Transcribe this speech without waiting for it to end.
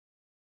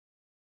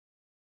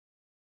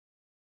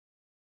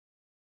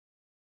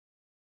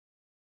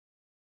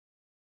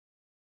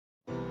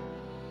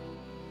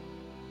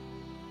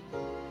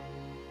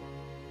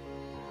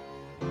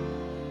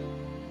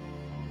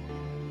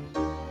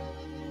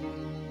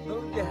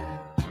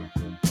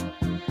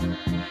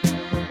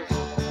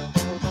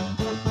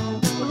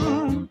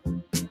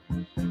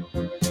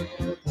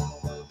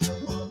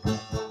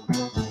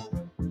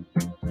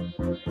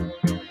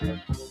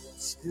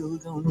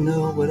still don't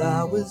know what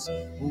I was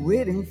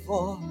waiting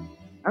for,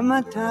 and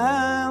my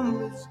time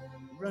was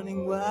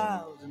running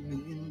wild, a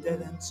million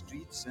dead-end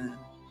streets, and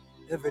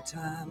every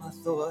time I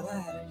thought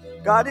I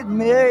got it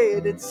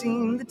made, it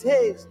seemed the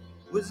taste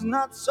was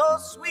not so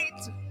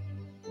sweet.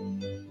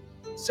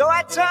 So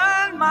I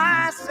turned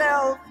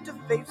myself to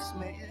face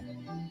me,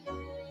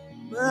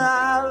 but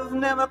I've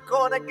never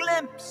caught a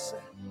glimpse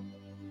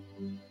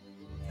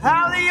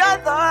how the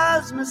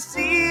others must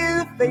see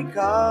the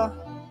faker.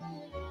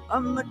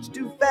 I'm much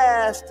too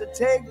fast to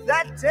take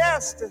that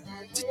test.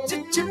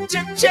 Changes,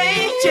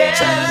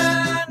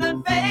 turn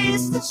and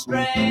face the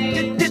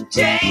strain.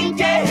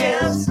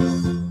 Changes,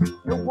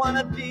 don't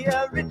wanna be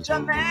a richer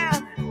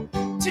man.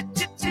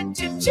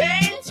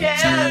 Changes,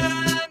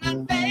 turn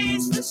and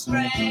face the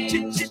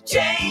strain.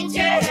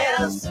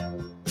 Changes,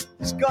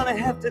 it's gonna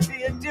have to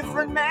be a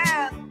different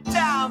man.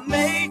 Time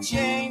may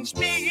change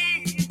me,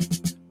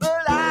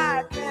 but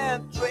I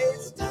can't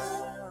trace time.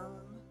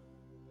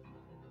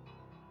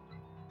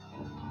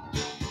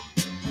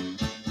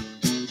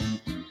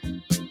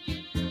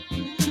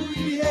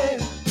 Yeah.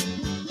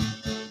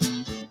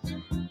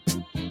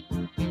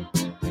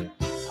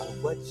 I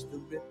watch the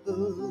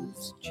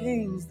ripples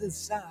change the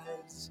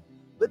size,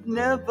 but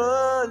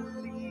never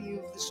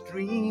leave the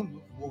stream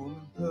of warm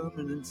and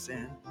permanent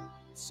sand.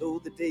 So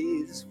the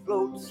days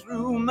float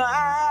through my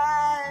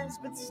eyes,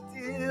 but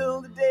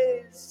still the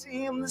days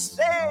seem the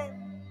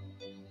same.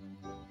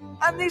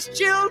 And these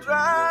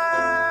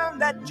children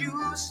that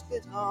you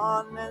spit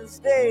on as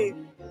they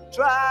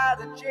try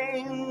to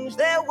change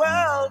their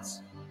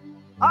worlds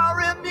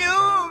are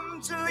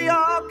immune to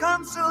your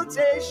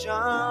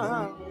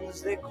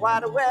consultations. They're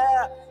quite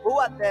aware of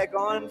what they're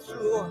going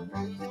through.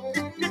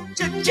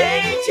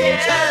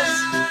 Changes,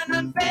 turn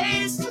and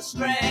face the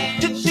strain.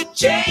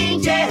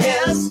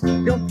 Changes,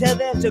 don't tell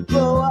them to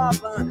grow up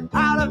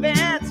out of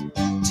it.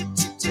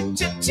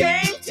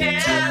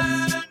 Changes,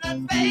 turn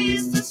and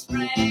face the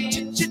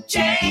strain.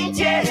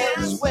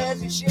 Changes, where's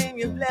the shame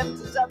you've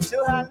left us up to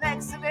our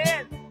next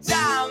event?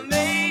 Time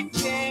may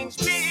change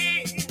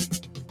me,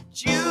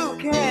 you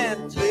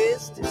can't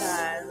twist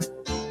time.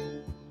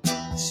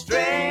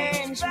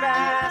 Strange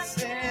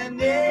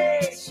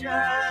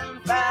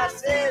fascination,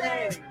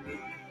 fascinating me.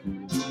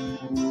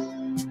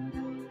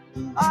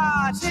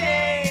 Our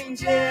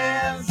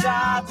changes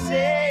are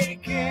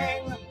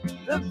taking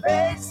the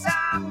pace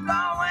I'm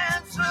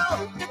going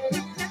through.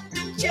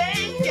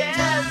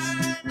 Changes,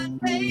 and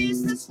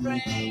face the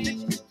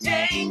strange.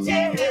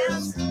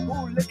 Changes,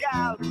 oh look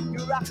out,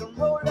 you rock and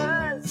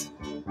rollers.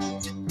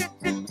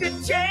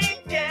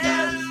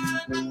 Changes,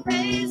 and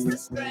face the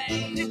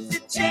strange.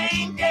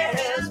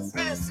 Changes,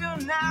 pretty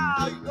soon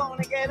now you're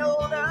gonna get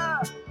older.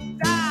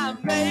 Time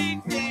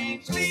may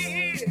change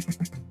me,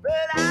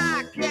 but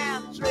I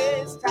can't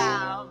trace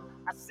time.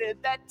 I said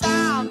that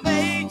time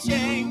may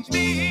change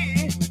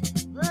me,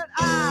 but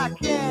I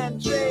can't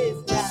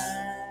trace time.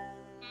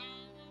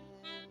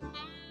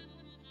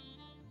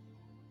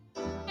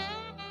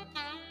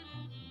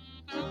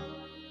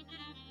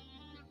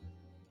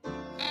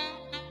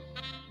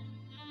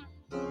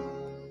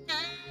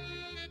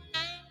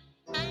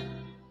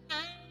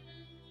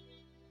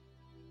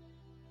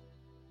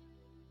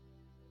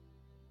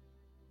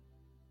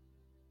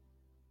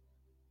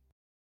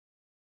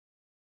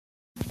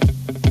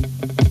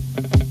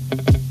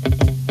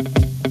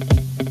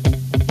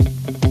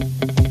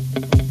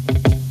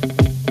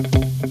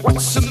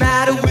 What's the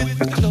matter with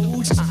the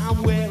clothes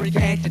I'm wearing?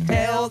 Can't you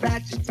tell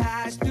that your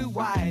tie's too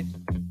wide?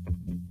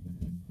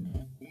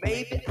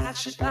 Maybe I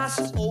should buy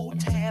some old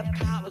tab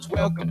collars.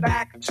 Welcome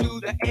back to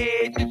the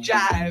age of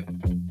jive.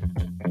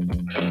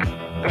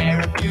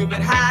 Where have you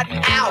been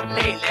hiding out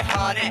lately,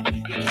 honey?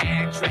 You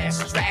can't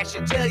dress trash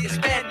until you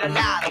spend a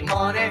lot of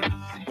money.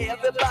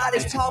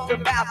 Everybody's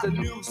talking about the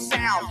new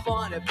sound,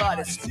 funny, but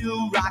it's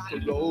still rock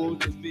and roll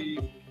to me.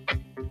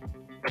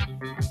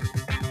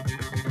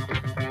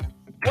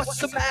 What's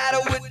the matter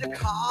with the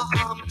car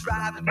I'm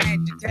driving?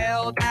 Can't you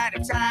tell that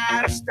it's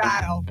out of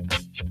style?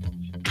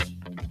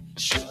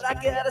 Should I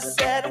get a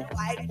set of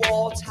white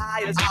wall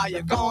tires? Are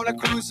you gonna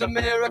cruise a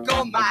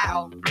miracle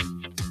mile?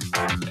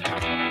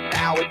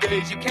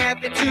 Nowadays you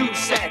can't be too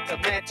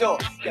sentimental.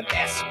 Your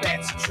best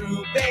bet's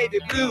true baby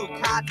blue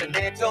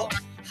continental.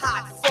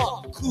 Hot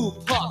funk, cool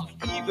punk,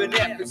 even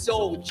if it's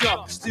old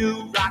junk,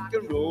 still rock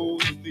and roll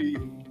to me.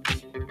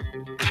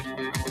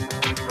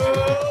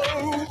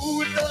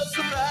 Oh, it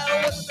doesn't matter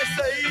what they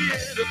say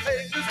in the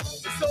papers,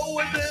 it's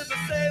always been the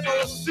same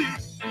old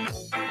scene.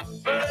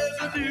 There's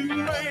a new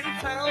rain in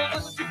town,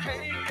 but you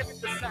can't get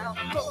the sound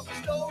from the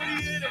story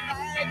in a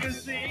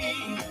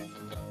magazine.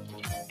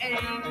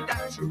 Ain't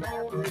that your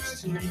average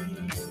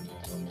teen?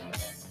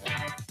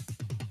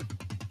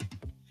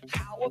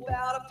 How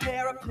about a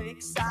pair of pink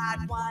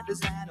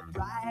sidewinders and a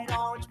bright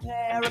orange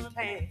pair of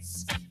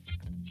pants?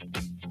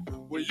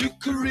 Well, you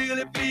could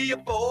really be a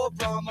boy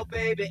drummer,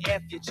 baby,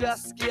 if you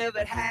just give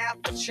it half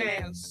a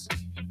chance.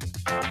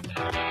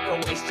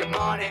 Don't waste your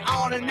money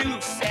on a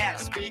new set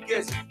of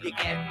speakers. You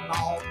get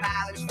more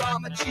mileage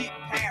from a cheap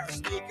pair of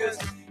sneakers.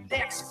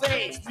 next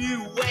phase,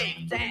 new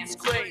wave, dance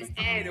craze.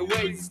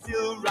 Anyway,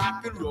 still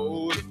rock and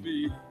roll to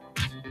me.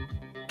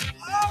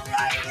 All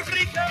right,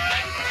 Rico.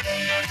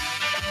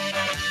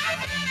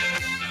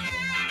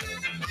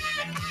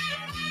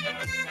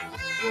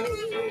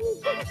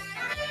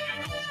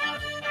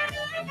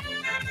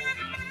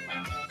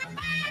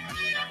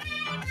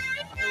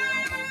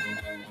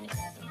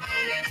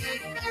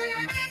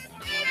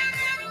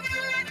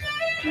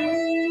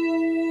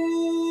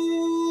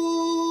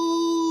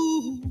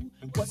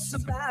 What's the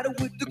matter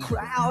with the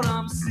crowd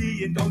I'm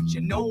seeing? Don't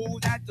you know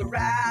that they're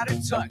out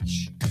of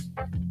touch?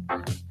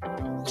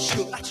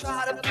 Should I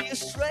try to be a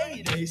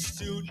straight A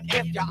student?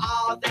 If you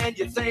are, then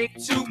you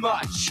think too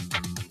much.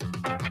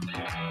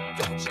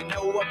 Don't you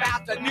know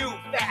about the new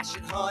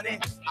fashion, honey?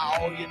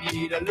 All you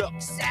need are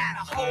looks and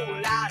a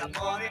whole lot of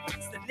money.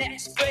 It's the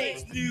next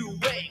phase, new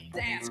wave,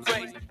 dance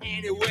craze.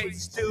 Anyway,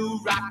 still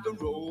rock and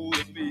roll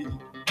with me.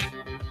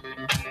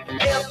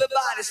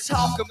 Everybody's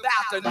talking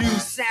about the new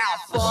sound,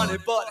 funny,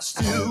 but it's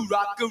still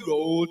rock and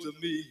roll to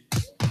me.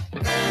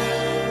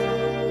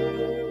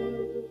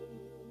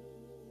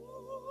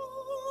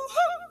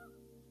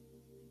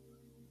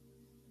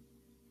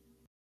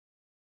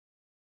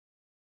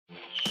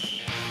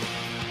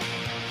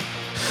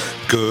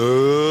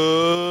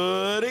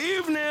 Good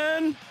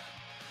evening.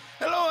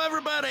 Hello,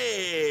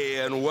 everybody,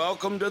 and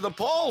welcome to The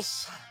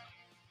Pulse.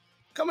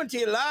 Coming to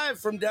you live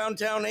from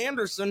downtown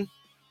Anderson,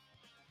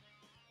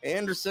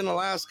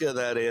 Alaska,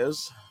 that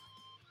is.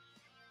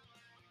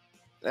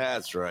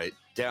 That's right,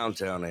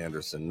 downtown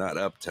Anderson, not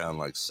uptown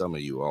like some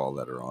of you all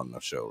that are on the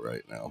show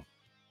right now.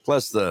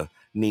 Plus the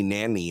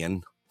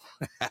Nenanian.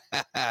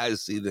 I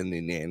see the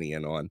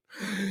Nenanian on.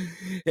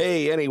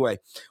 Hey, anyway,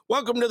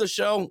 welcome to the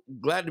show.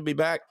 Glad to be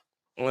back.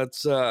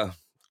 Let's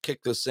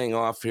kick this thing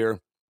off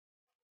here.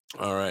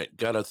 All right,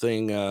 got a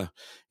thing.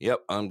 Yep,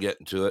 I'm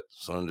getting to it.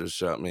 Sun just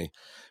shot me.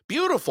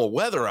 Beautiful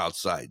weather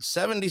outside,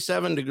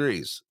 77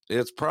 degrees.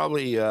 It's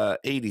probably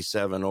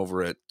 87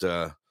 over at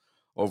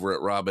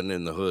Robin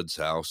in the Hood's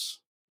house.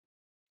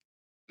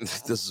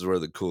 This is where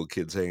the cool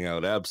kids hang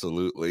out.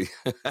 Absolutely.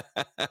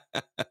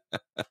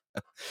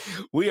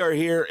 We are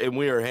here and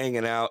we are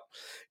hanging out,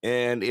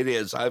 and it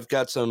is. I've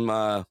got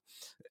some.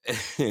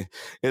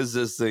 Is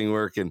this thing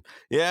working?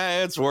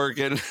 Yeah, it's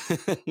working.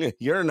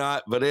 You're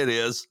not, but it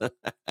is.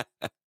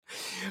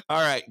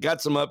 All right,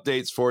 got some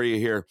updates for you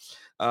here.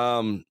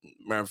 Matter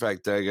of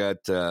fact, I got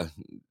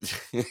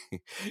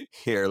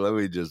here. Let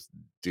me just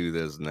do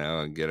this now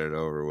and get it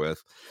over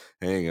with.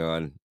 Hang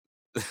on.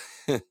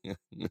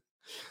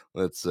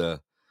 let's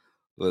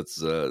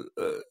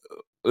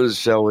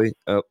shall we?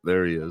 Oh,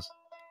 there he is.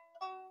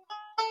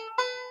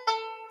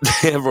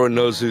 Everyone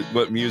knows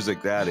what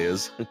music that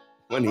is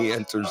when he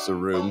enters the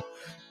room.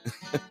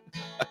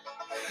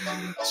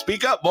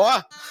 Speak up, boy.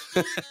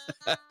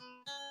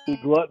 Be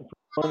glutton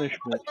for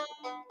punishment.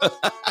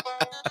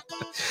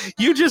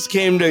 You just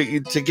came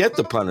to get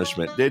the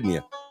punishment, didn't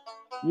you?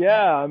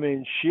 Yeah, I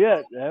mean,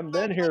 shit. I haven't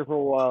been here for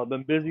a while.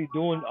 Been busy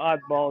doing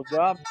oddball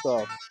job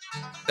stuff.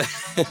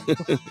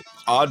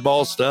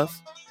 Oddball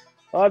stuff.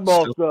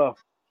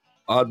 Stuff.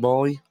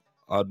 Oddbally.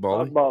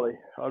 Oddbally.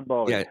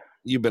 Yeah,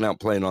 you've been out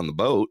playing on the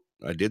boat.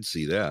 I did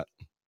see that.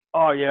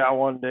 Oh yeah,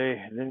 one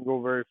day. Didn't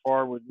go very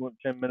far. We went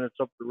 10 minutes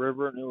up the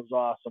river, and it was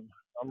awesome.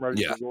 I'm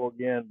ready to go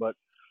again, but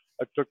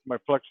I took my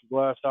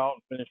plexiglass out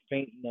and finished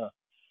painting the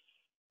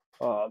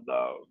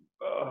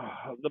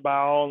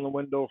bow and the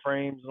window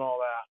frames and all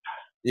that.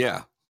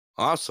 Yeah.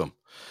 Awesome.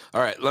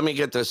 All right, let me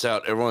get this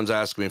out. Everyone's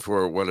asking me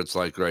for what it's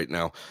like right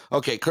now.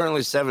 Okay,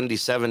 currently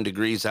 77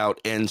 degrees out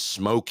and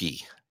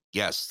smoky.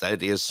 Yes,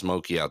 that is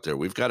smoky out there.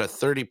 We've got a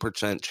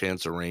 30%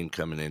 chance of rain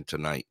coming in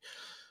tonight.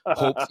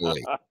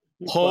 Hopefully.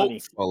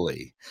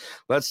 Hopefully.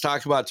 Let's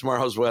talk about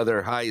tomorrow's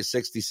weather. High is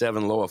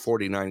 67, low of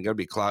 49. Going to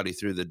be cloudy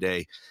through the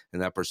day,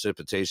 and that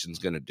precipitation is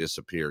going to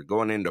disappear.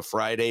 Going into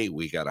Friday,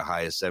 we got a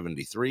high of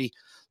 73,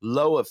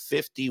 low of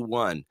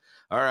 51.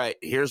 All right,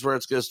 here's where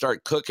it's going to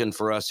start cooking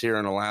for us here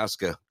in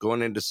Alaska.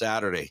 Going into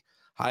Saturday,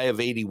 high of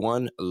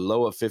 81,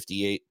 low of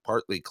 58,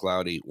 partly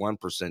cloudy,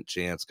 1%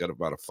 chance. Got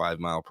about a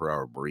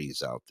 5-mile-per-hour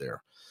breeze out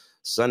there.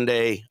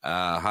 Sunday,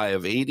 high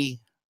of 80.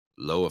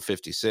 Low of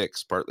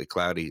 56, partly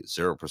cloudy,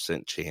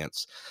 0%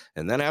 chance.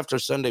 And then after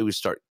Sunday, we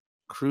start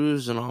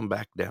cruising on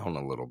back down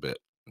a little bit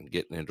and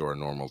getting into our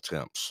normal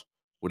temps.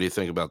 What do you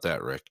think about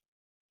that, Rick?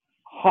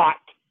 Hot.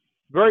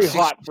 Very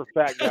hot for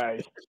fat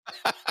guys.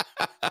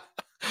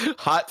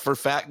 Hot for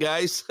fat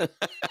guys?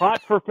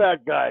 Hot for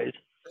fat guys.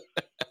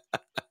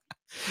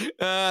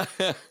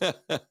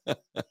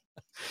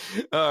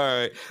 All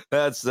right,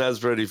 that's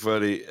pretty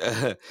funny.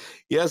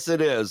 Yes,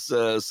 it is.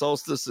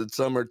 Solstice and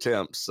summer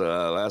temps.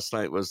 Last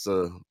night was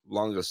the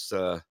longest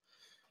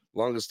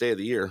day of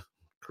the year.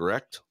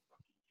 Correct?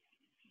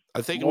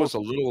 I think it was a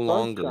little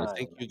longer. I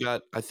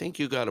think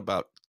you got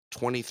about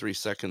 23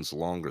 seconds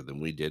longer than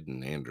we did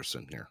in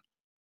Anderson here.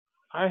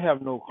 I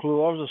have no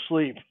clue. I was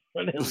asleep.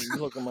 I didn't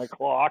look at my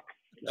clock.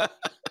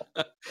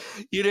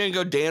 You didn't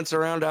go dance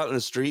around out in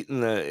the street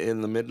in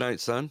the midnight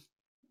sun?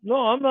 No,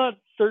 I'm not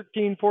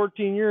 13,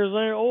 14 years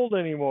old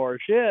anymore.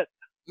 Shit.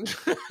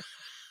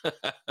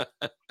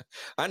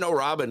 I know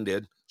Robin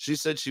did. She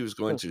said she was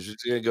going to. She's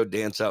going to go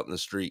dance out in the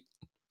street.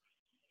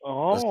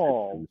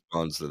 Oh.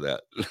 Responds to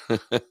that.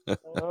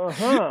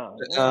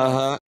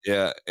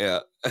 Yeah. Yeah.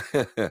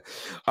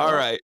 All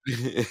right.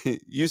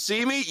 You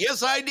see me?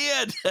 Yes, I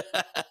did.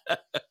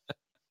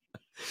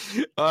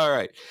 All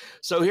right.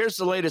 So here's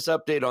the latest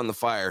update on the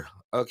fire.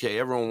 Okay,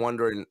 everyone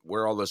wondering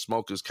where all the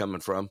smoke is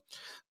coming from.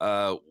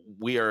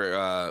 We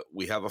have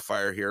a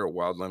fire here, a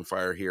wildland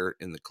fire here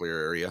in the clear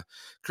area.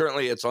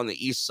 Currently, it's on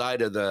the east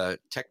side of the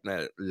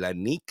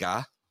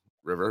Tecnalanica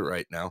River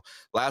right now.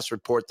 Last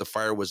report, the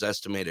fire was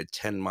estimated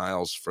 10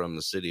 miles from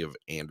the city of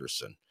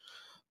Anderson.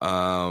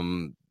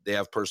 They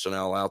have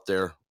personnel out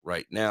there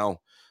right now.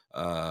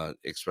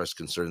 Expressed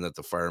concern that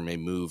the fire may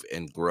move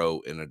and grow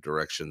in a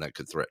direction that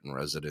could threaten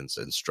residents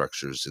and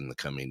structures in the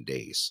coming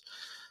days.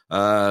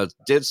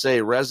 Did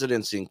say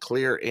residents in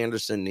Clear,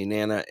 Anderson,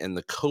 Nenana, and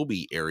the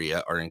Kobe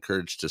area are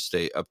encouraged to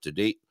stay up to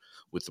date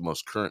with the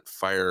most current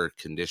fire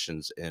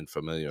conditions and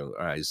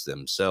familiarize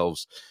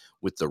themselves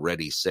with the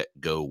Ready, Set,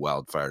 Go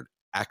Wildfire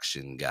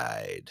Action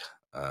Guide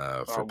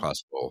for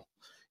possible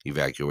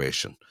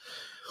evacuation.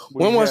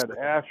 We had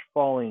ash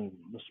falling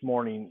this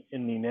morning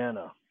in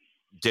Nenana.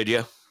 Did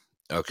you?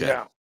 Okay.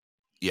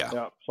 Yeah.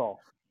 So.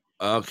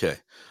 Okay.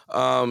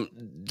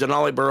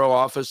 Denali Borough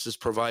office is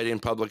providing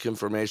public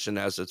information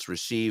as it's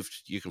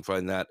received. You can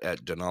find that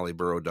at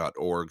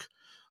denaliborough.org.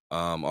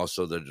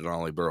 Also the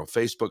Denali Borough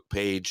Facebook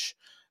page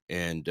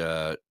and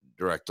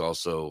direct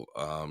also.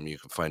 You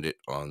can find it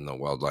on the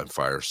Wildland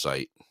Fire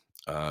site.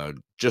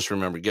 Just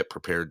remember, get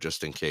prepared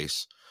just in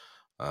case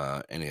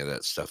any of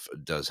that stuff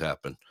does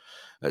happen.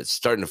 It's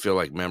starting to feel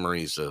like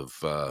memories of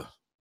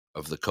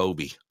the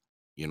Kobe.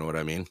 You know what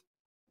I mean?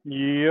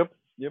 Yep.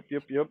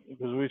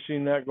 Because we've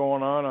seen that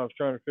going on. I was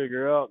trying to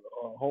figure out.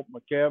 Hope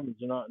my cabins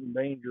are not in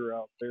danger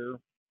out there.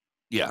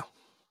 Yeah.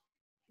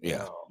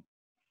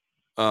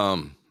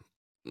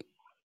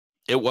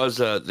 It was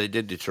they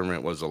did determine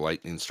it was a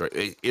lightning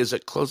strike. Is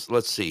it close?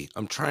 Let's see.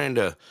 I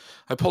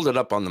pulled it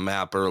up on the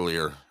map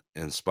earlier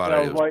and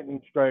spotted it. Was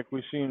lightning strike.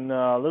 We've seen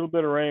a little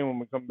bit of rain when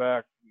we come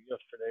back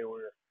yesterday. We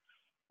were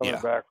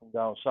coming back from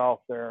down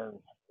south there, and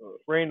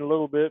rained a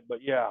little bit, but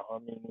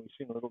we've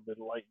seen a little bit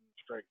of lightning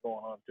strike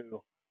going on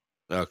too.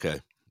 Okay.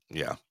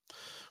 Yeah.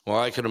 Well,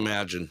 I can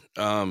imagine.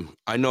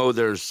 I know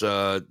there's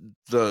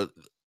the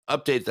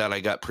update that I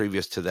got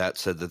previous to that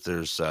said that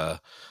there's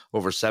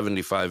over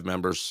 75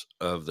 members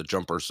of the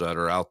jumpers that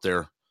are out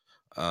there.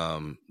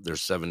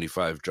 There's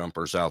 75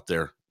 jumpers out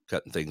there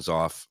cutting things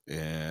off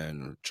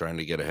and trying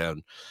to get ahead.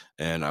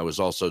 And I was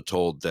also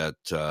told that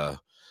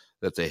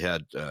they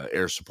had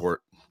air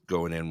support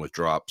going in with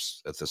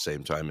drops at the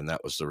same time. And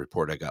that was the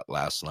report I got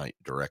last night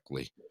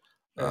directly.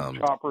 And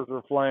choppers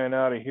are flying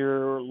out of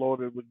here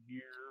loaded with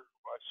gear.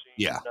 I've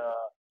seen a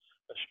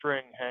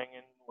string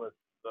hanging with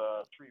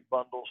 3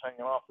 bundles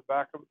hanging off the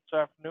back of it this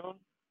afternoon.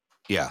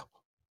 Yeah.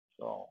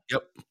 So.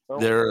 Yep.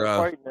 They're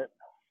fighting it.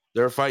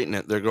 They're fighting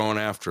it. They're going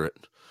after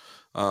it.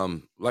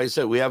 Like I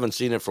said, we haven't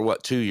seen it for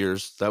 2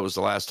 years. That was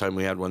the last time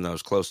we had one that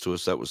was close to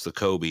us. That was the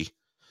Kobe.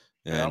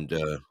 And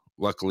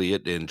luckily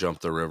it didn't jump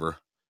the river.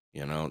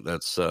 You know,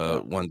 that's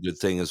one good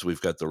thing is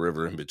we've got the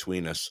river in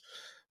between us.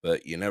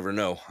 But you never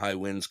know. High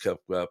winds kick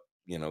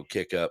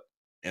up,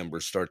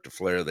 embers start to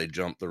flare, they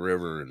jump the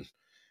river, and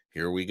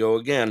here we go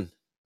again.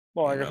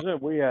 Well, like I said,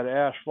 we had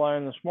ash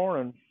flying this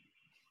morning.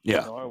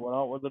 Yeah. I went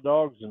out with the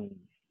dogs, and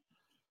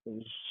it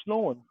was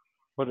snowing,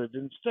 but it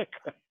didn't stick.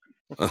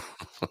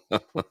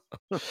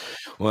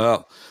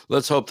 Well,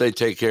 let's hope they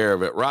take care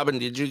of it. Robin,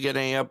 did you get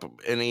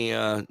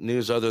any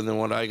news other than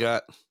what I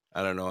got?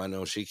 I don't know. I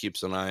know she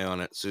keeps an eye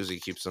on it. Susie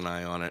keeps an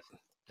eye on it.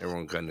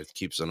 Everyone kind of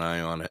keeps an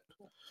eye on it.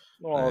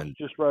 Well, it's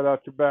just right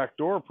out your back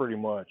door, pretty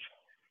much.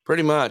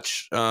 Pretty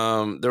much.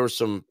 There were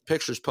some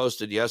pictures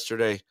posted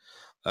yesterday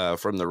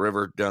from the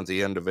river down at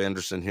the end of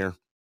Anderson here.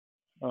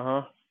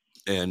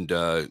 And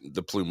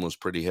the plume was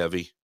pretty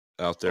heavy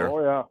out there.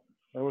 Oh, yeah.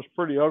 It was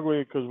pretty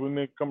ugly because we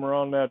may come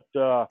around that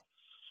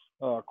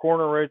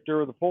corner right there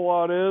where the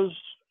pullout is,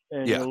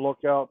 and you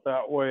look out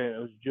that way, and it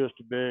was just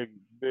a big,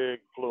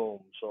 big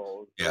plume. So it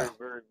was very,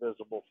 very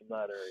visible from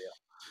that area.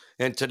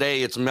 And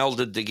today it's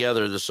melded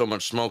together. There's so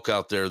much smoke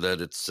out there that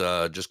it's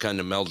just kind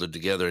of melded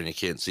together, and you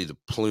can't see the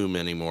plume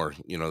anymore,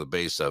 the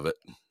base of it.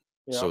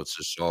 So it's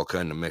just all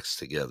kind of mixed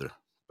together.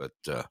 But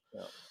like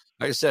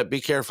I said,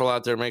 be careful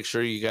out there. Make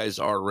sure you guys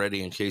are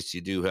ready in case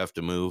you do have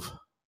to move.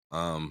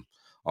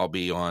 I'll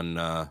be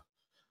on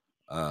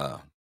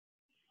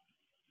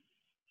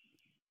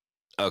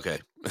okay.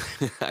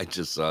 I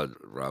just saw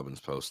Robin's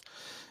post.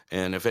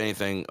 And if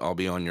anything, I'll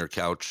be on your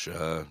couch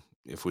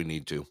if we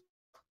need to.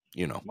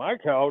 My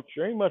couch,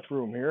 there ain't much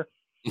room here.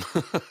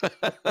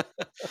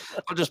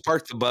 I'll just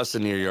park the bus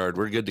in your yard.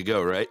 We're good to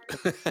go, right?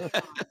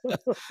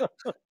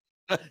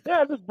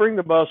 Yeah, just bring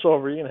the bus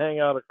over. You can hang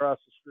out across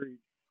the street.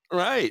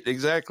 Right,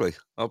 exactly.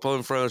 I'll pull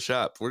in front of the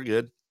shop. We're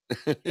good.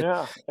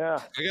 Yeah. I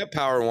got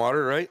power and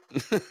water, right?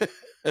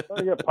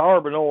 I got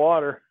power, but no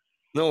water.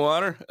 No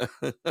water?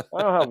 I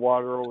don't have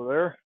water over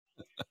there.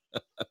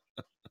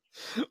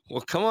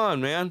 Well, come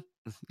on, man.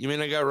 You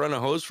mean I got to run a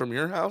hose from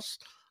your house?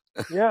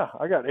 Yeah,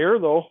 I got air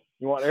though.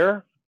 You want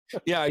air?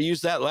 Yeah, I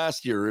used that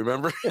last year,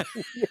 remember?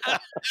 Yeah.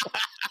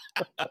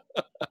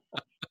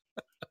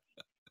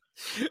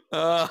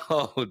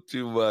 Oh,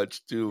 too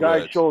much.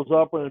 Guy shows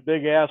up in a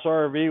big ass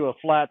RV with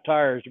flat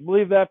tires. You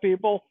believe that,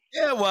 people?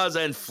 It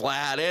wasn't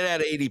flat. It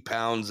had 80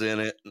 pounds in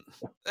it.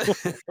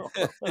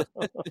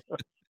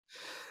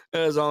 It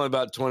was only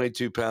about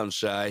 22 pounds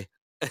shy.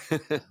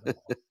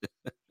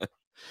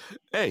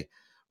 Hey,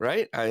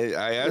 right? I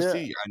asked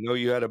Yeah. you. I know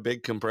you had a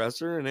big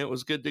compressor, and it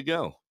was good to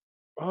go.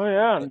 Oh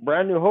yeah, and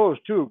brand new hose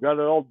too. Got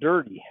it all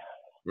dirty.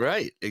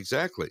 Right,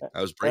 exactly.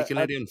 I was breaking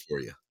I it in for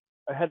you.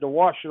 had to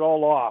wash it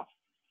all off.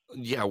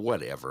 Yeah,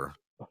 whatever.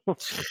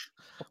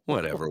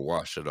 Whatever,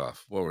 wash it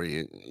off. What were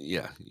you?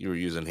 Yeah, you were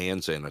using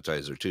hand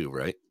sanitizer too,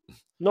 right?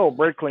 No,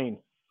 brake clean.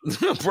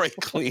 Brake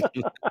clean.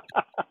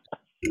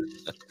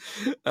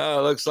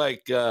 Looks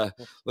like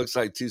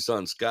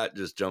Tucson Scott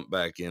just jumped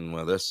back in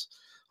with us.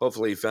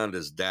 Hopefully he found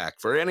his DAC.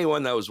 For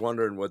anyone that was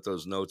wondering what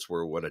those notes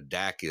were, what a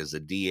DAC is, a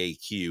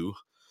DAQ,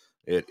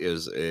 it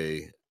is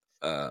a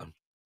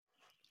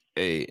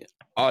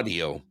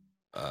audio.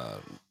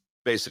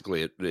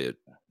 Basically,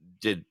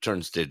 it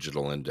turns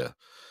digital into.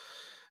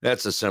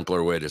 That's a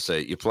simpler way to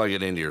say it. You plug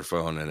it into your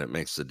phone and it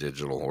makes the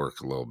digital work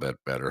a little bit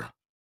better.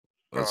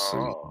 Let's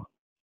see.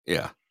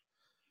 Yeah.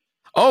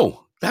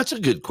 Oh, that's a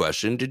good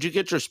question. Did you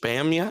get your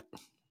spam yet?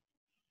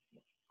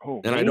 Oh,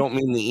 And me? I don't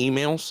mean the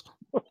emails.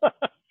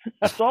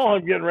 That's all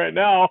I'm getting right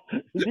now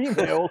is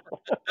emails.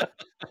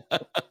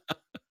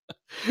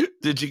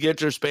 Did you get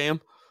your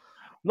spam?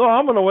 No,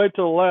 I'm going to wait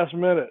till the last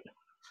minute.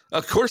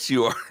 Of course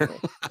you are.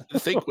 I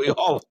think we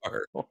all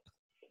are.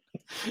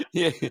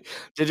 Yeah.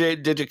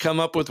 Did you come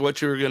up with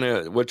what you're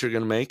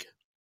gonna make?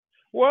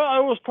 Well, I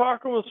was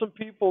talking with some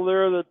people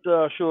there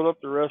that showed up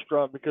at the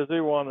restaurant because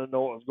they wanted to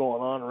know what was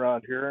going on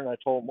around here, and I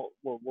told them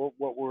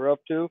what we're up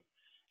to.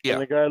 Yeah.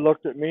 And the guy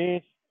looked at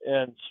me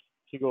and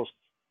he goes,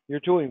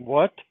 "You're doing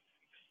what?"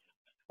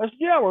 I said,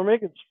 "Yeah, we're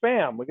making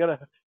spam. We got to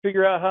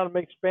figure out how to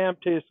make spam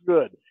taste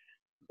good."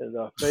 And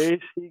the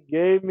face he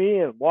gave me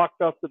and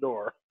walked out the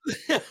door.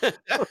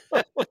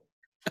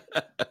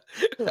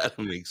 How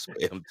to make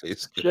spam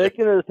taste good.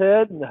 Shaking his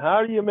head, and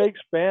how do you make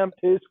spam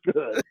taste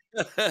good?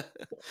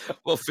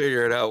 We'll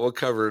figure it out. We'll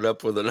cover it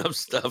up with enough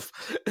stuff.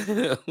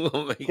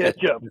 We'll make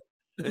Ketchup.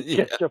 it.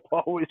 Yeah. Ketchup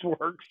always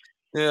works.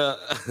 Yeah.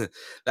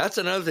 That's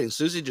another thing.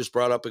 Susie just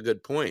brought up a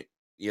good point.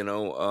 You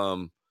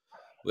know,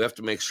 we have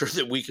to make sure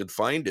that we can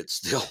find it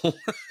still.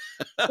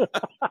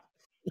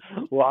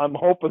 Well, I'm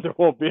hoping there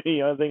won't be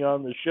anything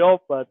on the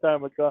shelf by the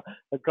time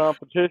a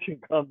competition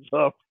comes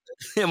up.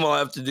 And we'll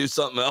have to do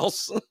something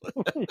else.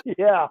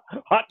 Yeah,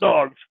 hot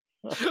dogs.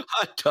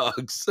 Hot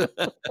dogs.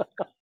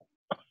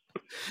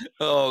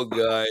 Oh,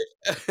 guy.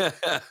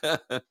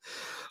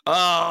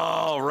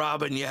 Oh,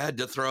 Robin, you had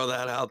to throw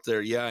that out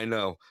there. Yeah, I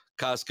know.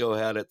 Costco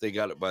had it. They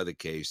got it by the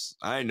case.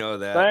 I know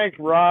that. Thanks,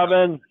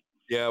 Robin.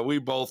 Yeah, we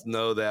both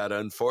know that,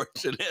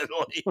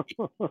 unfortunately.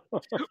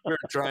 we're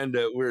trying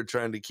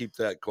to keep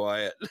that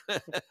quiet.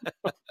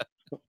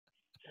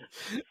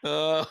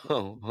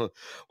 Oh,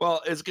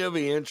 well, it's going to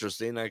be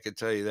interesting. I can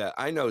tell you that.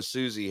 I know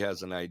Susie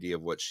has an idea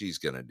of what she's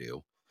going to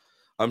do.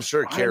 I'm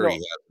sure Carrie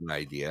has an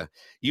idea.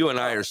 You and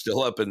I are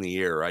still up in the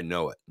air. I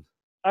know it.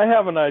 I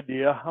have an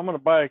idea. I'm going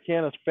to buy a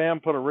can of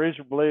Spam, put a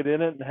razor blade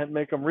in it, and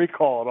make them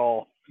recall it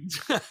all.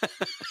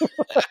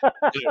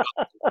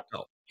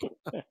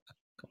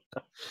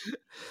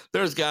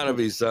 There's got to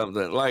be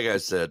something. Like I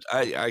said,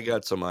 I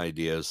got some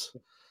ideas.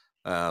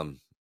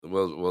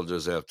 We'll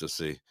just have to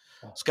see.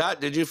 Scott,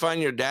 did you find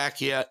your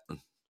DAC yet?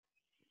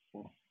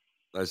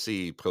 I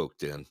see he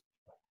poked in.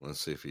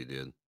 Let's see if he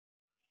did.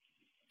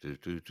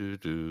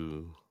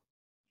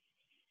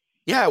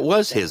 Yeah, it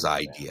was his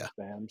idea.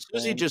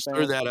 Susie just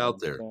threw that out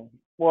there.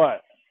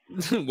 What?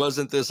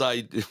 Wasn't this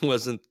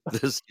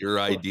your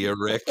idea,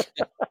 Rick?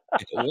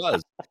 It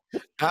was.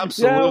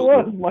 Absolutely. Yeah,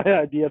 it was my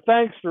idea.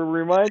 Thanks for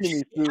reminding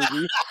me,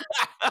 Susie.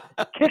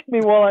 Kick me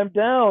while I'm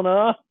down,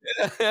 huh?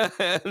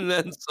 And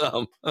then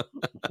some.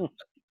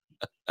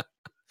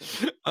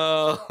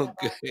 Oh,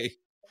 okay.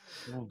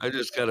 I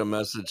just got a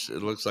message.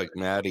 It looks like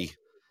Maddie.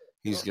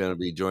 He's going to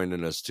be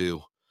joining us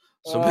too.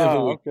 So maybe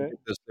we can get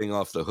this thing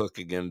off the hook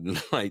again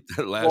tonight.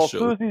 That last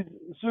show.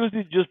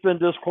 Susie's just been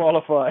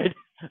disqualified.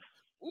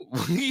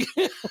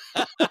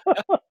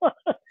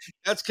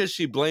 That's because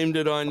she blamed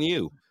it on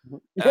you.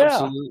 Yeah.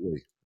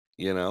 Absolutely.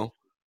 You know.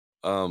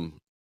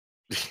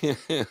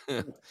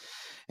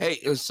 Hey,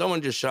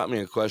 someone just shot me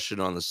a question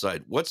on the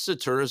side. What's the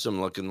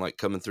tourism looking like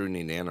coming through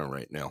Nenana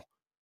right now?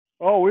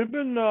 Oh, we've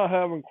been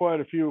having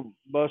quite a few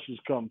buses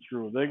come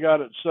through. They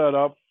got it set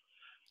up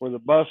where the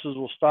buses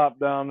will stop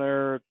down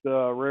there at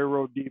the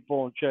railroad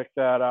depot and check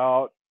that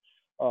out.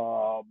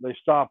 They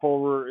stop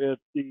over at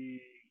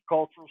the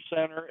cultural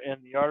center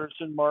and the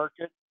artisan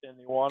market, and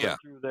they want it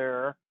through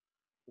there.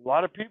 A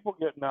lot of people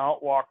getting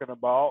out, walking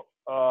about.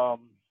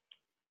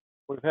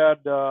 We've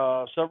had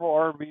several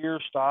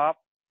RVers stop.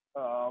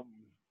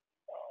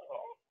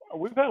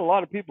 We've had a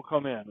lot of people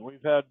come in.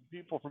 We've had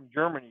people from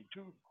Germany,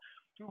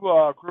 two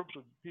groups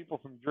of people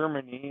from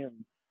Germany,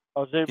 and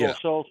I was able Yeah. to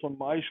sell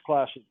some Ice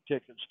Classic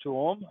tickets to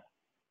them.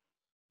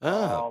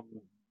 Oh,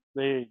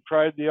 They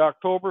tried the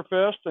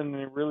Oktoberfest and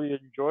they really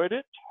enjoyed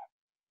it.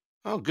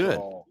 oh, good.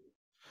 So,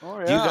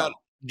 oh Do you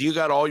yeah,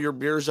 got all your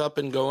beers up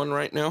and going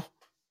right now?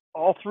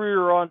 all three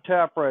are on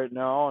tap right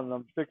now, and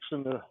I'm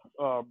fixing to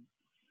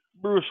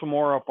brew some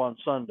more up on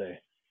Sunday.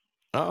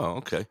 Oh,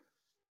 okay.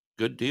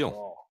 Good deal.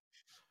 So,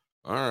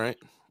 All right.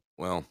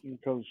 Well,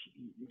 because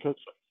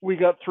we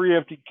got 3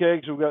 empty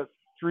kegs, we got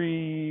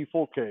 3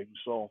 full kegs,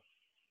 so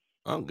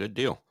oh, good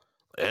deal.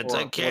 It's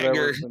a or kegger.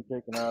 whatever's been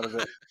taken out of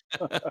it.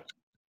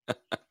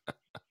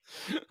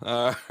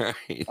 All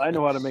right. I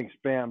know how to make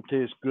spam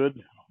taste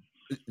good.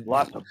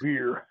 Lots of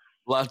beer.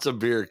 Lots of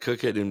beer.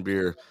 Cook it in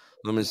beer.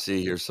 Let me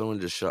see here. Someone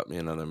just shot me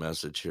another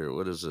message here.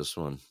 What is this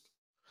one?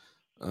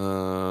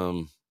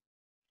 I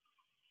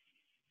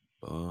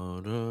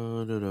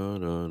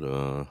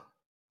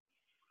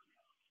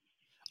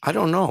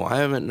don't know. I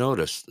haven't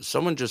noticed.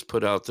 Someone just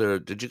put out there.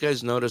 Did you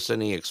guys notice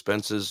any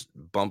expenses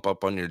bump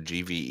up on your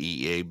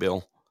GVEA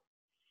bill?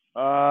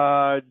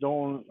 I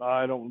don't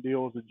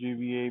deal with the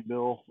GVA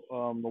bill.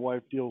 The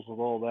wife deals with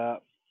all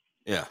that.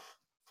 Yeah.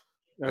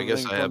 I Everything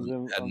guess I comes hadn't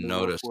in under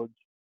noticed. Northwoods.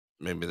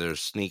 Maybe they're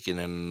sneaking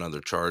in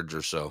another charge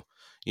or so.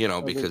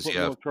 Have Because they put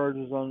you have no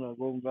charges on the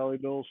Golden Valley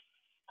bills?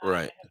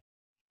 right.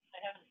 I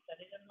haven't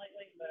studied them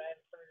lately, but I've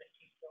heard it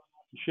keeps going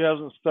up. She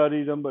hasn't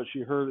studied them, but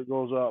she heard it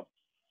goes up.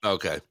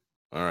 Okay.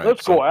 All right.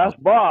 Let's go ask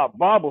Bob.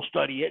 Bob will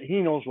study it.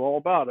 He knows all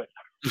about it.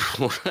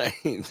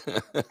 Right.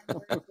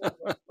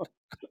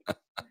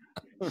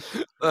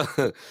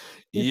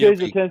 He pays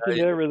attention to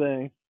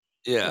everything.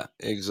 Yeah,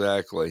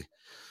 exactly.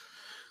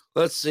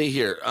 Let's see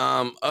here.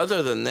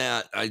 Other than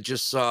that, I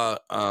just saw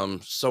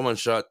someone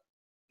shot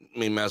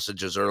me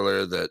messages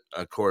earlier that,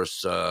 of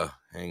course,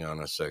 hang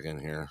on a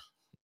second here.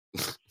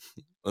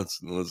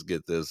 let's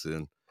get this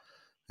in.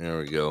 There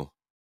we go.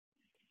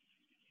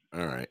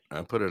 All right,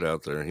 I put it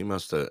out there. He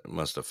must have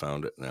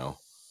found it now.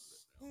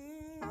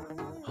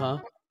 Huh?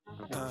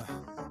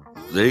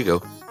 There you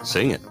go.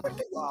 Sing it.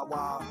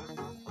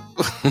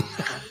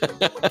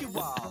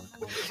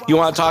 You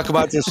want to talk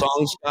about your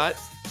song, Scott?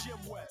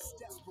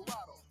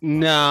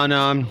 No,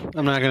 I'm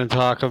not going to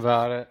talk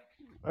about it.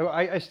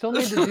 I still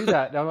need to do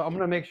that. I'm going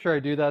to make sure I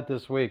do that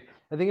this week.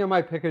 I think I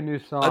might pick a new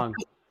song.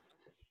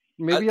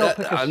 Maybe I'll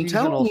pick a I'm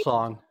seasonal telling you.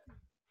 song.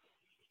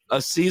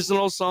 A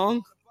seasonal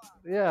song?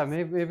 Yeah,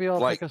 maybe I'll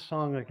Like- pick a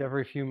song like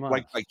every few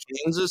months. Like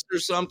Kansas or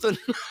something?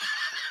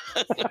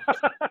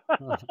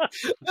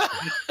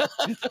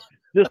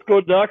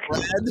 Disco Duck.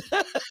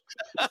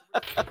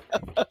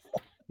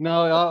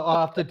 No,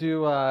 I'll have to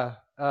do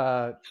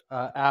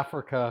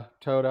Africa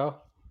Toto.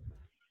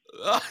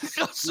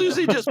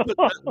 Susie just put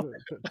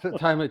that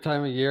Time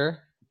of year.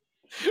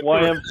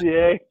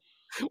 YMCA.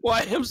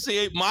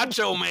 YMCA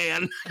Macho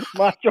Man.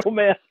 Macho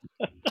Man.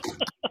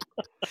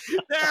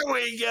 There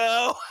we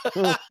go.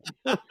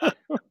 Hey,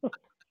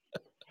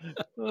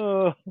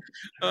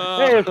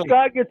 if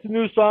Scott gets a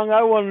new song,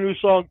 I want a new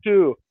song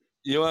too.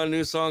 You want a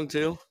new song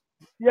too?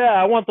 Yeah,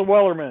 I want the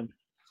Wellerman.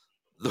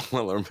 The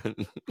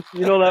Wellerman.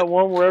 You know that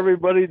one where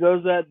everybody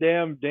does that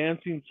damn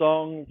dancing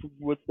song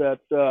with that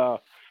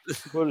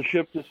put a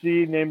ship to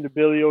sea named the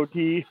Billy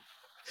O.T.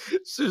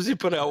 Susie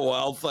put out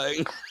Wild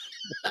Thing.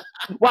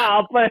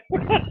 Wild Thing.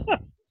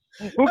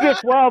 Who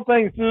gets Wild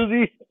Thing,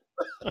 Susie?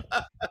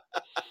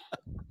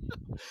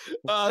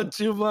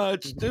 Too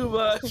much.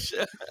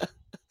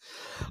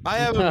 I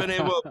haven't been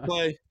able to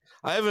play.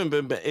 I haven't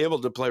been able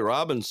to play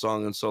Robin's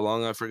song in so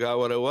long. I forgot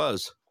what it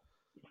was.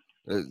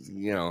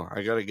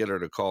 I got to get her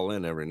to call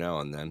in every now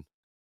and then.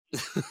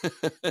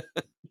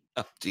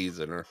 I'm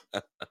teasing her.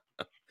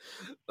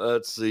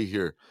 Let's see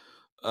here.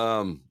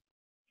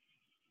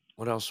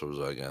 What else was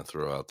I gonna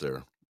throw out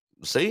there?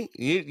 See,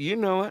 you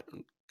know it.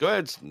 Go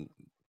ahead,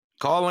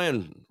 call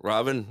in,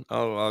 Robin.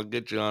 I'll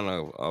get you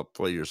on. I'll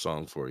play your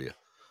song for you.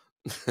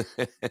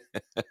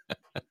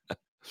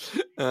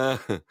 I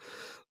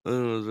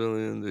was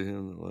really into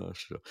him the last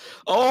show.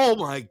 Oh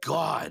my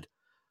God,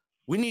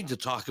 we need to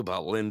talk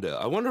about Linda.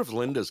 I wonder if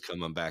Linda's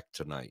coming back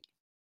tonight.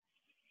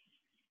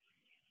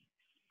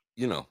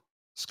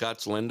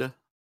 Scott's Linda.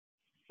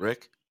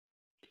 Rick.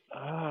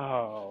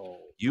 Oh.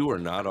 You were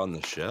not on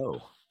the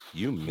show.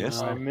 You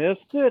missed I it.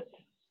 missed it.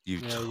 You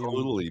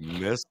totally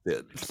missed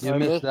it. You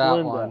missed that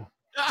Linda. one.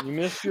 You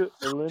missed it.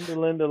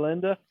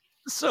 Linda.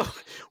 So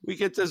we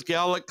get this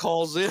gal that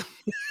calls in.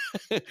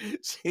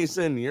 She's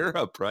in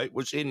Europe, right?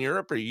 Was she in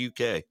Europe or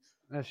UK?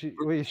 She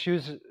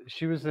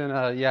was in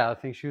I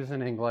think she was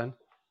in England.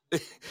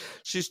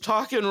 She's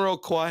talking real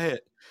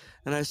quiet,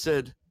 and I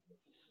said,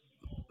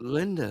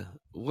 Linda,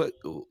 what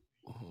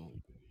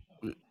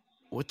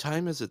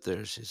time is it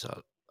there? She's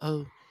like,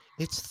 oh,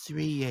 it's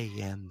 3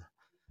 a.m.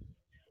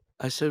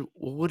 I said,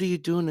 well, what are you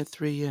doing at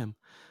 3 a.m.?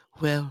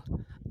 Well,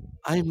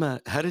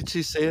 how did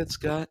she say it,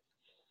 Scott?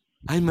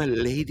 I'm a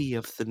lady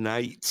of the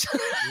night.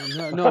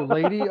 No,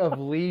 lady of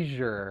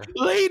leisure.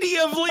 Lady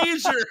of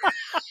leisure.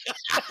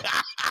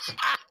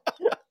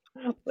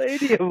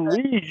 Lady of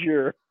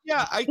Leisure.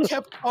 Yeah, I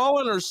kept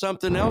calling her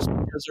something else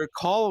because her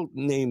call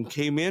name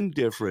came in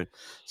different.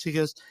 She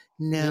goes,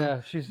 "No,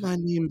 Yeah, she's my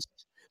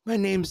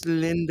name's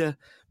Linda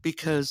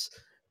because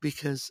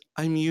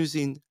I'm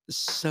using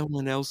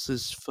someone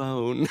else's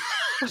phone."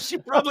 She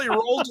probably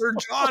rolled her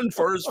John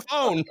for his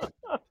phone.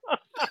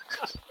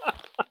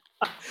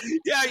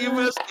 Yeah, you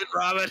missed it,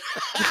 Robin.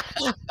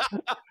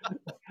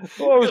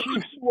 Oh,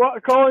 she's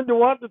calling to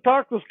want to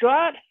talk to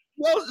Scott?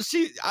 Well,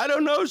 I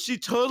don't know. She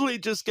totally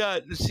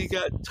got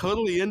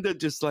totally into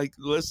just like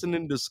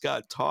listening to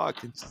Scott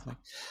talk. And she's like,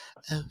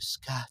 "Oh,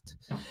 Scott,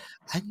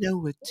 I know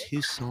where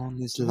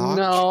Tucson is like.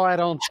 no, I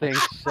don't think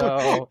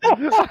so.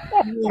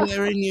 You're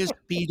wearing your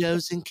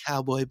Speedos and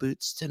cowboy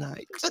boots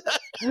tonight."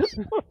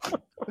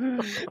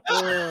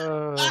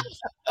 Uh,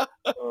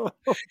 Go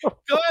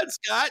ahead,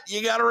 Scott.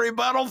 You got a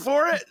rebuttal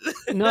for it?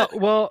 no,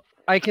 well,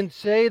 I can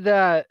say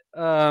that.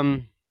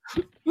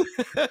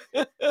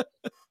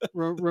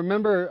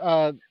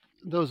 Remember,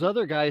 those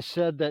other guys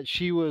said that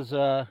she was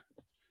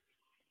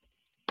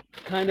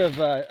kind of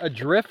a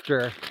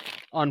drifter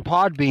on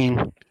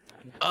Podbean.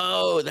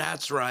 Oh,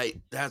 that's right.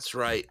 That's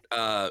right.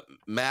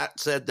 Matt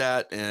said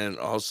that, and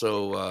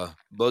also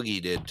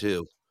Boogie did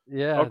too.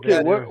 Yeah.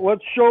 Okay, what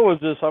show is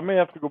this? I may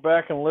have to go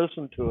back and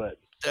listen to it.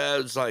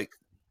 It's like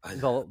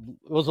It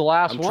was the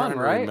last I'm one, trying to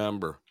right?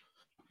 remember.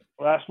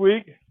 Last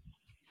week?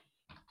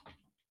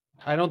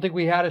 I don't think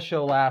we had a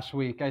show last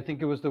week. I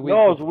think it was the week.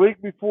 No, it was the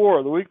week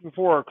before. The week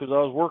before, because I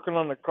was working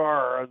on the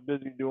car. I was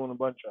busy doing a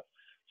bunch of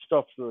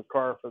stuff to the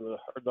car for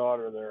our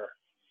daughter there.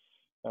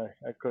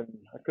 I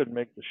couldn't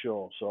make the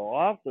show, so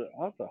I'll have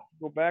to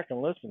go back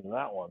and listen to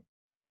that one.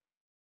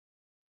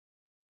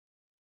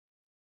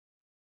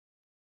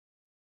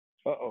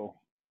 Uh-oh.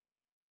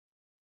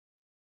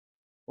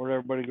 Where'd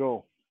everybody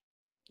go?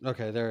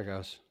 Okay, there it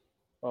goes.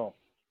 Oh.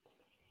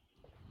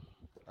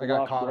 I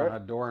got caught Brett?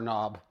 on a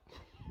doorknob.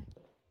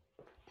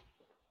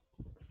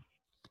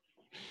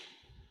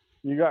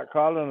 You got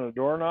caught on a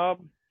doorknob?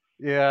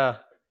 Yeah.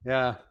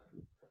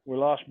 We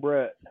lost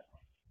Brett.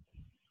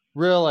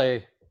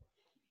 Really?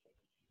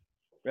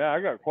 Yeah,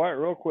 I got quiet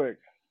real quick.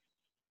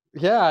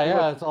 Yeah. He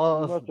must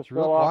have It's fell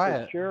real off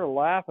quiet. his chair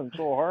laughing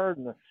so hard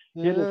and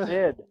hit his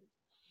head.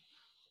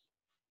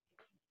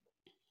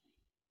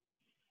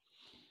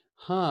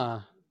 Huh.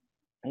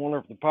 I wonder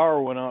if the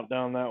power went out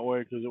down that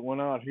way, because it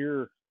went out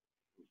here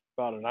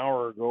about an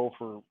hour ago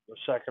for a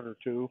second or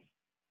two.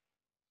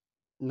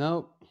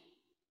 Nope.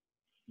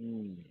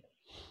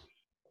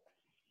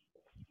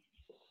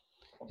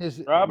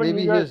 Robin,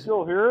 you guys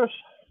still hear us?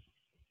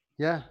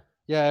 Yeah,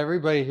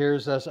 everybody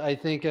hears us. I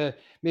think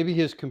maybe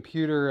his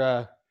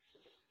computer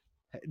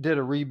did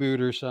a reboot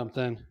or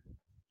something.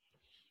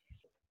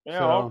 Yeah,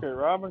 So, okay,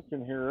 Robin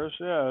can hear us.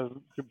 Yeah,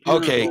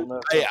 Okay,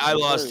 I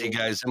lost you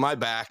guys. Am I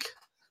back?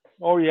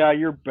 Oh yeah,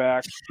 you're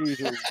back. Jeez,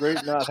 it was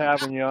great not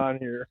having you on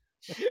here.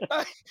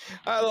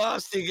 I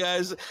lost you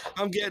guys.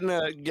 I'm getting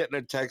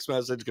a text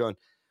message going,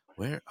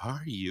 "Where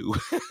are you?"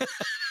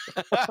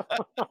 I'm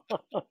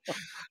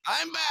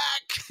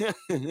back.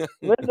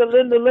 Linda.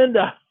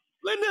 Linda.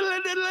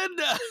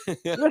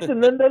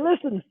 Listen, Linda,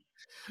 listen.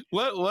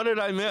 What did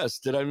I miss?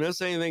 Did I miss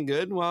anything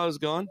good while I was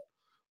gone?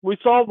 We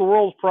solved the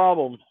world's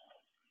problem.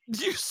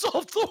 You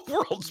solved the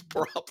world's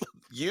problem.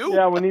 You?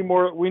 Yeah, we need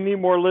more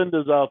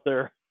Lindas out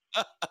there.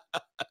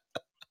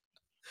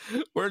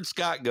 Where'd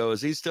Scott go?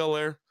 Is he still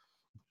there?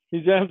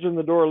 He's answering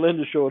the door.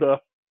 Linda showed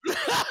up.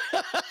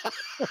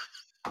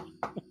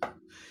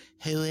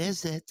 Who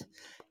is it?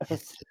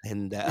 It's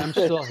Linda. I'm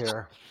still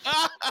here.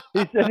 He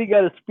said he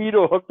got a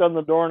Speedo hooked on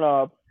the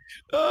doorknob.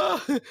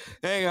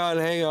 Hang on.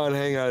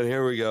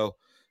 Here we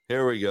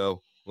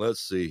go. Let's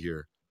see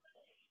here.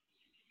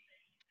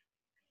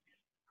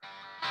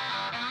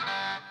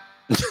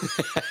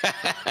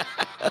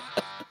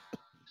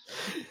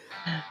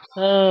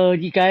 Oh,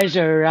 you guys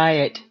are a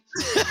riot.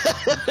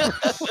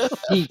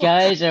 You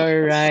guys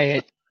are a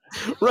riot.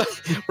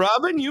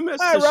 Robin, you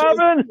missed Hi, the show.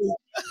 Robin.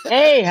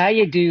 Hey, how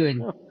you doing?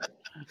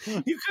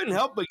 You couldn't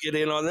help but get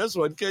in on this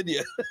one, could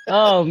you?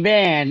 Oh,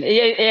 man.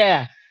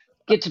 Yeah.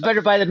 Gets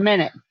better by the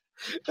minute.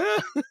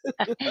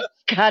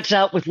 Scott's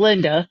out with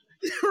Linda.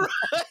 Right.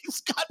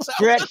 Scott's out.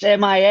 Brett's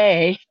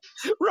MIA.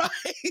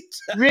 Right.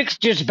 Rick's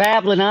just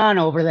babbling on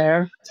over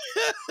there.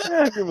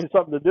 Yeah, give me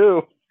something to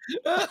do.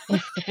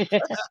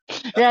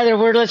 Whether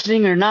we're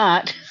listening or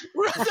not.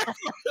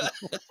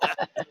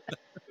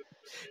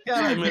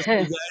 God, I miss you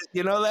guys.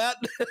 You know that?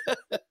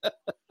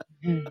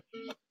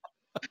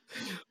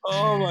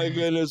 Oh my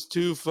goodness,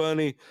 too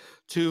funny.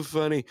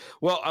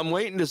 Well, I'm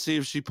waiting to see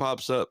if she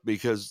pops up,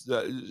 because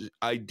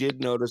I did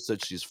notice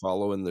that she's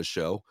following the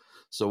show,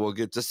 so we'll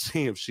get to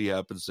see if she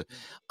happens to.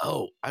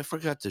 Oh, I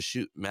forgot to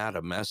shoot Matt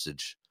a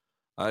message.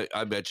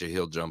 I bet you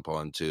he'll jump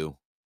on too,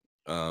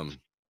 once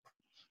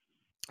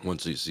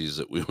he sees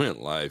that we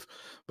went live.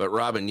 But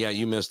Robin, yeah,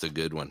 you missed a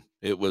good one.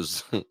 It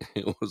was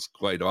it was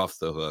quite off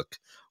the hook.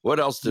 What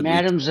else did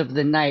Madams of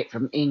the Night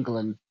from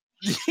England.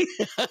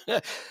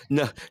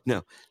 No,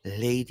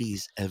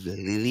 ladies of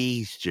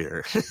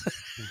leisure.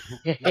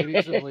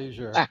 Ladies of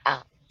leisure.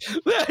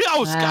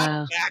 Oh, Scott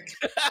Wow.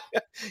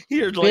 back.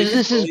 Here, ladies.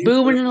 Business is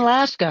booming in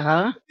Alaska,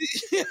 huh?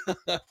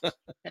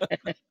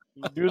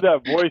 You do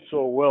that voice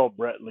so well,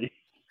 Bretley.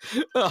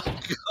 Oh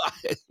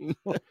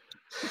God.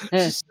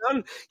 She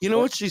sounded. You know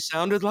what she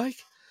sounded like?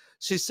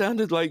 She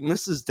sounded like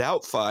Mrs.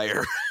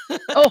 Doubtfire.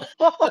 Oh.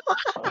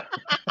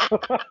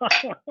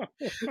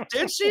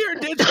 Did she or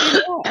did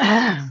she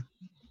not?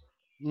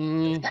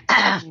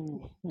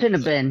 Mm. Couldn't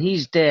have been.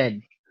 He's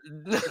dead.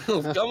 No,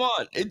 come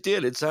on. It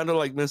did. It sounded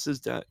like Mrs.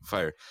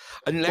 Doubtfire.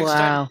 Next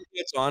time Wow. she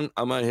gets on,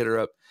 I'm gonna hit her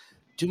up.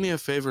 Do me a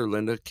favor,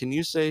 Linda. Can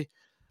you say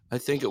I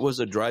think it was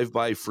a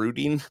drive-by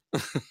fruiting?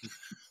 I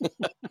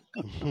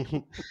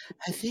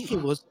think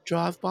it was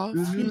drive-by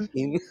Mhm.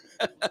 fruiting.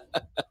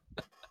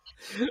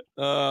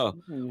 Oh,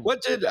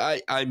 what did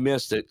I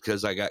missed it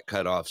because I got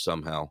cut off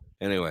somehow.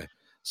 Anyway,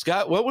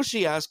 Scott, what was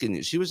she asking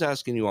you? She was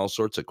asking you all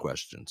sorts of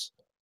questions.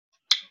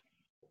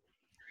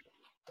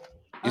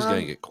 He's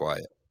gonna get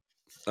quiet.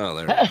 Oh,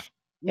 there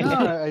he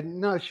is.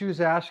 No, she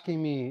was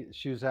asking me.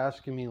 She was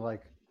asking me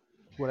like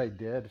what I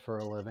did for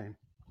a living.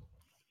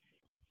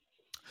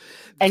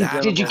 And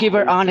That did you Gentleman give her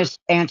leisure. honest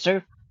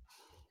answer?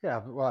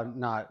 Yeah, well,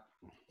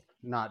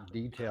 not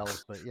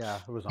details, but yeah,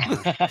 it was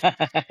honest.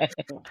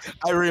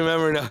 I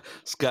remember now.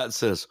 Scott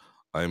says,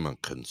 "I'm a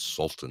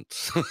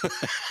consultant."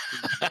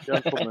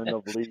 Gentleman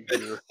of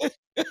leisure.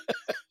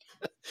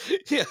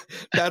 Yeah,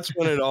 that's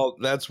when it all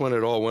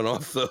went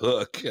off the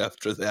hook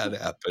after that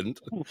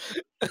happened.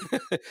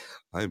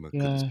 I'm a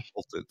Yeah.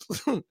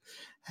 consultant.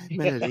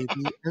 I'm a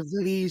lady of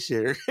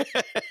leisure.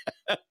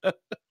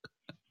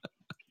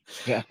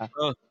 Yeah.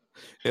 Oh,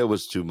 it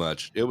was too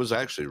much. It was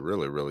actually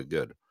really, really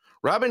good.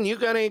 Robin, you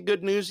got any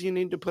good news you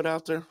need to put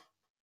out there?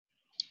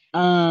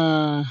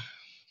 I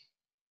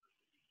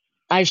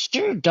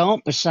sure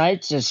don't.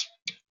 Besides this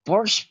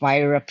forest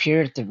fire up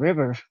here at the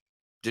river,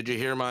 Did you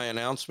hear my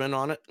announcement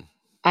on it?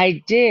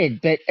 I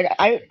did, but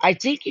I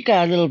think you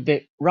got a little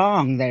bit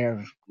wrong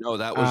there, No,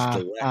 that was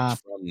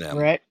direct from them.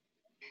 Brett.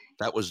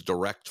 That was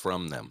direct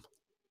from them.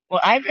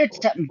 Well, I read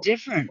something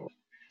different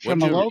from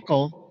What'd a you read?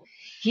 local.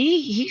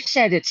 He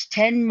said it's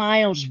 10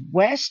 miles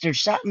west or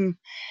something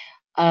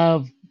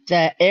of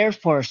the Air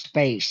Force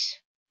Base.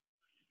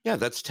 Yeah,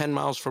 that's 10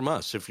 miles from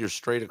us. If you're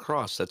straight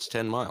across, that's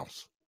 10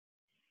 miles.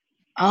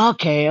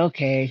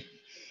 Okay.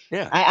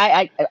 Yeah,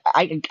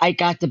 I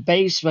got the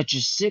base, which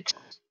is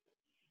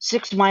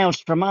 6 miles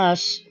from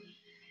us,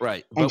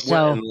 right. and But we're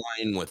so in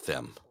line with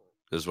them,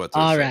 is what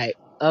they're all saying. right,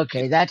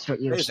 okay, that's what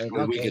you're saying.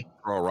 Basically, we Okay. could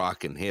throw a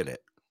rock and hit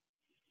it.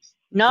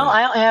 No, So,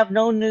 I don't have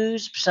no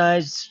news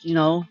besides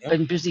yeah.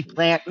 been busy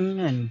planting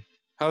and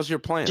How's your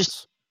just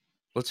plants?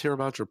 Let's hear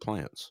about your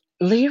plants.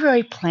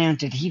 Leroy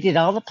planted. He did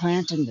all the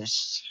planting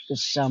this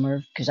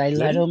summer because I Did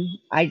let he? him.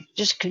 I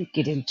just couldn't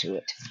get into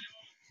it,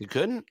 You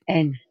couldn't?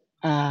 and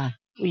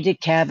we did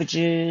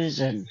cabbages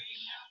and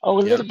a Yeah.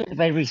 little bit of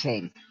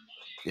everything.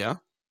 Yeah.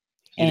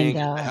 You And didn't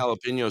get the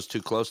jalapenos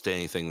too close to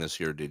anything this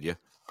year, did you?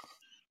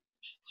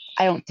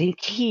 I don't think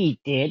he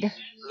did.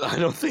 I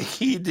don't think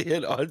he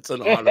did. Oh, it's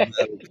an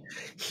automatic.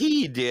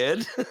 He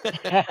did.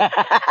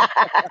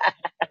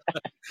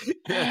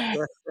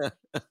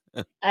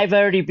 I've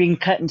already been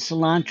cutting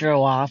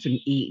cilantro off and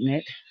eating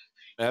it.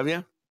 Have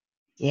you?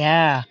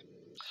 Yeah.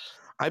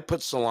 I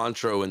put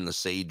cilantro in the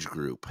sage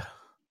group.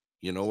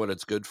 You know what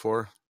it's good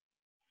for?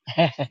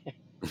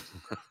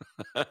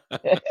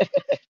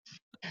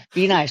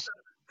 Be nice.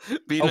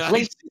 Be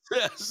Hopefully. nice.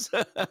 Yes.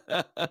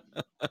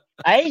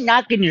 I ain't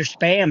knocking your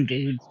spam,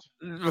 dude.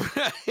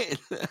 Right.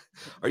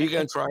 Are you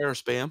going to try our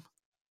spam?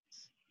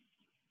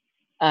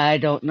 I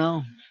don't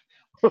know.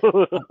 What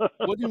do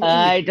you mean?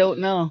 I don't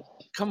know.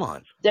 Come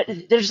on.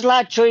 There's a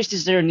lot of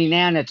choices there in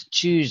Nenana to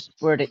choose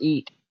where to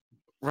eat.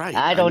 Right.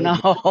 I I don't know.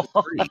 Because know. it's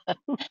free.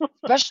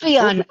 Especially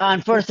on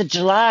 4th of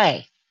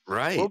July. We'll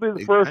Right. be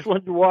the first Exactly.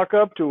 ones you walk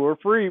up to. We're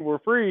free. We're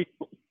free.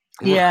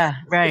 Yeah,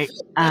 right.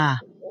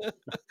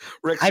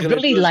 Rick's I going to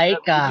really do his like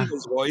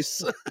Eagles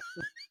voice.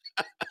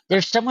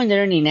 there's someone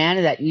there in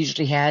Nenana that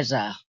usually has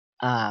a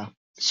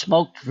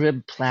smoked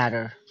rib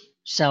platter.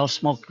 Sells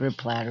smoked rib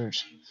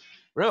platters.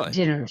 Really?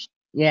 Dinners.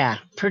 Yeah,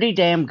 pretty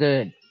damn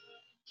good.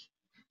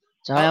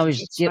 So I Oh, always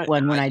that's get not,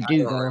 one when I I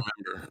do don't go.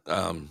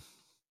 remember.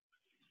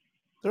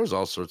 There was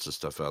all sorts of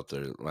stuff out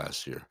there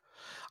last year.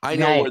 I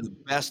know Right. where the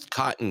best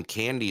cotton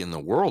candy in the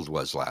world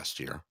was last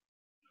year.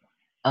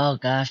 Oh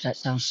gosh, that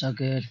sounds so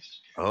good.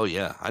 Oh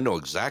yeah, I know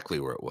exactly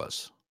where it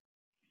was.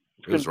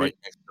 It's It gonna was be. right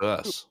next to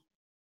us.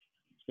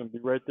 It's gonna be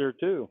right there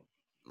too.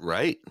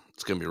 Right?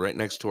 It's going to be right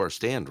next to our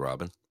stand,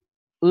 Robin.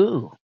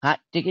 Ooh, hot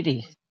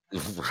diggity.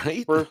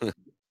 Right?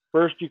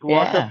 First, you can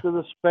walk Yeah. up to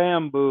the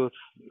spam booth,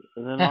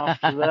 and then off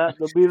to that,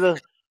 there'll be the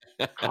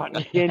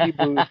cotton candy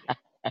booth.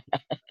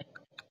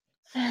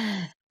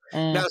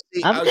 Now,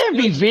 see, I'm I was gonna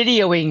going be to.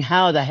 videoing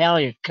how the hell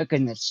you're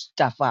cooking this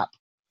stuff up.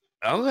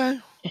 Okay.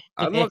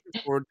 I'm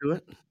looking forward to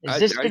it. Is I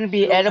this gonna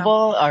be still have.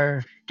 edible,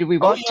 or do we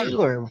Oh want yeah. to?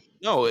 Or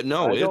No. I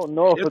It's don't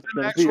know if it's it's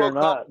an gonna be actual or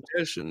not.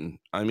 competition.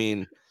 I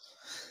mean,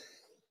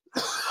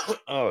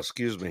 oh,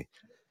 excuse me.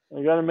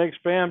 I gotta make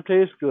spam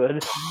taste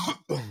good.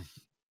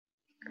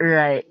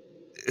 right?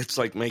 It's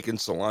like making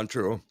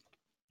cilantro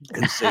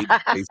and sage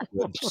taste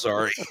good.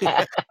 Sorry.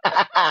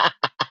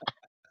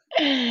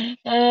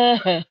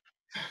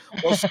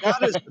 Well,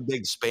 Scott is the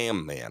big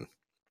spam man.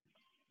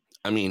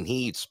 I mean,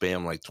 he eats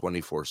spam like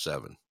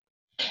 24/7.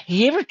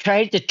 You ever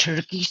tried the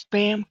turkey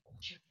spam?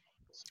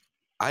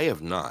 I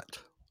have not.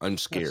 I'm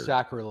That's scared.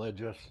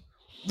 sacrilegious.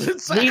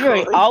 It's Leroy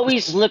sacrilege.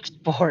 always looks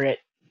for it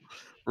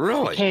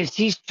Really? because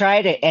he's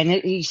tried it and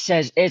he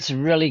says it's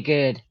really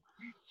good.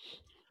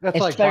 That's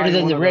It's like better buying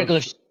than one the of regular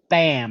those.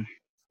 spam.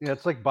 Yeah,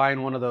 it's like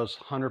buying one of those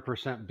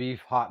 100%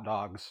 beef hot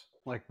dogs.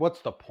 Like,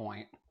 what's the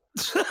point?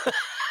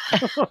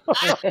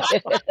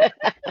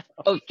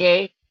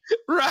 Okay.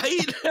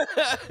 Right?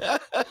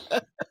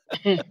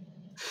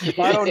 If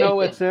I don't know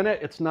what's in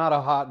it, it's not a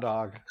hot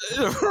dog.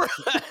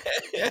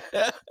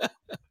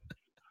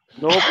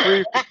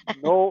 Right.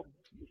 No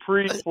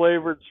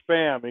pre-flavored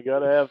spam. You got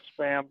to have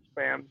spam.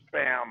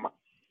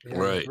 Yeah,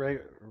 Right.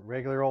 just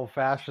regular old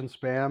fashioned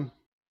spam.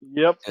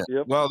 Yep.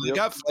 Well, they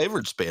got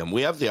flavored spam.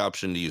 We have the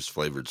option to use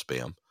flavored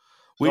spam.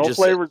 We No just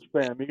said, flavored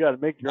spam. You got to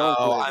make your own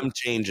 "Oh, flavor. I'm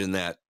changing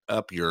that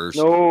up yours.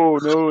 No.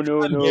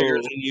 I'm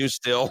bigger than you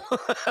still."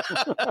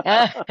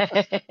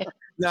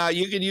 Now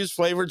you can use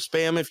flavored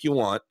spam if you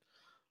want,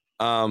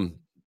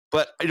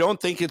 but I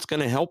don't think it's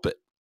going to help it.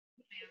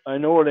 I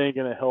know it ain't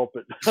gonna help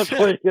it. That's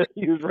why you got to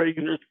use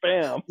regular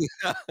spam.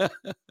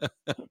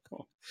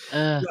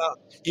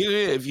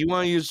 If you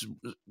want to use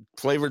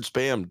flavored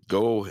spam,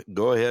 go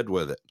ahead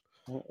with it.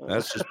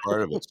 That's just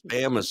part of it.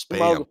 Spam is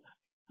spam.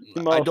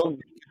 I don't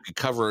think you can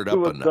cover it up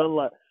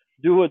enough.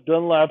 Do what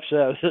Dunlap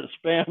says.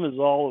 Spam is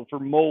all for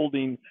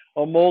molding.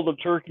 I'll mold a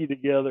turkey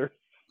together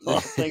on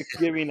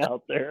Thanksgiving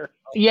out there.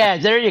 Yeah,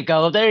 there you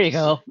go.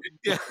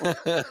 Yeah.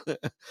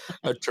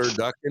 A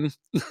turducken.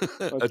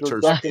 A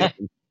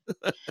turducken.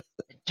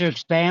 Turk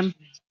spam.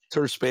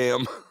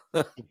 Spam.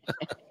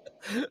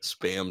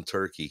 Spam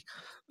turkey.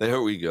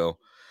 There we go.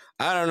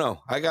 I don't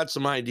know. I got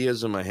some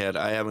ideas in my head.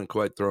 I haven't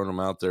quite thrown them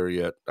out there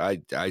yet.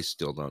 I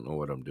still don't know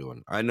what I'm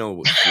doing. I know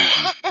what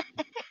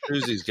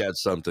Susie's got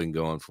something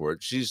going for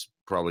it. She's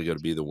probably going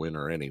to be the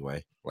winner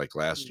anyway, like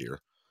last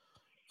year.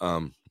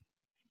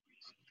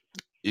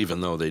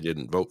 Even though they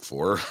didn't vote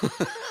for her.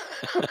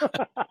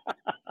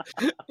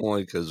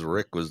 Only because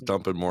Rick was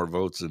dumping more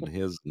votes in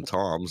his and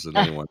Tom's than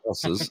anyone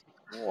else's.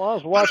 Well, I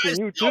was watching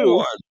you too.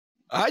 Won.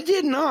 I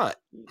did not.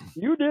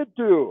 You did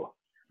too.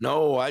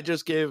 No, I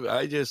just 4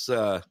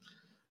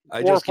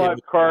 or 5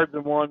 cards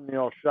in one,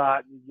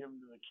 shot, and you give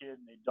them to the kid,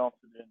 and they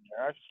dumped it in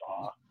there. I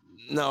saw.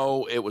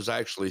 No, it was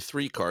actually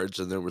 3 cards,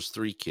 and there was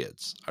 3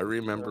 kids. I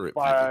remember it.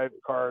 5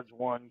 cards,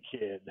 1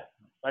 kid.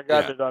 I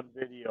got it on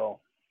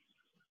video.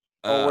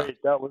 Oh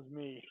wait, that was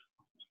me.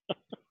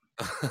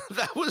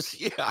 That was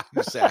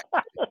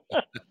exactly.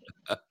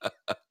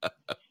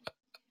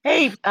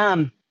 Hey,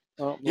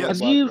 yes.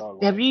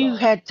 have you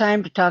had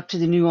time to talk to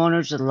the new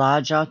owners of the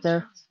lodge out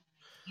there?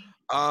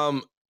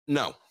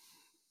 No.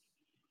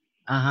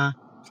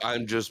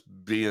 I'm just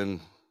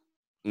being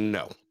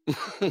no.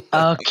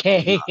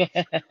 Okay.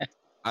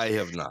 I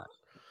have not.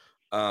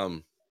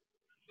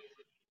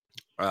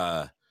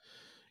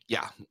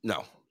 Yeah,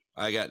 no.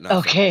 I got nothing.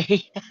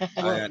 Okay.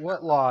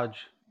 What lodge?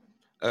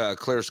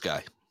 Clear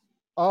Sky.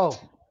 Oh,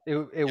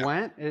 it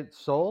went? It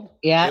sold?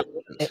 Yeah,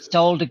 it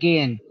sold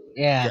again.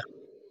 Yeah.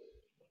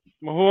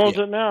 Well, who owns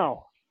it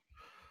now?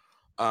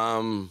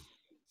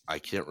 I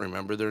can't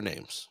remember their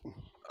names.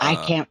 I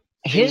can't.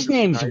 His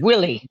name's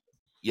Willie.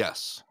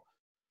 Yes.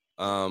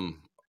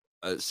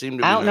 It seemed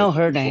to be. I don't know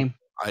her name.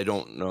 I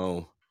don't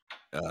know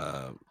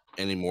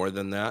any more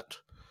than that,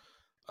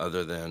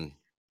 other than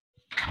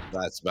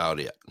that's about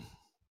it.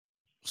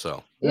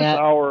 So this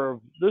hour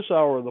of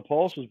the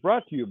Pulse is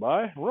brought to you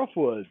by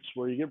Roughwoods,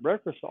 where you get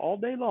breakfast all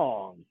day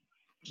long.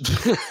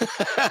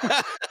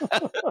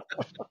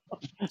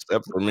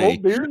 Except for me.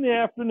 Cold beer in the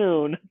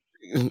afternoon.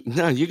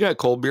 No, you got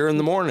cold beer in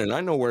the morning.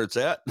 I know where it's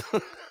at.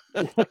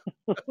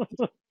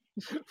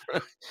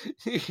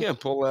 You can't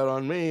pull that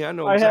on me. I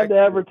know. I had to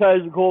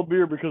advertise the cold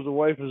beer because the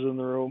wife is in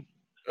the room.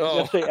 Oh.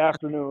 You gotta say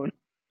afternoon.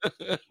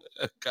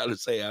 Gotta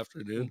say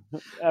afternoon.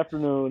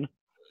 Afternoon.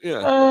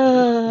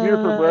 Yeah. Beer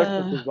for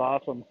breakfast is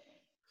awesome.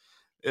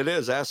 It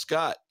is. Ask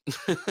Scott.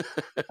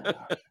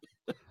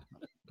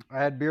 I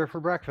had beer for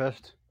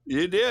breakfast.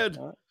 You did.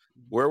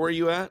 Where were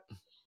you at?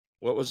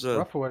 What was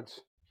the Roughwoods?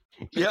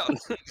 Yeah.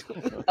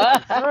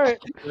 All right.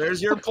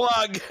 There's your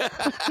plug.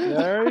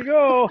 There you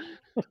go.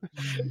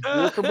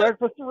 Beer for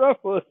breakfast at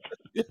Roughwoods.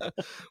 Yeah.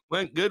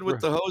 Went good with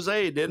the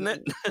Jose, didn't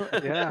it?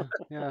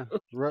 Yeah.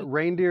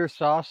 Reindeer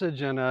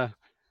sausage and a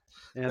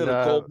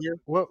cold beer.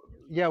 What?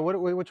 Yeah.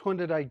 Which one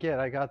did I get?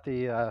 I got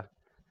the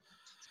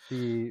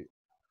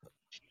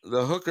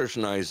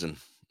Hookerschneisen.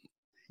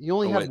 You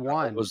only had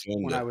one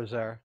when I was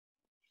there.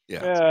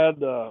 Yeah.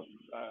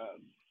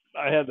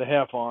 I had the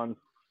half on.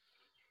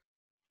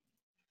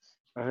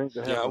 I think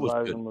the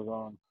Hefeweizen was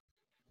on.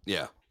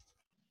 Yeah,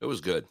 it was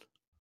good.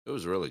 It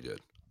was really good.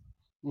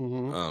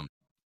 Mm-hmm.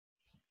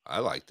 I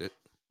liked it.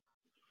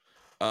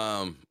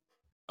 Oh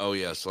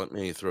yes, let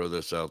me throw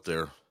this out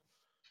there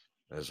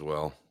as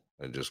well.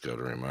 I just got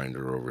a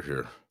reminder over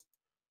here.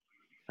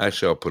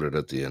 Actually, I'll put it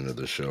at the end of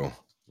the show.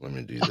 Let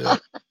me do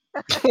that.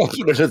 I'll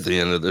put it at the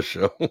end of the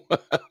show.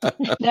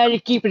 Now you're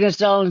keeping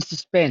us all in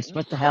suspense.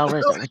 What the hell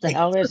is it? What the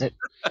hell is it?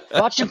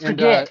 Watch him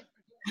forget.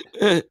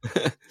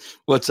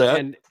 What's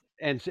that?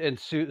 And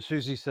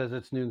Susie says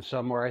it's noon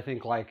somewhere. I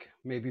think like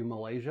maybe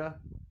Malaysia.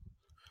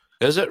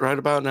 Is it right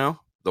about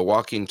now? The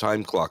walking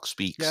time clock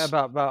speaks. Yeah,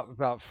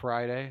 about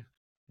Friday.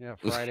 Yeah,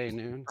 Friday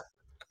noon.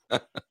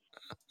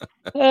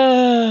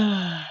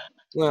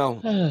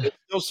 Well, it's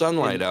still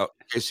sunlight In out,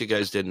 in case you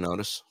guys didn't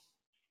notice.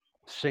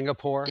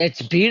 Singapore.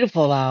 It's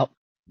beautiful out.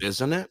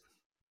 Isn't it?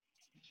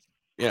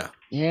 Yeah.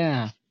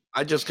 Yeah.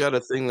 I just got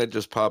a thing that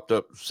just popped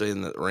up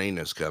saying that rain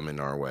is coming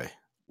our way.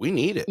 We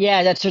need it.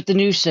 Yeah, that's what the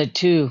news said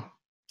too.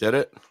 Did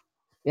it?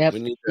 Yep. We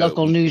need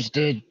Local news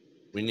did.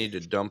 We need to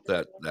dump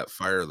that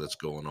fire that's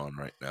going on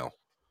right now.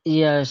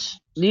 Yes.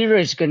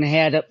 Leroy's going to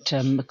head up to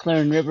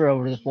McLaren River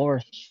over the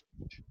 4th.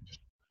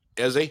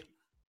 Is he?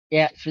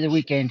 Yeah, for the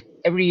weekend.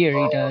 Every year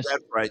he does.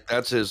 That's right.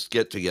 That's his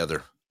get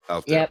together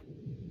out there. Yep.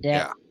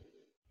 Yeah.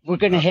 We're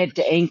going to head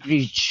to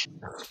Anchorage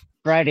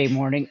Friday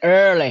morning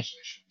early.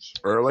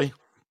 Early?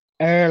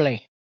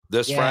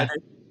 This Friday?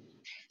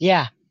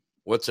 Yeah.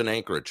 What's in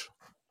Anchorage?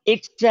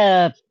 It's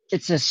a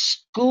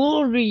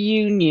school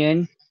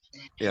reunion.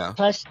 Yeah.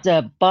 Plus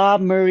the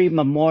Bob Murray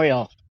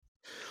Memorial.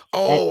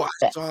 Oh,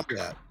 I saw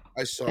that.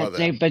 That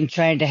they've been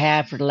trying to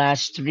have for the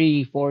last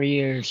 3-4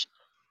 years.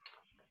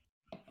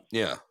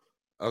 Yeah.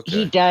 Okay.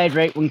 He died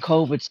right when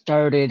COVID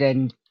started,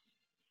 and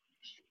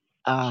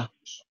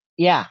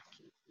yeah.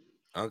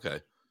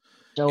 Okay.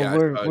 So yeah,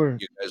 we're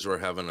you guys were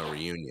having a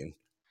reunion.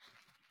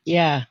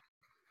 Yeah.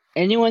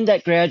 Anyone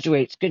that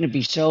graduates going to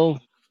be so,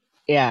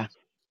 yeah.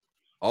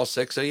 All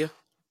 6 of you?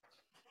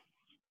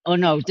 Oh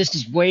no, this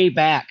is way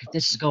back.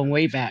 This is going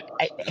way back.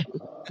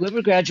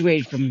 Whoever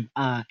graduated from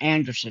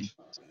Anderson.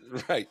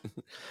 Right.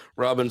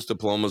 Robin's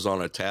diploma's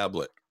on a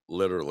tablet,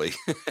 literally.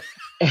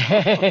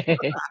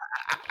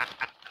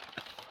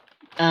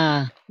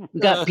 We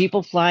got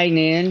people flying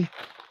in.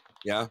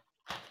 Yeah.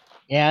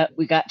 Yeah,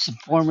 we got some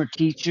former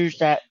teachers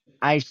that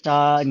I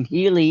saw in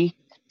Healy.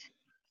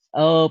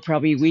 Oh,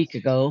 probably a week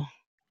ago.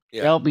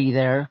 Yeah. They'll be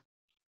there.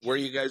 Where are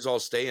you guys all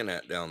staying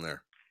at down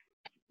there?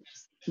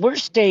 We're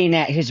staying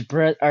at his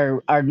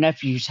our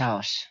nephew's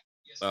house.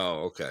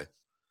 Oh, okay.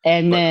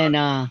 And then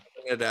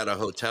it at a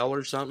hotel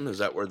or something? Is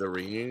that where the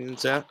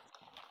reunion's at?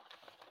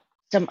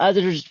 some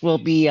others will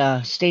be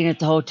staying at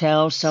the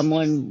hotel.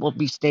 Someone will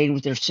be staying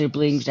with their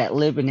siblings that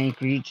live in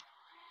Anchorage.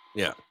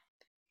 Yeah.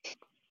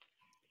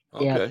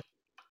 Okay. Yep.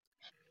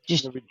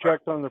 Just Have you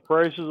checked on the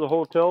prices of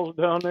hotels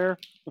down there?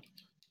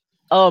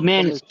 oh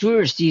man, it's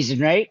tourist season,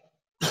 right?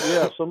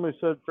 Yeah, somebody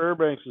said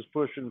Fairbanks is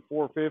pushing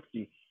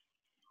 $450.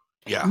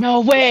 Yeah.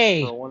 No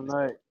way. For one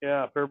night.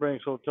 Yeah,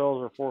 Fairbanks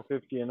hotels are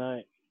 $450 a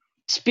night.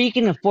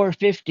 Speaking of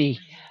 $450,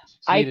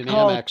 I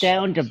called Amex.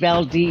 down to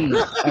Valdez.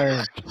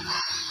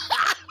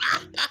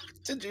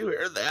 Did you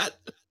hear that?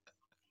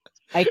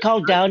 I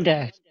called down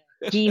to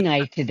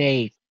Kenai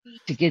today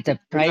to get the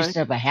price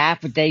of a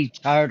half a day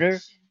charter.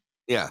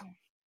 Yeah.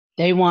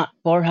 They want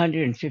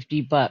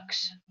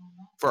 $450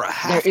 for a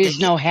half. There is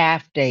no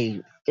half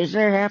day. Is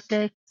there a half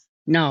day?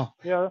 No.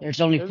 Yeah.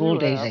 There's only they full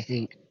do days, half. I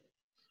think.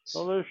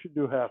 Well, they should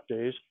do half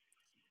days.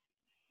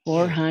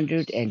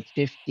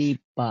 $450.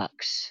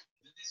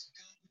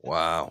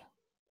 Wow.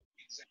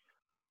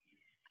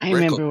 I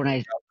remember when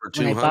I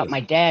bought my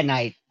dad and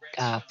I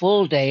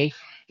full day,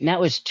 and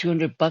that was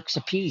 $200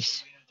 a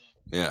piece.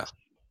 Yeah.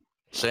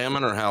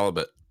 Salmon or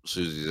halibut?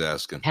 Susie's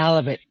asking.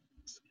 Halibut.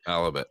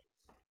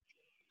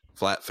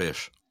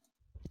 Flatfish.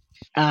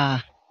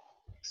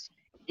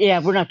 Yeah,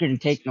 we're not going to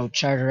take no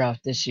charter out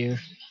this year.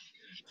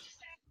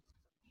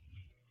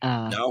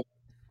 No.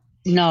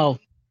 No.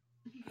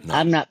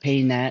 I'm not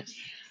paying that.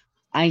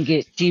 I can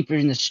get cheaper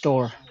in the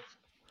store.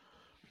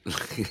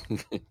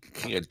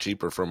 Get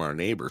cheaper from our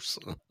neighbors.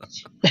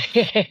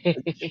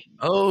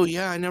 Oh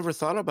yeah, I never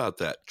thought about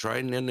that.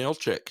 Try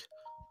Ninilchik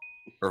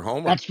or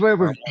Homer. That's where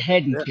we're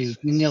heading to,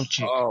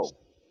 Ninilchik.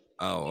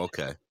 Oh,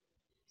 okay.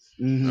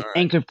 Mm-hmm. Right.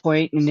 Anchor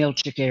Point,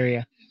 Ninilchik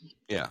area.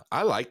 Yeah,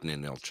 I like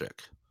Ninilchik.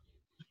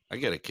 I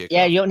get a kick.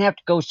 Yeah, you don't have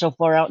to go so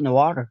far out in the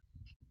water.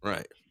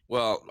 Right.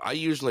 Well, I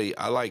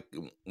like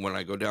when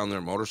I go down there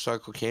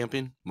motorcycle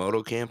camping,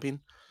 moto camping.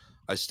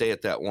 I stay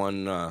at that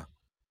one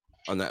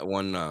on that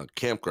one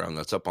campground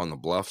that's up on the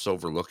bluffs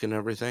overlooking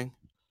everything.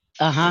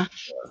 Uh-huh.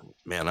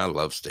 Man, I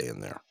love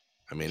staying there.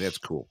 I mean, it's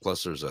cool.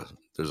 Plus, there's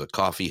a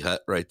coffee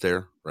hut right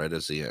there, right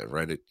as you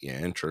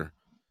enter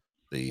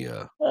the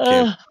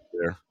camp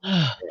there.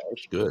 Yeah,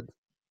 it's good.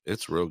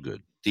 It's real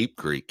good. Deep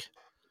Creek.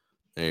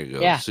 There you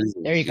go. Yeah,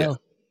 Susie, there you go.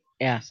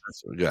 Yeah.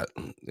 That's what we got.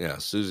 Yeah,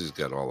 Susie's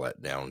got all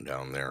that down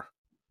there.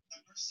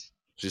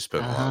 She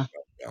spent a lot of time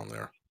down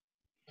there.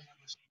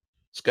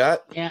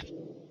 Scott? Yeah.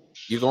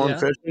 You going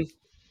fishing?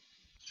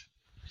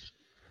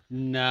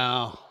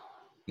 No.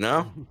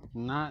 No?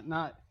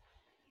 Not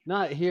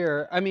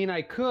here. I mean,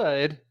 I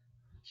could.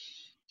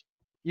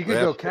 You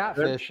could go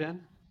catfishing.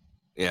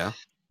 Yeah.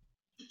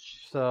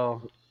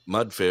 So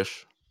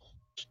mudfish.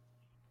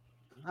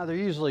 They're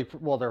usually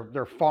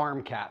they're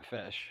farm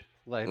catfish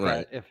like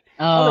Right. that. If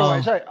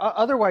Oh.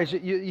 otherwise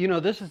you know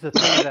this is the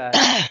thing that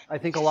I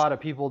think a lot of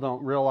people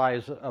don't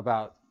realize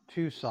about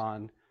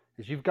Tucson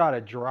is you've got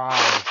to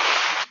drive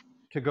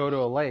to go to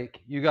a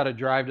lake. You got to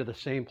drive to the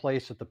same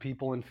place that the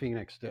people in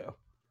Phoenix do.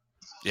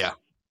 Yeah.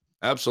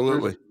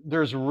 Absolutely.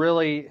 There's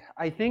really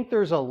I think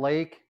there's a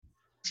lake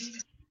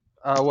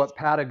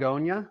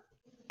Patagonia.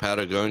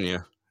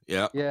 Patagonia.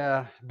 Yeah.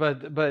 Yeah,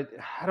 but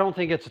I don't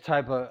think it's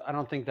I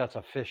don't think that's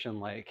a fishing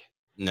lake.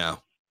 No.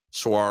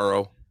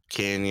 Saguaro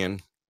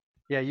Canyon.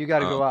 Yeah, you got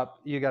to go up.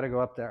 You got to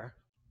go up there.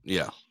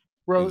 Yeah.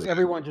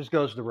 Everyone just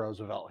goes to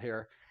Roosevelt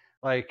here.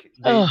 Like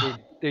Ugh.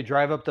 they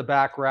drive up the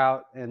back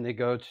route and they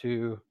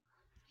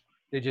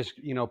just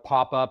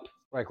pop up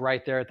like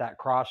right there at that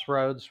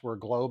crossroads where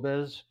Globe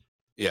is.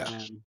 Yeah.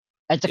 And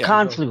At the Yeah.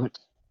 confluence.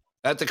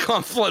 At the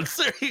confluence.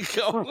 There you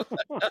go.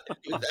 I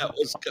knew that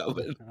was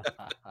coming.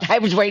 I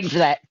was waiting for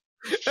that.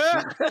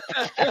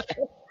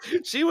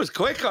 She was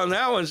quick on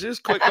that one. She was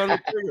quick on the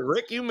trigger.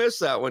 Rick, you missed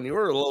that one. You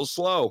were a little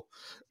slow.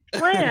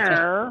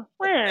 Where?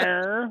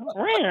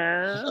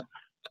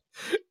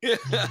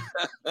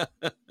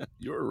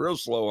 You were real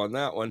slow on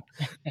that one.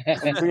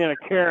 I'm being a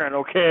Karen,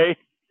 okay?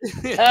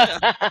 Too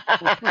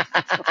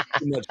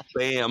much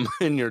spam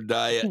in your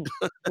diet.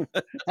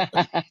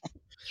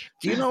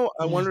 Do you know,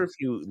 I wonder if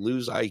you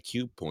lose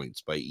IQ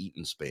points by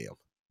eating spam.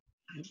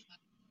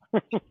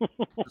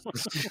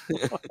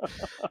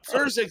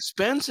 For as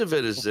expensive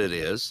as it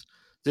is,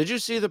 did you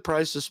see the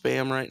price of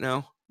spam right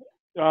now?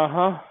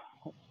 Uh-huh.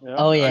 Yeah,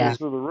 Oh, yeah.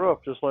 through the roof,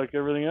 just like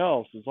everything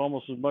else. It's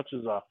almost as much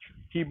as a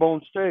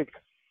T-bone steak.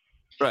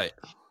 Right.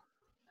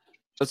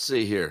 Let's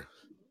see here.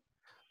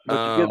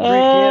 But you get 3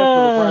 cans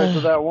for the price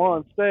of that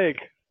one steak.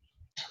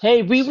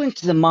 Hey, we went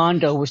to the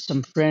Mondo with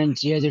some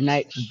friends the other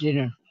night for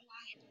dinner.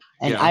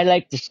 And Yeah. I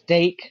like the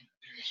steak.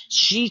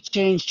 She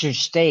changed her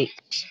steak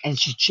and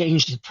she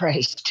changed the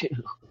price too.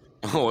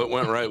 Oh, it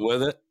went right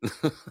with it.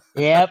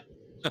 Yep.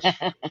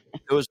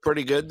 It was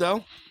pretty good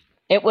though.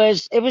 It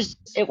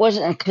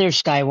wasn't a clear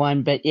sky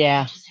one, but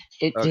yeah,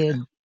 it Okay. did.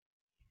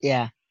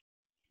 Yeah.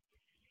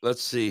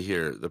 Let's see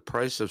here. The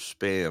price of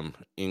spam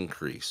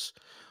increase.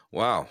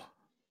 Wow.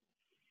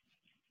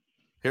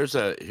 Here's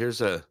a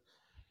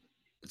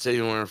it's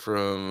anywhere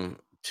from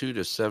 $2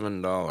 to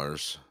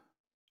 $7.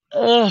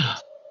 Ugh.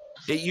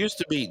 It used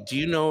to be, do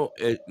you know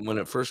when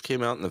it first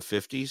came out in the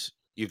 50s,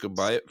 you could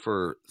buy it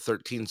for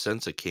 13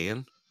 cents a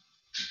can?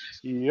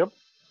 Yep.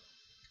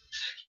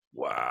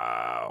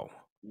 Wow.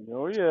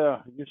 Oh,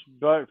 yeah. You used to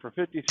buy it for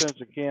 50 cents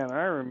a can,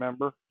 I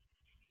remember.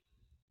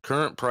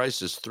 Current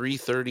price is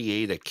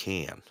 $3.38 a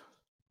can.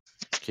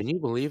 Can you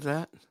believe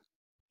that?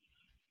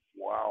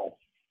 Wow.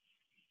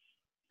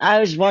 I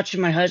was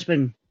watching my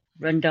husband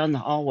run down the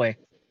hallway.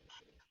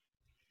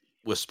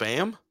 With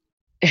spam?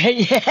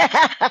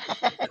 Yeah.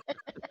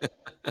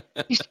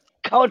 He's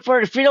going for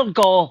a field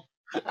goal.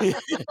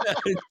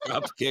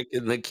 Drop kick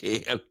in the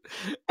can.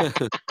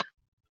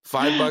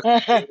 $5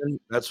 a can.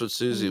 That's what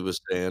Susie was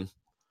saying.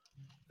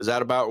 Is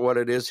that about what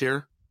it is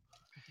here?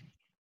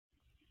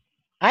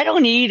 I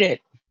don't eat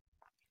it.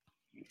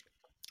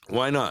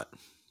 Why not?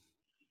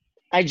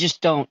 I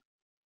just don't.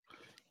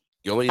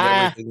 You'll eat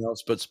everything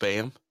else but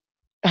spam?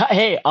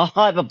 Hey, I'll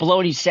have a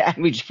bologna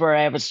sandwich before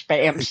I have a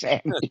spam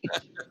sandwich.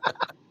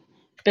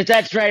 But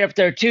that's right up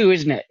there too,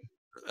 isn't it?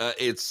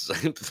 It's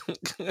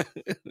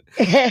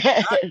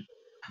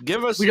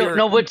give us we don't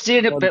know what's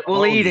in it, but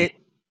we'll eat it.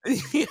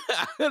 Yeah,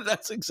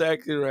 that's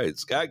exactly right.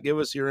 Scott, give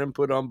us your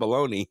input on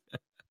bologna.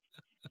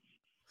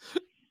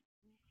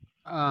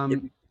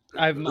 I'm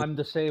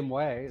the same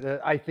way.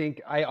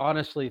 I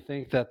honestly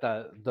think that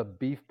the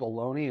beef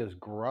bologna is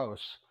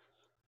gross.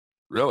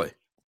 Really?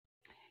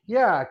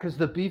 Yeah, because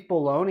the beef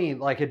bologna,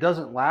 like, it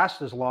doesn't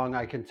last as long.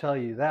 I can tell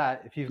you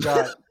that. If you've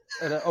got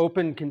an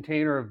open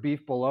container of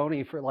beef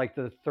bologna for like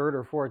the 3rd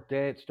or 4th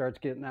day, it starts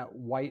getting that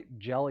white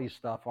jelly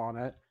stuff on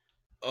it.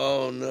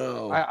 Oh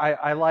no!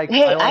 I like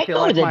Hey, I like I it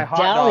go like to the my hot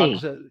deli.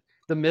 dogs.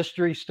 The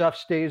mystery stuff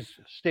stays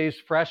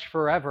fresh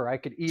forever. I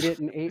could eat it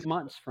in 8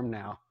 months from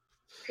now.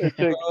 It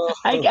takes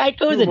I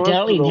go to 2 the months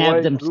deli for the and have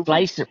white them goopy.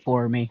 slice it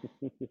for me.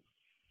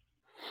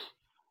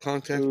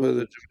 Contact by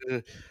the.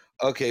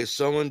 Okay,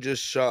 someone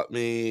just shot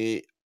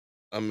me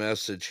a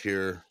message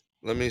here.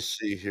 Let me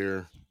see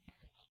here.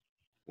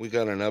 We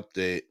got an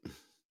update.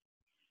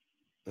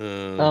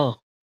 Oh.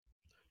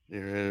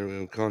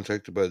 You're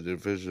contacted by the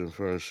Division of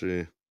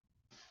Pharmacy.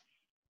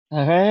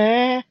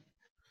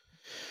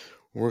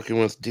 Working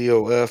with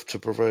DOF to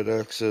provide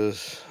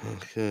access.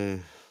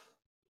 Okay.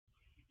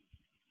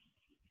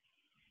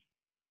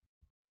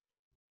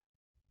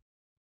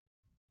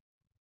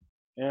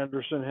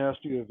 Anderson has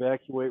to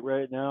evacuate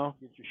right now.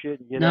 Get your shit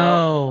and get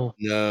out.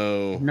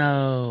 No.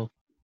 No.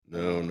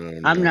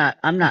 I'm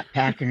not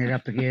packing it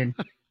up again.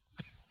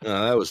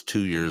 No, that was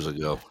 2 years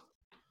ago.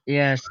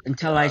 Yes,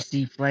 until I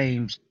see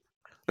flames.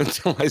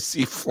 Until I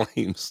see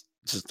flames.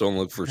 Just don't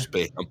look for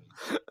spam.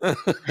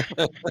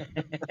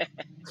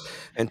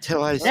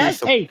 Until I see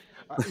some. Hey,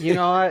 You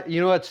know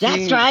what?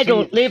 that's why I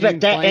don't live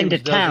at that end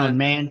of town,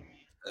 man.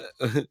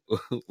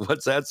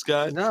 What's that,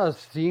 Scott? No,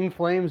 seeing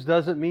flames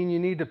doesn't mean you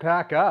need to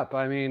pack up.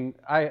 I mean,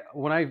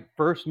 when I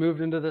first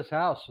moved into this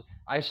house,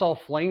 I saw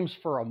flames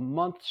for a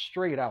month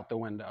straight out the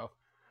window.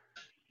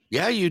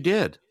 Yeah, you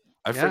did.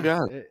 I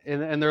forgot.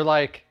 And they're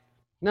like,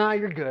 "Nah,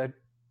 you're good."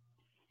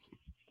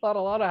 A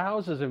lot of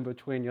houses in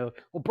between you.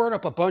 We'll burn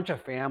up a bunch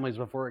of families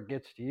before it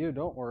gets to you.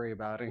 Don't worry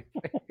about it.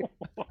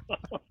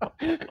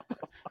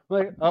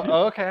 Like,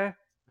 okay.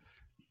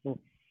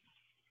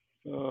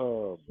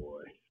 Oh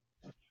boy.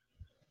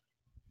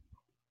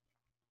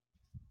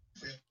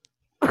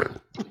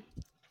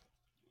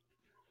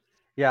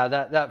 Yeah,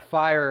 that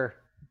fire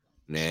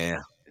Nah.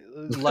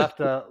 left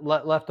a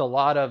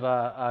lot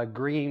of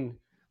green.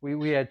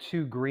 We had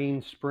 2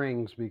 green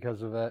springs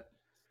because of it,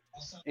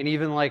 and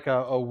even like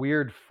a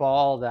weird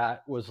fall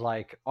that was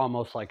like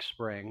almost like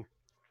spring.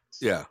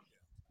 Yeah.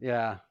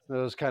 Yeah, it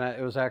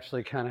was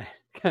actually kind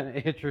of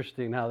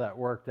interesting how that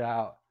worked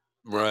out.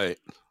 Right.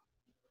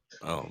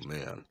 Oh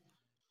man.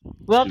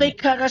 Well, they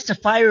cut us a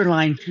fire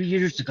line 2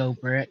 years ago,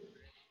 Brett.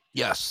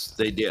 Yes,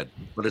 they did,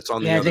 but it's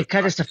on the Yeah, other they cut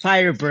side. us a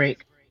fire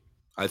break.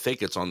 I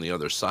think it's on the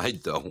other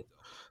side, though.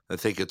 I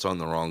think it's on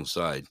the wrong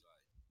side.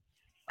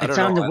 I It's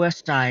don't know. on the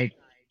west side.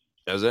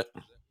 Is it?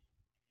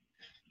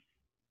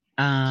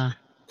 Uh,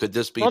 Could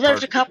this be well, there's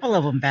part? a couple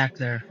of them back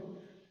there.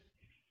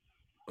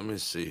 Let me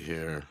see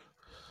here.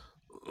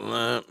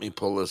 Let me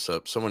pull this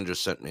up. Someone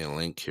just sent me a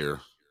link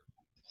here.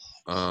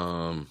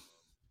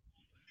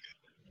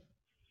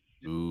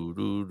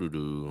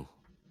 Do.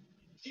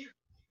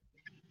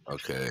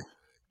 Okay.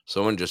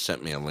 Someone just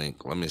sent me a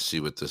link. Let me see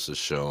what this is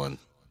showing.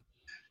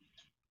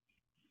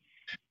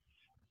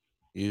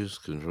 Use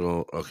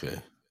control. Okay.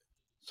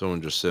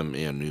 Someone just sent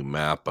me a new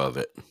map of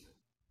it.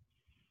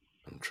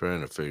 I'm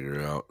trying to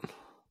figure out.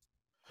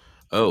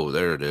 Oh,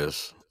 there it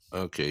is.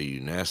 Okay, you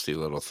nasty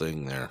little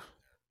thing there.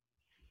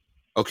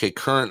 Okay,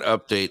 current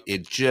update.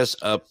 It just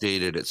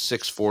updated at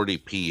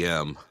 6:40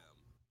 p.m.,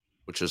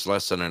 which is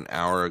less than an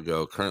hour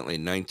ago. Currently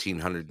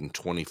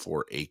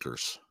 1,924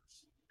 acres.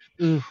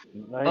 Ooh.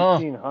 Oh,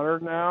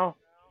 1900 now.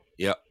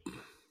 Yep. that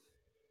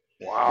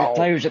Wow.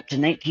 fire's up to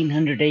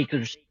 1,900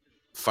 acres.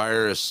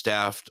 Fire is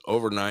staffed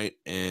overnight,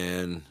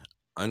 and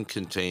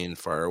uncontained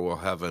fire will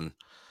have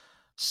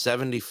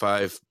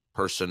 75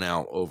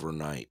 personnel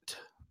overnight.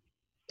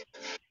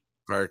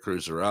 Fire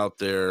crews are out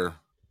there.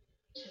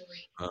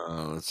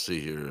 Let's see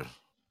here.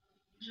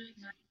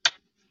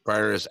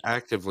 Fire is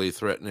actively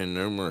threatening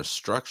numerous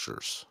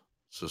structures.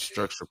 So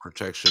structure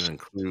protection and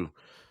crew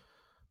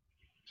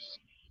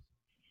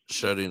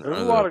shutting There's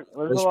are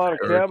the a first lot of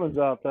priority. cabins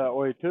out that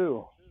way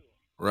too.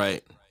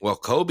 Right. Well,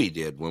 Kobe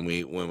did when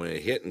we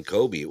hit in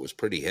Kobe. It was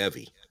pretty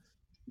heavy.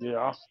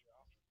 Yeah.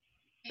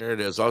 There it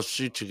is. I'll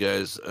shoot you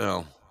guys.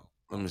 Oh,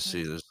 let me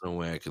see. There's no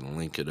way I can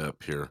link it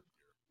up here.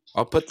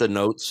 I'll put the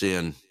notes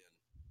in.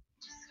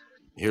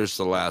 Here's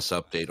the last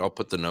update. I'll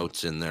put the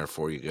notes in there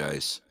for you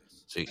guys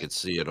so you can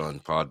see it on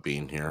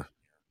Podbean here.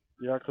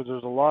 Yeah, because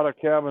there's a lot of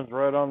cabins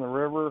right on the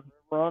river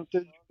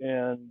frontage,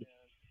 and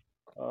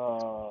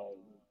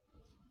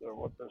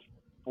what there's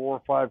 4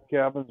 or 5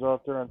 cabins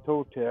out there on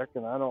Totec,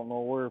 and I don't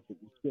know where if it's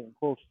getting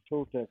close to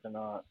Totec or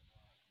not.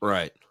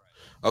 Right.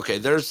 Okay,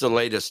 there's the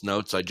latest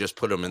notes. I just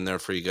put them in there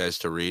for you guys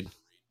to read.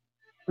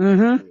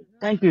 Mm-hmm.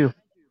 Thank you.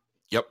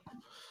 Yep.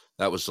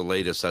 That was the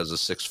latest as of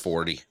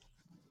 6:40.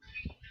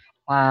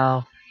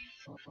 Wow.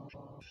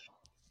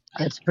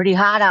 It's pretty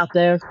hot out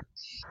there.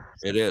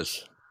 It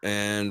is.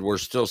 And we're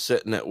still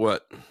sitting at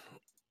what?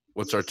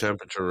 What's our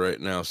temperature right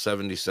now?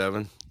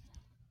 77?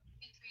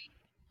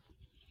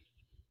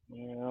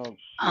 Yeah, let's see.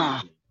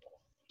 Ah.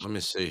 Let me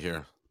see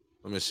here.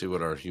 Let me see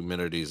what our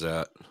humidity's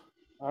at.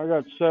 I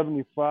got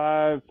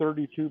 75,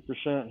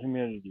 32%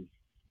 humidity.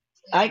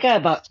 I got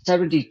about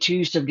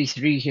 72,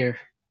 73 here.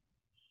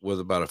 With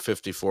about a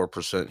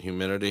 54%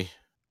 humidity.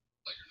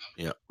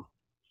 Yep.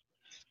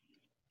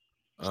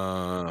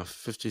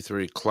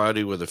 53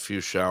 cloudy with a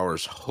few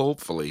showers.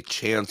 Hopefully,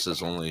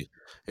 chances only.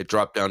 It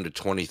dropped down to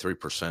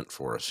 23%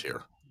 for us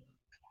here.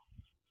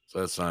 So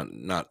that's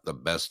not the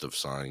best of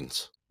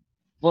signs.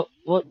 What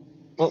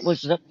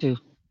was it up to?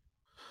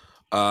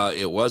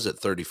 It was at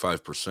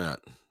 35%.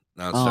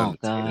 Now it's Oh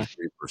down to gosh,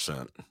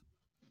 23%.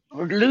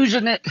 we're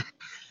losing it.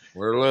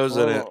 We're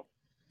losing it. Well,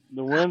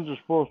 the winds are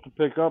supposed to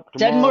pick up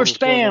 10 tomorrow more to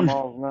 7 spam.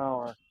 miles an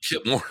hour.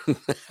 Get more.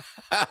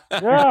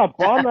 Yeah,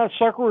 bomb that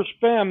sucker with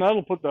spam.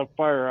 That'll put that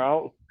fire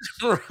out.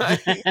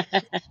 Right.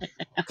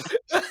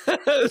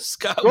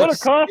 Scott Go to was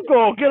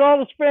Costco. Get all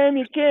the spam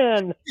you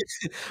can.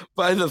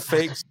 buy the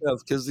fake stuff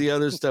because the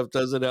other stuff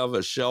doesn't have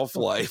a shelf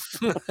life.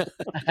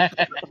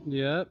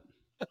 Yep.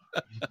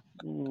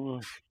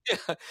 Mm.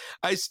 Yeah,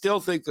 I still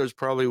think there's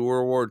probably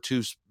World War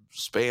II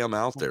spam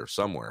out there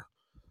somewhere.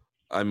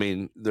 I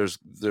mean, there's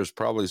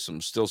probably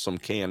still some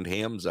canned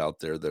hams out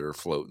there that are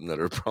floating that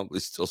are probably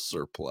still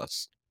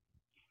surplus.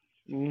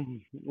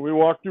 We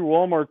walked through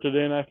Walmart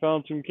today and I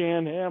found some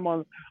canned ham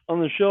on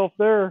the shelf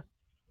there.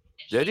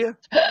 Did you?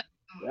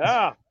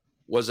 Yeah.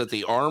 Was it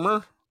the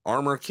armor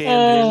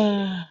canned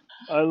ham?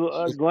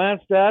 I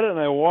glanced at it and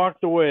I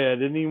walked away. I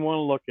didn't even want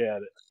to look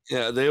at it.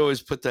 Yeah, they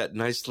always put that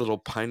nice little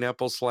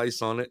pineapple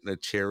slice on it and a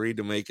cherry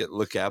to make it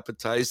look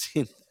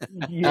appetizing.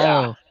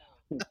 Yeah.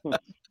 Oh.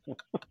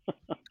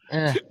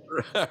 Uh,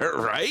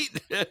 Right?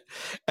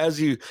 As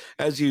you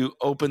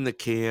open the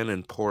can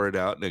and pour it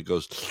out and it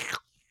goes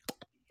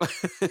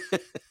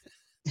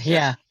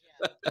yeah.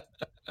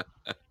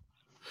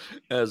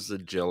 as the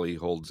jelly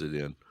holds it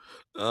in.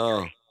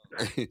 Oh.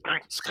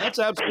 Scott's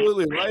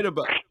absolutely right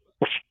about.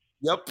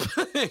 Yep,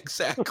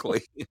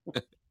 exactly.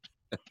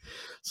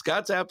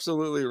 Scott's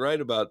absolutely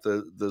right about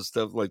the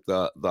stuff like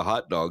the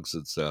hot dogs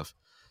and stuff.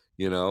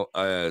 You know,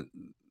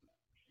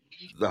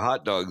 the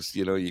hot dogs,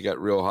 you know, you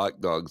got real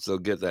hot dogs, they'll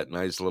get that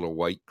nice little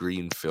white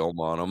green film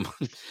on them.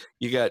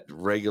 You got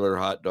regular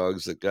hot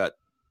dogs that got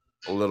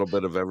a little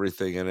bit of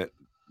everything in it.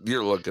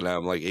 You're looking at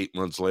them like 8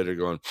 months later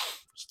going,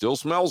 still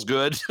smells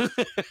good.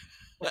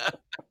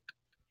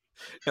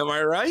 Am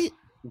I right?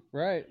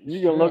 Right.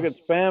 You can look at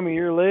Spam a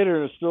year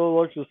later and it still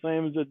looks the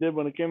same as it did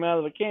when it came out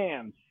of the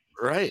can.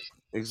 Right.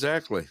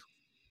 Exactly.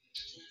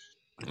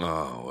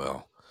 Oh,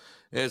 well.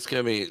 It's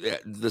gonna be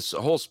this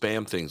whole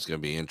Spam thing's gonna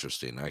be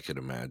interesting. I could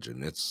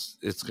imagine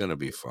it's gonna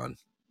be fun.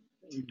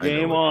 I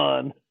Game know it.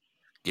 on.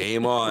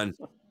 Game on,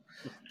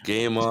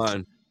 game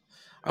on.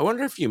 I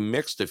wonder if you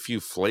mixed a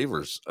few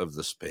flavors of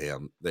the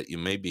Spam that you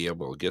may be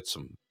able to get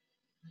some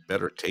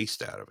better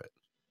taste out of it.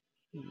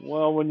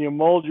 Well, when you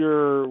mold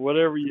your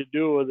whatever you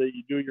do with it,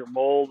 you do your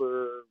mold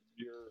or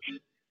your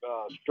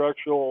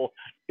structural,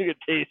 you can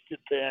taste it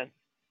then.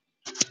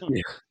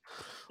 Yeah.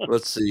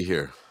 Let's see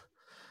here.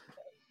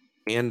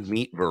 And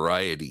meat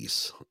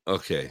varieties.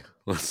 Okay,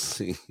 let's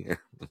see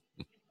here.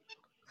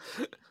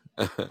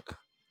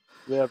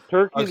 They have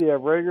turkey, Okay. they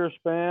have regular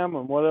Spam,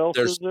 and what else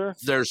is there?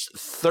 There's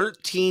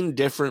 13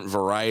 different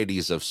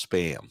varieties of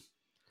Spam.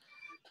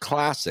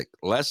 Classic,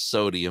 less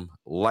sodium,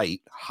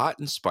 light, hot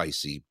and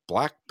spicy,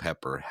 black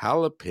pepper,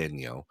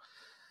 jalapeno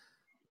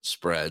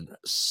spread,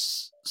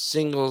 singles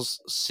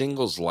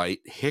light,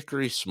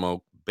 hickory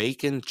smoke,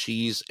 bacon,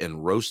 cheese,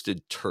 and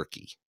roasted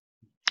turkey.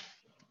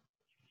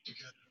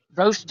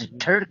 Roasted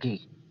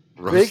turkey.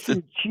 Roasted.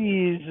 Bacon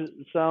cheese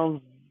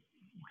sounds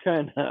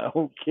kind of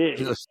okay.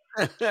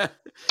 I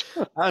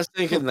was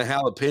thinking the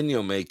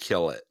jalapeno may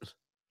kill it.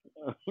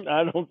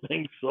 I don't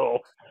think so.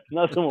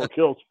 Nothing will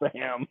kill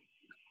Spam.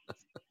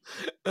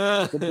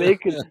 The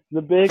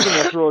The bacon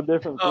will throw a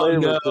different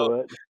flavor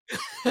to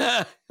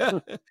it.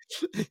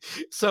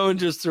 Someone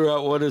just threw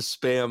out what is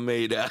Spam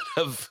made out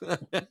of.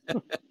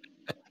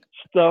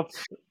 Stuff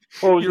You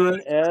posing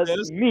ready for as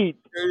this? meat.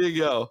 There you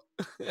go.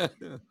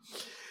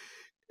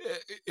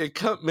 It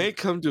may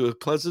come to a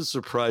pleasant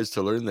surprise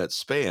to learn that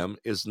Spam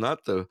is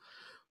not the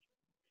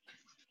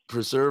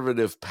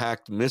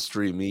preservative-packed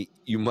mystery meat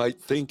you might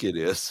think it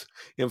is.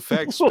 In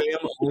fact,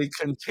 Spam only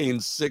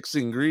contains 6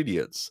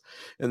 ingredients,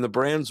 and the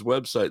brand's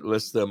website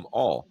lists them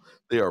all.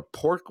 They are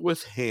pork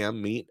with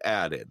ham meat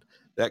added.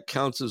 That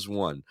counts as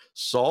 1.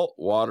 Salt,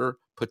 water,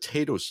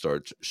 potato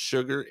starch,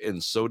 sugar,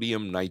 and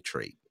sodium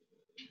nitrate.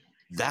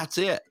 That's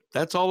it.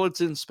 That's all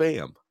it's in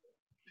Spam.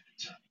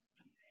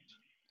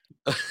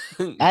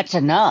 That's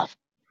enough.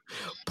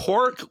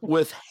 Pork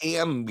with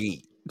ham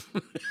meat.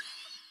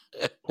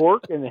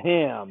 Pork and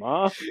ham,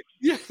 huh?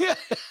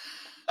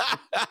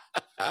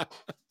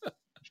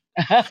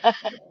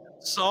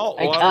 Salt,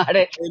 I water, got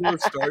it. potato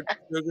starch,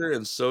 sugar,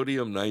 and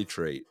sodium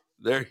nitrate.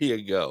 There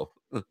you go.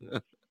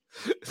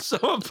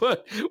 Someone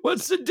put,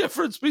 what's the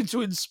difference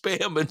between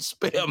Spam and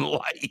Spam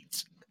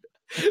Light?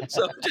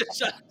 So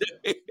just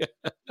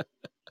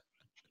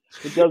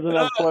It doesn't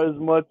have quite as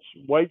much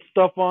white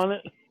stuff on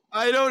it.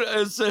 I don't.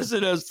 It says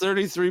it has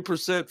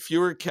 33%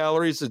 fewer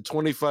calories and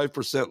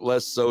 25%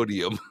 less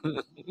sodium.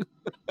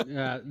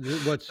 Yeah,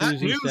 what That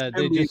Susie news said.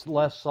 can They be- just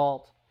less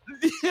salt.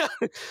 Yeah,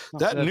 that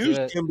That's news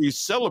it. can be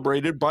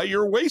celebrated by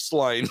your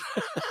waistline.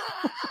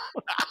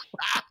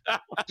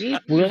 Deep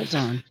wheels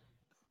on.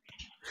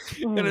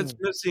 And it's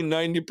missing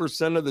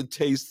 90% of the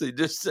taste they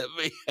just sent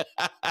me.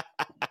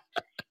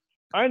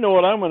 I know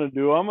what I'm going to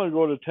do. I'm going to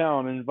go to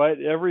town and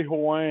invite every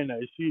Hawaiian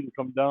I see to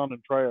come down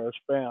and try our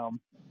Spam.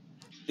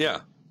 Yeah.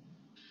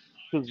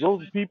 Because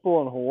those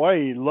people in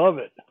Hawaii love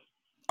it.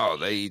 Oh,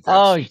 they eat that.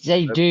 Oh,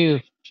 they do.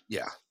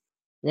 Yeah.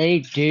 They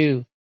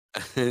do.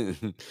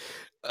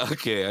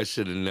 Okay, I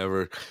should have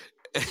never.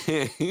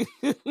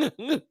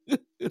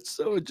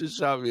 Someone just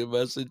shot me a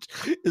message.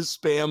 Is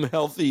Spam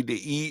healthy to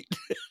eat?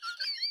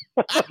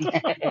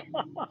 100%.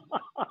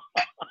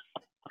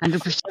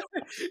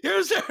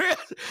 Here's the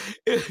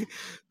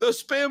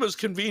Spam is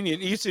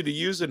convenient, easy to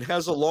use, and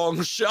has a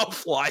long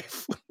shelf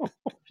life.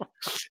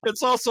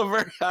 It's also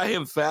very high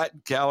in fat,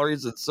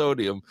 calories, and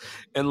sodium,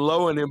 and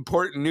low in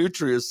important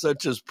nutrients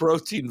such as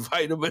protein,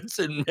 vitamins,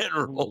 and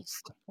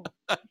minerals.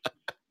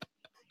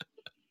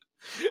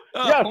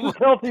 Yes, it's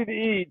healthy to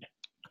eat.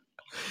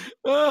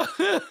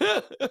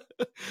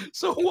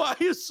 So why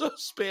is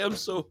Spam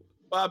so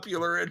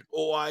popular in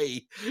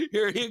Hawaii?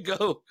 Here you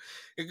go.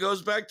 It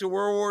goes back to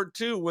World War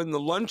II when the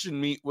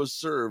luncheon meat was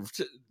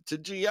served to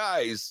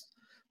GIs.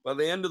 By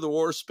the end of the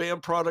war,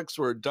 Spam products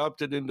were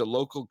adopted into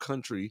local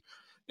culture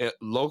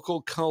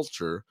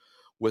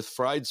with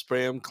fried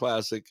spam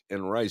classic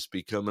and rice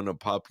becoming a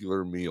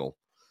popular meal.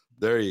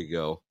 There you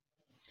go.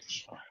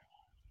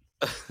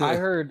 I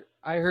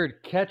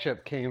heard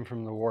ketchup came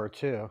from the war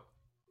too.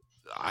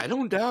 I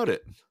don't doubt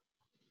it.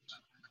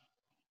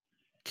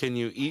 Can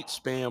you eat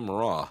spam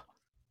raw?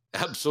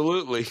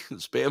 Absolutely.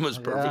 Spam is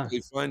Yeah.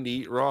 perfectly fine to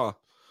eat raw.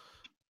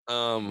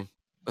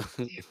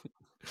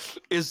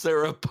 Is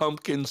there a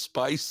pumpkin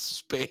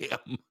spice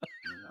spam?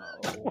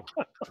 No.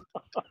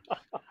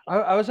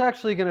 I was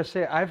actually going to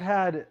say I've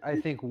had, I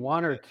think,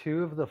 one or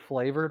two of the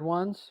flavored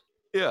ones.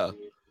 Yeah.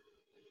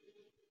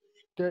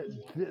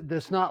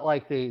 It's not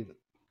like they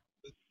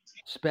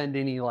spend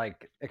any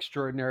like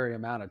extraordinary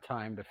amount of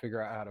time to figure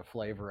out how to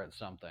flavor it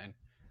something.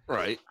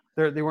 Right.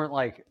 They weren't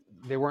like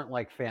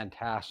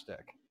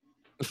fantastic.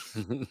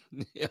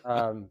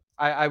 Yeah.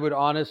 I would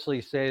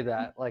honestly say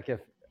that like if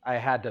I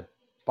had to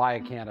buy a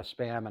can of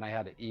spam and I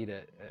had to eat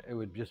it, it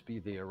would just be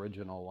the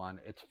original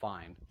one. It's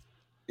fine.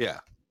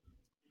 Yeah.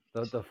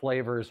 The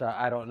flavors,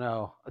 I don't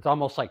know. It's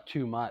almost like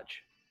too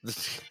much.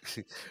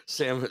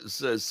 Sam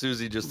says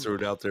Susie just threw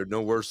it out there.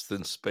 No worse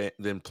than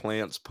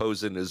plants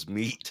posing as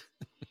meat.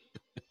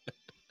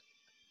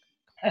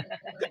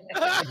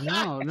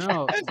 No.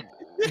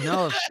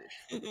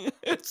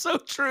 It's so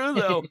true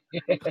though.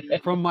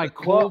 From my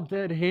cold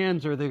dead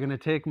hands, are they going to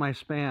take my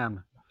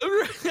spam?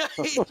 Right.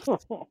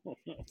 Do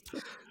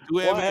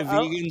we have any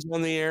vegans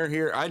on the air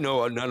here? I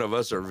know none of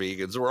us are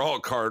vegans. We're all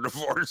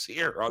carnivores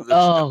here on the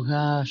Oh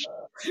gosh,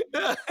 show.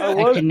 I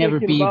was can never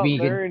thinking be about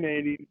vegan.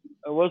 marinating.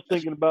 I was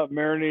thinking about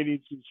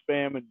marinating some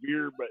spam and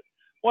beer, but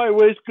why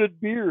waste good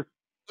beer?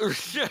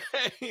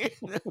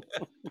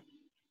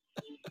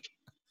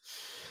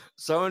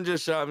 Someone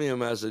just shot me a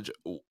message.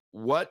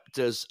 What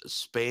does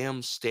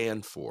spam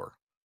stand for?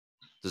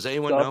 Does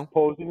anyone know? Stuff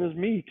posing as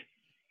meat.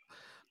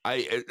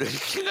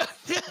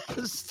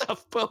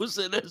 Stuff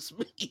posing as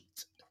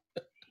meat.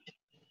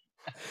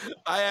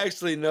 I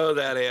actually know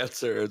that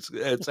answer.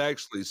 It's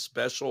actually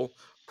special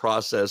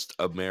processed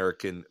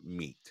American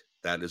meat.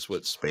 That is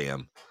what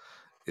spam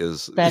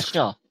is.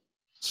 Special.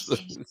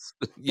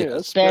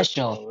 Yes.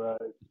 Special. All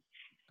right.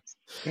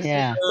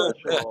 Yeah.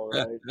 Special, all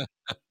right.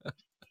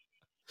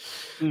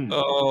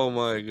 Oh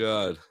my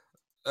god.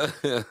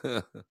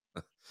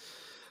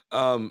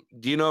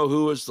 Do you know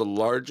who is the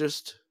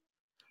largest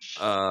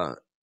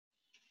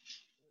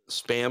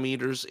spam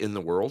eaters in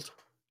the world?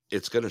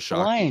 It's going to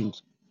shock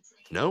Lions. you.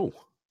 No,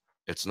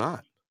 it's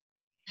not.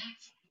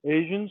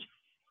 Asians,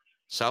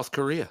 South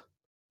Korea.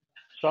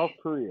 South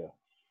Korea.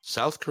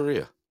 South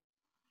Korea.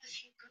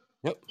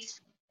 Yep.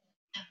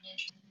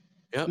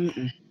 Yep.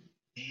 Mm-mm.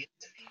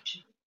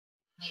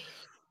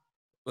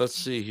 Let's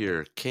see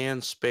here.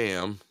 Canned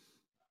spam,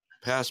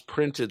 past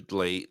printed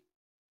date,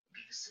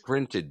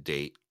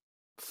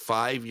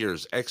 5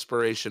 years,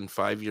 expiration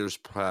 5 years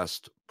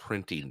past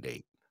printing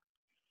date.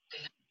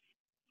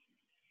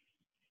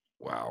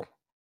 Wow.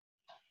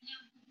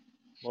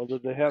 Well,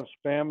 did they have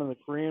spam in the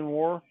Korean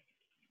War?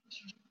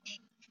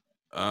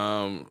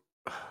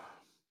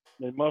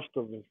 They must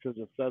have, because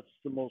if that's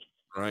the most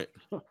Right.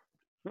 You're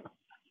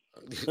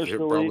officially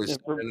probably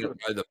spending it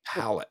by the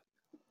pallet.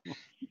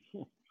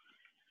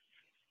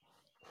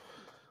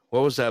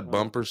 What was that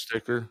bumper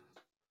sticker?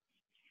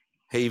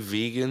 Hey,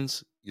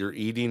 vegans, you're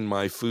eating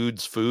my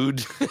food's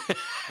food.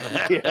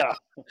 Yeah.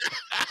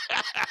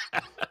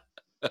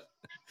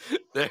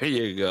 There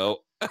you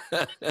go.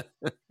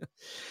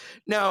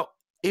 Now,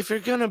 if you're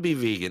gonna be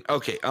vegan,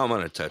 okay, I'm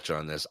gonna touch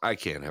on this. I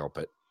can't help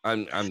it.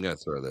 I'm gonna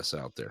throw this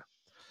out there.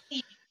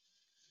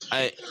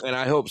 I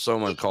hope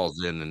someone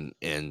calls in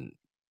and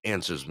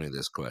answers me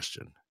this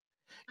question.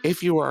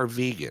 If you are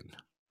vegan,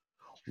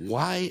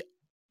 why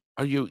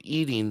are you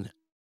eating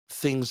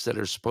things that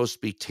are supposed to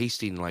be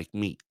tasting like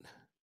meat?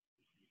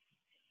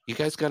 You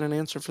guys got an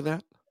answer for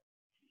that?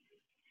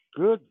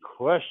 Good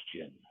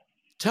question.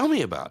 Tell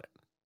me about it.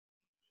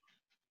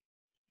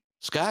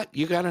 Scott,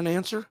 you got an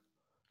answer?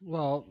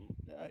 Well,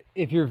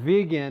 if you're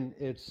vegan,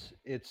 it's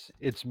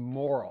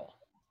moral,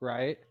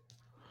 right?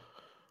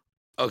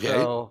 Okay.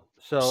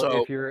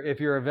 So if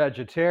you're a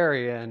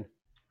vegetarian,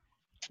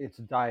 it's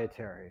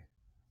dietary.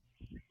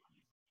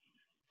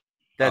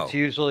 That's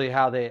usually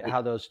how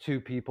those two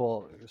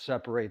people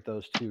separate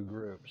those two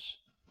groups.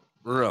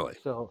 Really?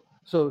 So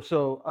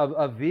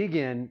a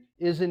vegan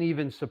isn't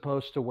even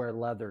supposed to wear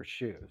leather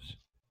shoes.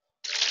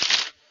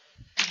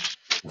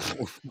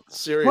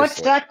 Seriously. What's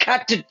that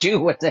got to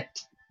do with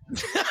it?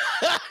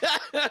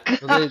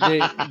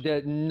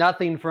 They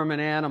nothing from an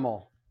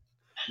animal.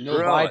 No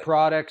Really?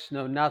 byproducts,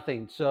 no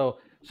nothing. So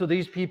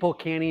these people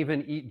can't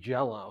even eat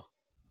Jell-O.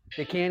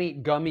 They can't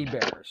eat gummy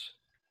bears.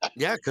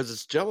 Yeah, because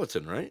it's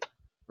gelatin, right?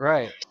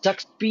 Right.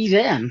 Sucks to be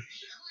them.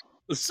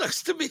 It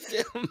sucks to be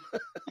them.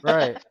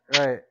 Right.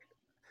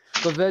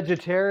 But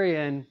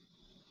vegetarian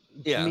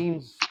Yeah.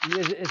 means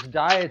it's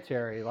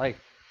dietary. Like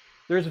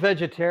there's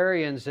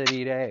vegetarians that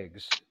eat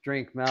eggs,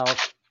 drink milk.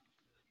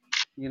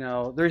 You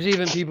know, there's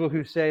even people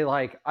who say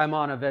like I'm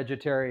on a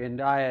vegetarian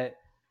diet,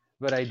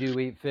 but I do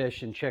eat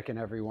fish and chicken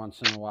every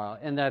once in a while,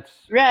 and that's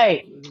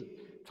Right.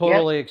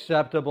 totally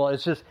acceptable.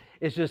 It's just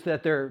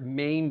that their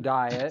main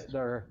diet,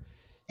 their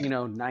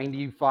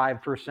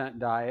 95%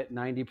 diet,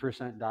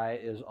 90%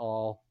 diet is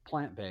all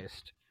plant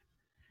based.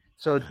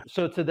 So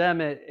to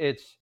them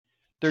it's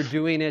they're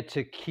doing it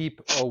to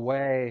keep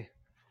away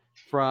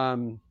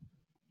from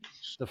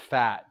the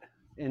fat.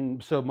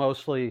 And so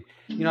mostly,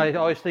 I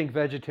always think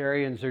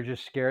vegetarians are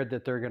just scared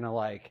that they're gonna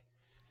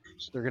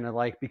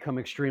become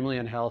extremely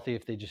unhealthy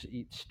if they just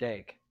eat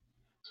steak,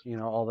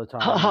 all the Ha,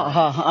 time.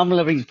 ha, ha. I'm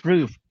living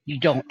proof. You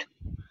don't.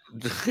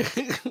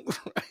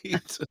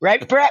 Right.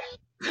 Right, Brett?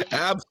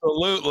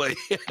 Absolutely.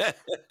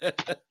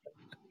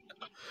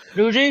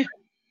 Rudy?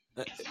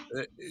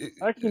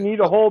 I can eat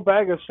a whole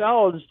bag of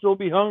salad and still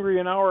be hungry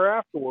an hour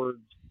afterwards.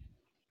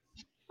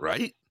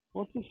 Right?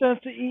 What's the sense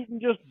of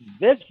eating just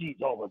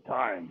veggies all the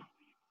time?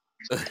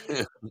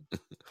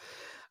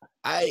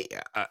 I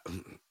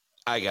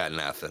got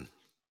nothing.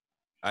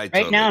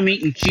 Right now I'm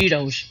eating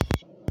Cheetos.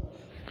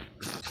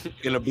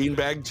 In a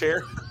beanbag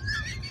chair.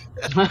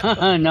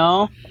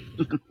 No.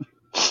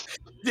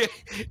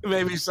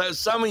 Maybe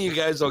some of you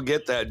guys will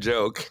get that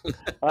joke.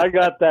 I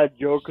got that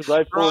joke because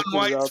I Ron posted it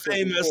White's out there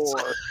famous.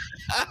 before.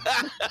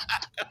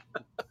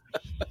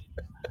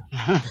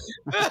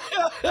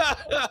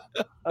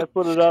 I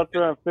put it out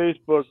there on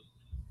Facebook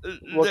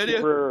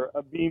looking for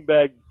a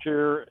beanbag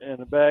chair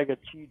and a bag of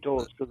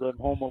Cheetos because I'm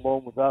home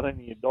alone without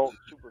any adult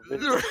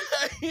supervision.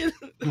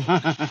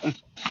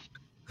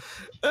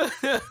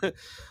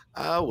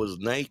 I was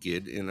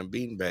naked in a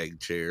beanbag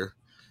chair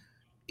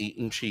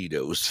eating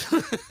Cheetos.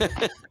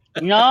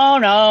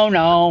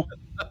 No.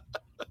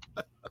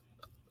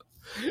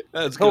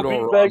 That's No good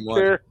old beanbag Ron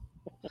chair.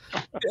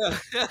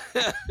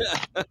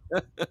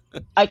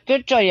 I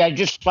could tell you I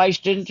just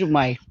sliced into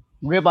my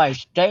ribeye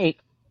steak.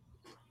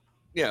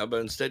 Yeah,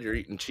 but instead you're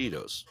eating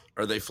Cheetos.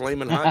 Are they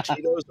flaming hot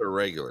Cheetos or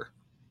regular?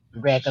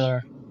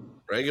 Regular.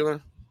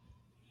 Regular?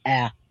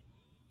 Yeah.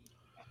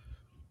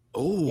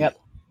 Oh, Yep.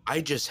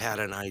 I just had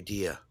an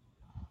idea.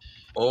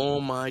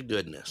 Oh my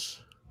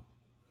goodness.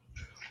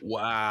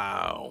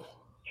 Wow.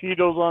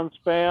 Cheetos on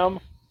Spam.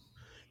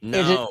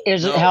 No,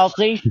 Is it no.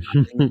 healthy?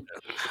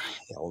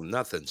 Hell,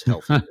 nothing's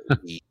healthy to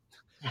eat.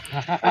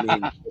 I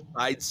mean,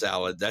 side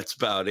salad, that's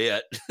about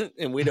it.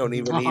 And we don't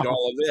even eat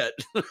all of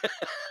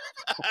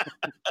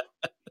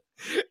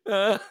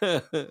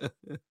it.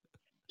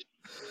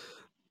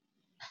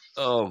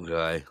 Oh,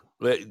 guy.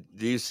 Wait,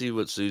 do you see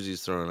what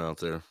Susie's throwing out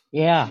there?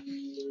 Yeah.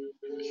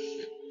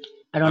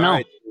 I don't All know.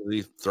 right,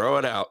 Susie, throw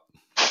it out.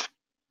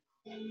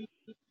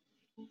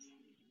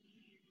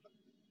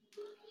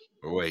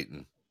 We're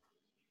waiting.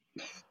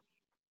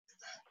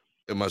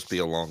 It must be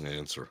a long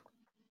answer.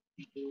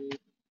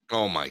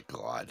 Oh, my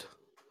God.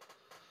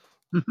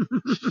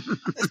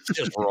 It's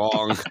just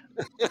wrong. You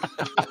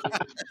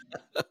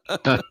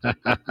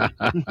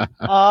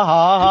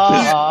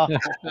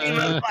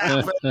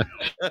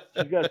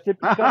got a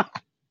sippy cup?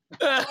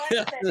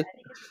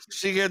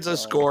 She gets a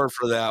score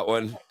for that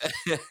one.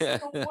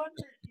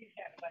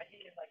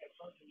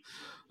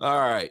 All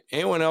right.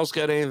 Anyone else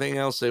got anything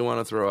else they want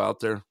to throw out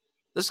there?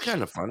 This is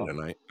kind of fun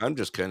tonight. I'm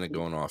just kind of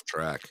going off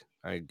track.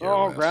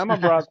 Grandma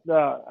brought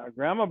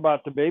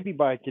the baby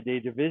by today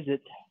to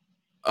visit.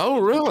 Oh,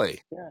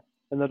 really? Yeah.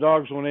 And the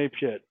dogs went ape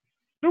shit.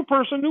 New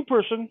person.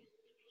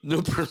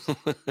 New person.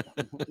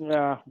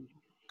 Yeah.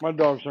 My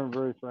dogs aren't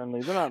very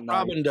friendly. They're not nice.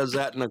 Robin does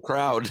that in a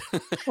crowd.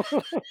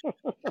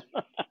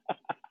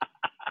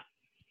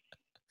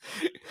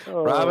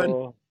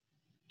 Robin?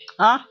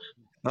 Huh?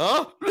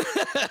 Huh?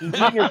 She's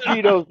eating her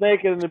Cheetos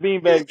naked in the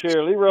beanbag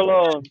chair. Leave her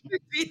alone.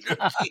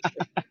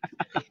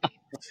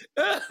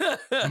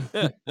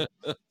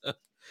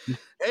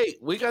 Hey,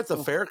 we got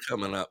the fair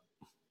coming up.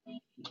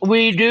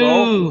 We do.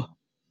 So?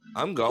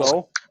 I'm going.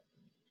 So?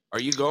 Are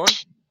you going?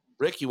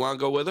 Rick, you want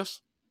to go with us?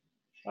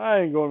 I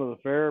ain't going to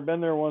the fair. Been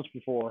there once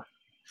before.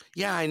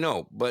 Yeah, I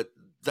know, but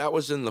that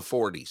was in the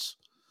 40s.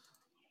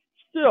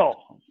 Still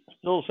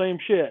the same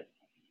shit.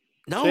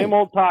 No. Same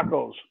old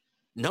tacos.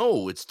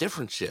 No, it's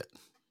different shit.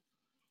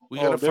 We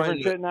got to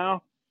different shit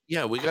now?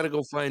 Yeah, we got to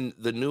go find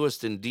the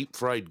newest in deep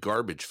fried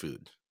garbage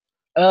food.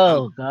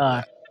 Oh,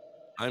 God.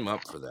 I'm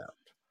up for that.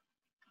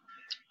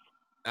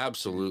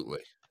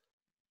 Absolutely.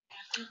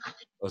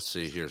 Let's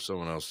see here.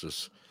 Someone else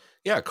just...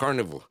 Yeah,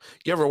 Carnival.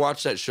 You ever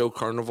watch that show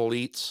Carnival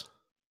Eats?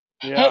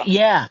 Yeah. Hey,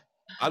 yeah.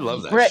 I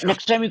love that Brett, show.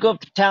 next time you go up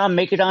to town,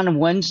 make it on a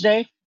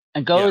Wednesday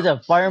and go to the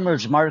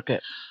farmer's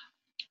market.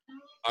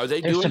 Are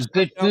they There's doing some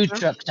good food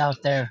trucks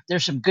out there.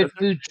 There's some good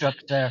food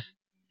trucks there.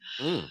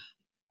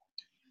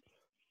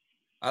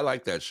 I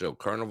like that show,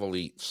 Carnival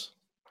Eats.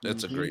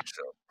 That's a great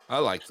show. I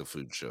like the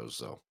food shows,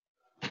 though.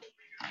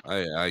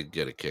 I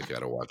get a kick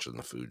out of watching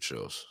the food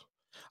shows.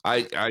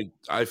 I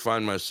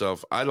find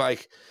myself, I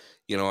like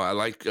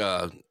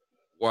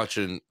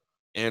watching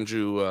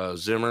Andrew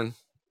Zimmern.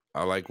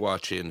 I like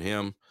watching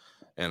him,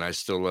 and I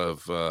still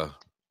love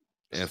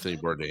Anthony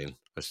Bourdain.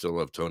 I still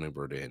love Tony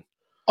Bourdain.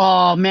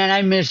 Oh man,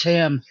 I miss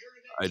him.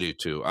 I do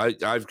too.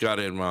 I've got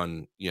him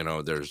on.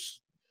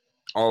 There's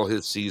all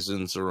his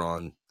seasons are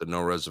on the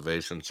No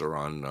Reservations are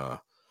on.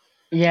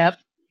 Yep.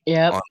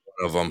 On one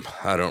of them.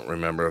 I don't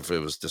remember if it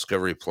was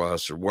Discovery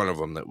Plus or one of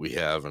them that we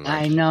have. And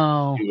I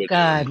know. he would-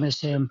 God,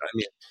 miss him. I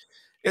mean,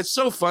 it's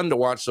so fun to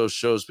watch those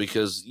shows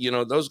because, you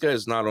know, those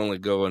guys not only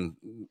go and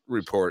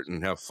report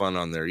and have fun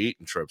on their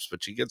eating trips,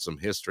 but you get some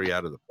history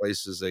out of the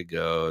places they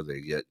go.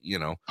 They get, you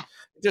know,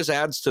 it just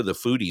adds to the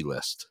foodie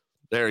list.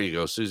 There you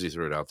go. Susie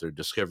threw it out there.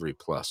 Discovery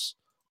Plus.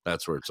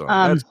 That's where it's on.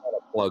 That's not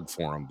a plug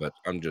for them, but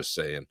I'm just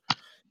saying,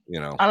 you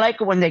know. I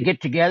like it when they get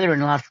together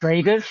in Las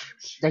Vegas.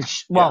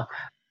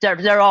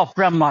 They're all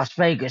from Las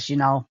Vegas, you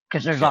know,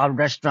 because there's a lot of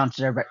restaurants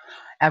there. But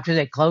after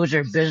they close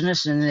their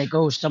business and then they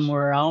go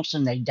somewhere else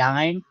and they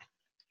dine,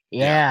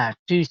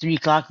 2, 3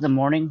 o'clock in the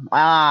morning.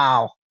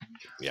 Wow.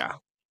 Yeah,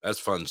 that's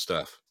fun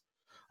stuff.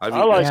 I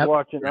like Yep.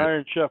 watching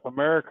Iron Chef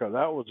America.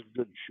 That was a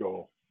good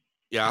show.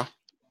 Yeah,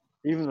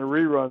 Even the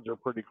reruns are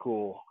pretty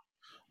cool.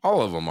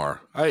 all of them are.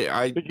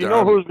 But you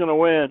know who's going to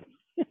win?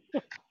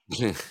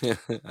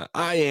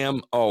 I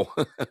am. Oh,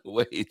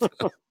 wait.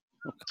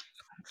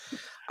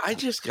 I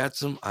just got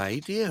some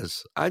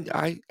ideas.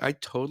 I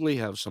totally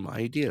have some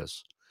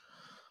ideas.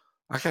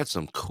 I got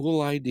some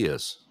cool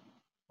ideas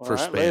for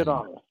All right, lay it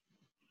spam.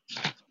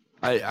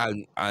 on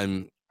us.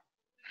 I'm.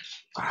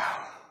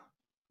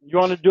 You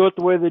want to do it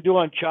the way they do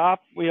on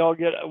Chop? We all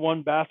get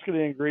one basket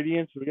of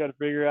ingredients. We got to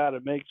figure out how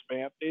to make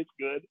spam taste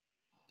good.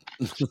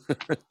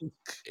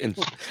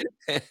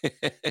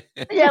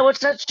 Yeah, what's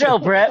that show,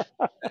 Brett?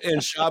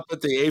 And shop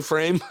at the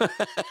A-frame.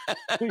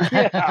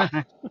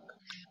 Yeah.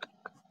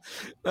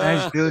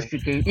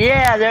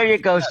 Yeah, there you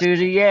go,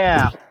 Susie.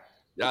 Yeah.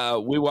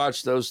 We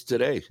watched those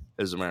today,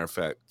 as a matter of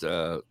fact. We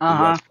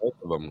watched both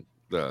of them,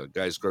 the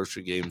Guys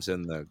Grocery Games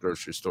and the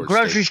Grocery Store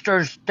Grocery Store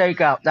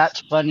Stakeout.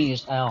 That's funny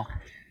as hell.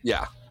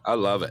 Yeah, I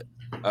love it.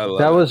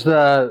 Was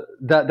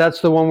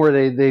that's the one where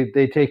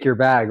they take your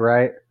bag,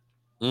 right?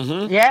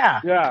 Mm-hmm.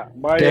 Yeah. Yeah.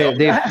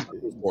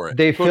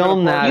 They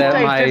filmed that you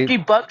at pay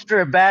 $50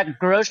 for a bag of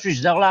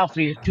groceries. They'll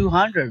offer you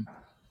 $200.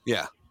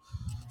 Yeah.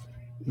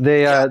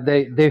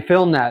 They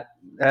filmed that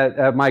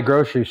at my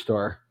grocery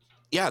store.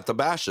 Yeah, at the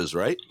Bashes,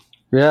 right?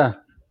 Yeah.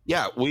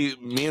 Yeah,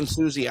 me and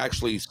Susie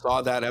actually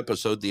saw that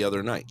episode the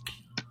other night.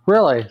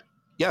 Really?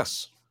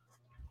 Yes.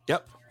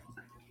 Yep.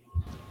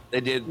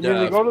 They did. Did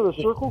they go to the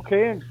Circle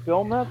K and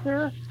film that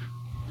there?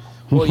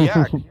 Well,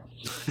 yeah.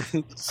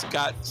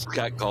 Scott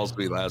calls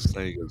me last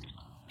night. He goes,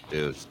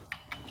 "Dude,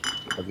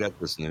 I've got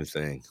this new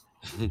thing."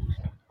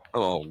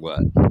 Oh, what?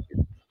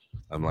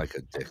 I'm like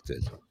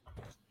addicted.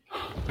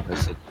 I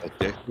said,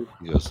 addicted?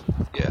 He goes,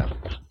 yeah.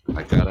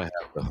 I gotta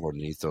have the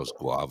Hornitos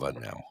guava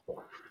now.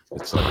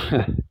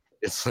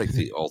 It's like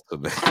the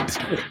ultimate.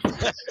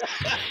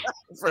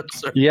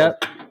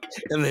 Yep.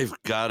 And they've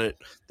got it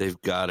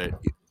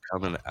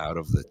coming out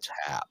of the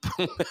tap.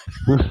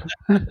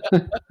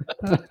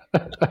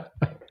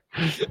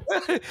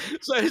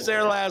 So he's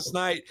there last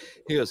night.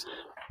 He goes,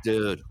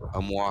 dude,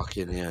 I'm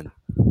walking in.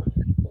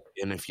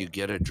 And if you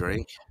get a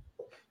drink,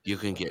 you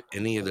can get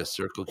any of the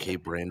Circle K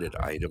branded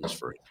items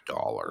for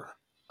 $1,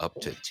 up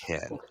to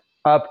 10.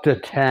 Up to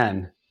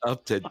 10.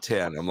 Up to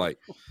 10. I'm like,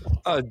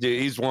 oh,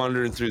 dude, he's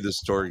wandering through the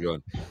store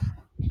going,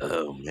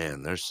 oh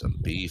man, there's some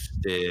beef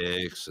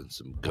sticks and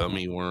some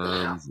gummy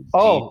worms.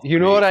 Oh, you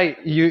know what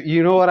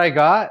I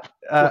got?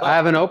 I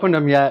haven't opened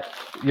them yet.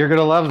 You're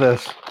gonna love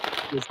this.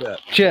 What's that?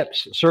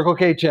 Chips, Circle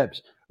K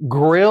chips,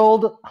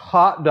 grilled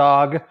hot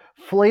dog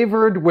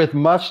flavored with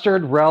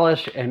mustard,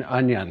 relish, and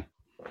onion.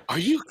 Are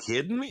you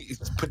kidding me?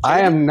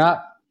 I am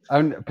not.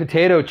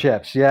 Potato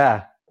chips,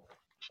 yeah.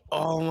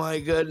 Oh my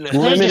goodness!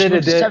 Limited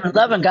edition.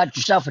 7-Eleven got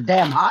yourself a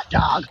damn hot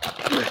dog.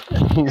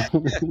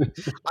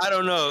 I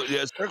don't know.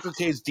 Yeah, Circle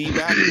K's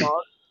D-back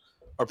dogs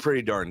are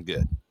pretty darn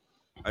good.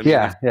 I mean,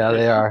 yeah,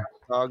 they are.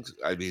 Dogs.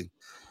 I mean,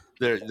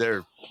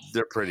 they're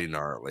pretty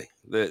gnarly.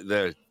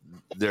 They're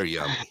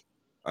yummy.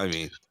 I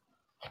mean,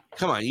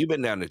 come on, you've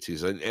been down to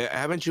Tucson.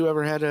 Haven't you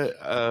ever had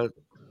a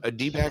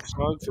D-back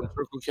dog from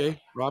Circle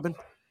K, Robin?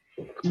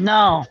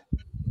 No.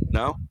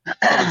 No?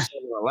 Probably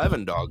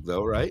 7-Eleven dog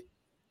though, right?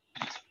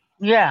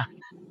 Yeah.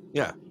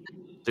 Yeah.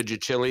 Did you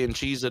chili and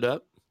cheese it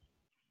up?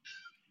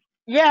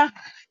 Yeah.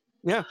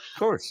 Yeah, of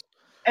course.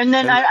 And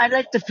then I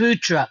like the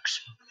food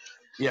trucks.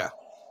 Yeah.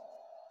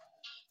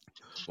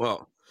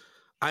 Well,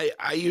 I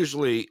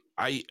usually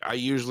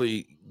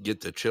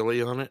get the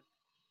chili on it,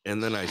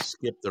 and then I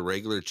skip the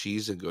regular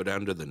cheese and go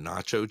down to the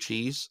nacho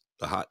cheese,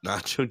 the hot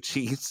nacho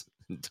cheese,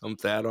 and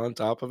dump that on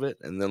top of it,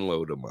 and then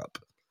load them up.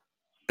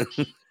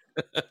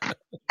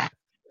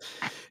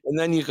 And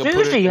then you can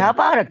Susie, how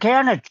about a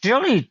can of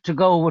chili to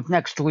go with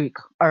next week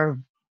or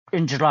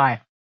in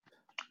July?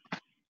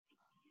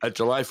 At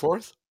July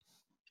 4th?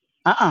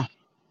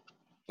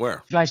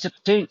 Where? July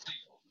 16th.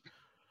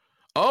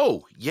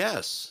 Oh,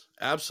 yes,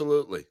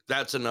 absolutely.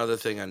 That's another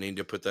thing I need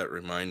to put that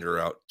reminder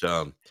out.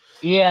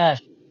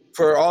 Yes.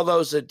 For all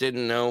those that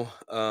didn't know,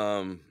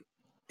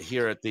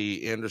 here at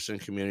the Anderson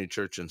Community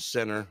Church and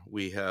Center,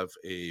 we have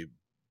a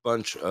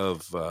bunch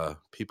of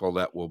people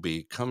that will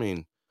be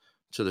coming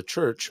to the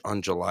church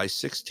on July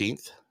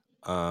 16th.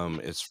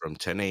 It's from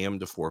 10 a.m.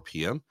 to 4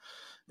 p.m.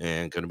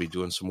 and going to be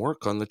doing some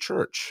work on the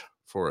church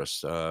for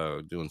us,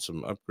 doing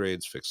some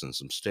upgrades, fixing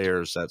some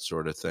stairs, that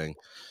sort of thing.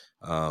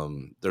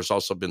 There's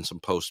also been some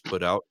posts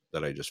put out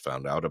that I just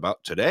found out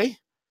about today.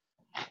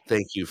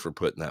 Thank you for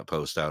putting that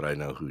post out. I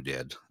know who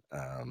did.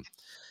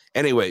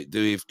 Anyway,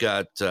 we've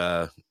got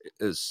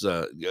is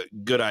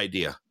good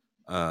idea.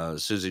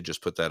 Susie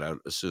just put that out.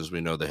 As soon as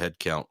we know the head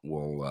count,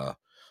 we'll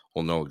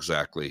know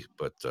exactly.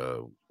 But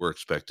we're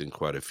expecting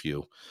quite a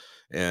few.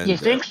 And You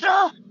think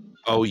so?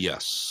 oh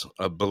yes,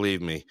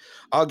 believe me,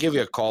 I'll give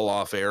you a call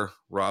off air,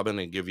 Robin,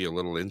 and give you a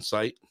little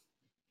insight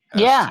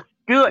as Yeah,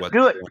 to do it, what's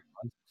do it.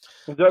 going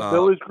Is that on.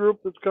 Billy's group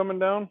that's coming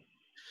down?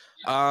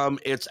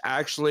 It's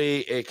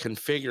actually a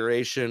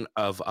configuration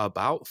of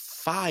about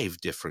 5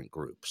 different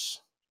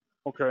groups.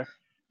 Okay.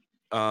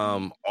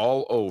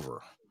 All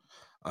over.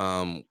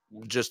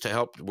 Just to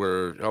help,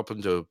 we're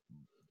helping to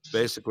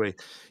basically,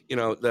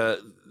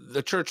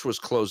 the church was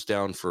closed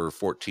down for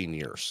 14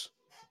 years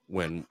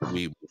when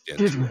we moved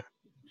Excuse into me. it.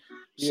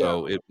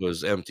 So it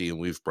was empty, and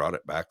we've brought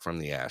it back from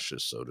the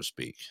ashes, so to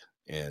speak.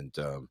 And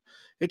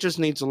it just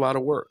needs a lot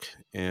of work.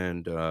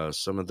 And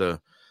some of the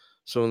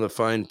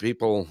fine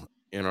people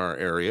in our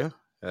area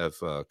have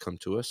come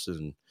to us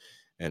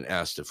and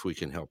asked if we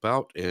can help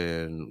out,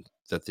 and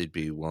that they'd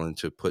be willing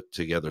to put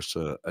together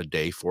a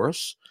day for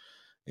us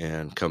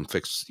and come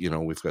fix.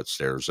 We've got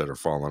stairs that are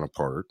falling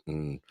apart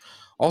and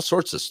all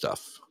sorts of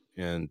stuff.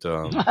 And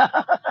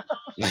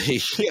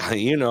yeah,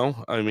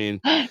 I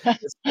mean,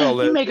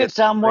 You make it it's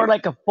sound more great.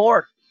 like a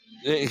fort.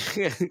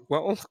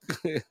 Well,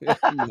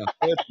 no,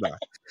 it's not.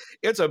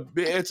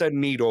 It's a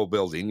neat old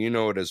building. You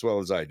know it as well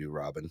as I do,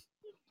 Robin.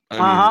 I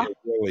mean, Uh-huh. it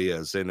really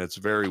is, and it's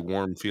very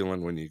warm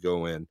feeling when you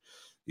go in.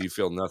 You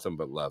feel nothing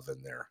but love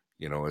in there.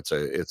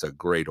 It's a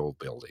great old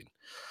building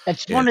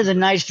It's and one of the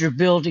nicer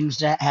buildings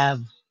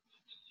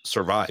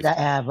survived.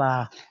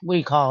 what do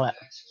you call it?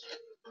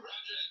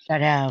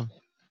 That have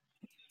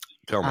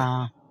Tell me.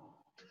 I'm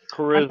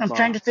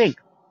trying Charisma. to think.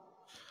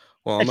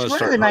 Well, I'm It's going to one of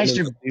start the humming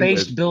nicer the theme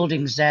base that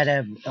buildings that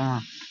have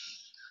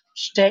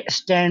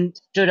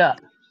stood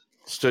up.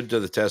 stood to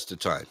the test of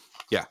time.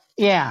 Yeah,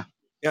 Yeah.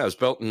 yeah. It was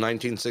built in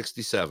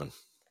 1967.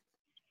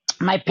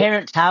 My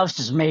parents' house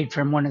is made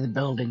from one of the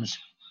buildings.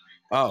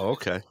 Oh,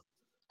 okay.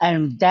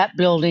 And that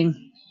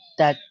building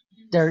that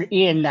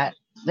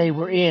they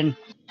were in,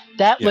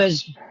 that Yeah,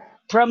 was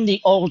from the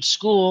old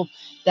school.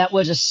 That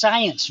was a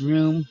science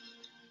room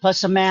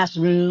plus a math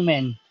room,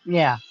 and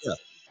yeah. yeah,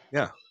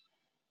 yeah.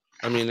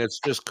 I mean, it's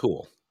just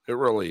cool. It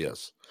really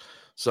is.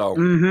 So,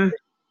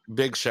 Mm-hmm.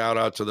 big shout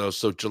out to those.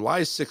 So,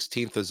 July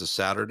 16th is a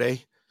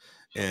Saturday,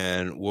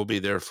 and we'll be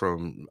there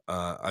from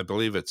I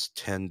believe it's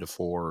 10 to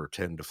 4 or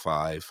 10 to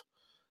 5,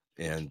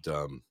 and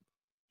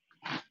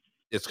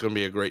it's going to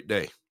be a great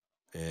day.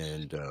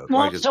 And like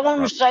Well, I said,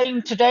 someone was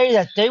saying today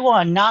that they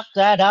want to knock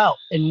that out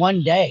in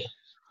one day.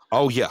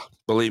 oh yeah,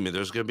 believe me,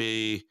 there's going to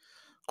be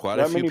quite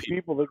a That few many people.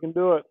 people that can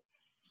do it.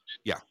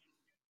 Yeah.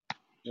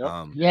 Yep. They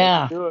can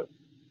Yeah. do it.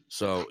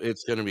 So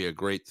it's going to be a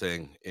great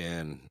thing,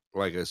 and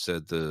like I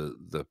said,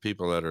 the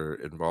people that are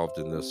involved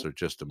in this are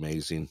just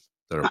amazing.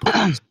 That are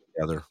putting this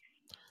together,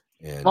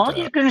 and Well,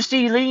 you're going to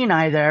see Lee and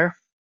I there.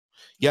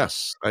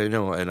 yes, I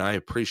know, and I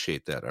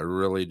appreciate that. I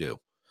really do.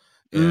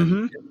 And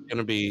Mm-hmm.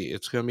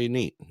 it's gonna be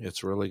neat.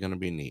 It's really gonna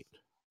be neat.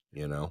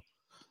 You know,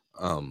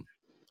 um,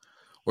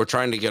 we're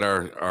trying to get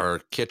our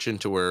kitchen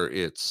to where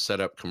it's set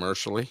up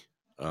commercially,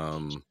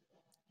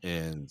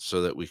 and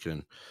so that we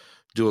can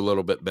do a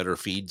little bit better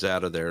feeds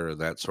out of there and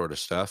that sort of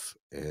stuff.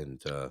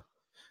 And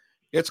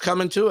it's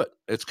coming to it.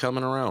 It's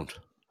coming around.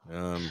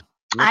 I'm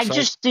I excited.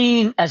 just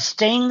seen a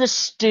stainless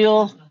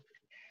steel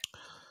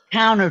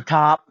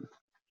countertop for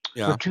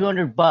Yeah,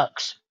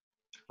 $200.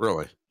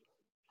 really.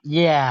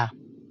 Yeah.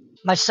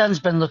 My son's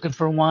been looking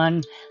for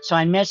one, so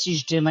I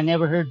messaged him. I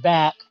never heard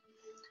back.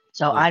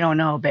 So Yeah, I don't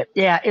know, but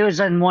yeah, it was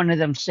on one of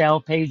them sale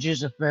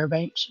pages of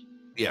Fairbanks.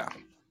 yeah,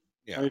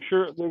 yeah. Are you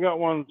sure they got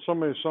one?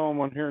 Somebody saw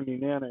one here in the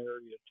Nenana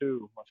area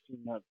too. I've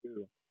seen that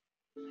too.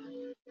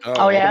 Oh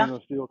Oh, yeah.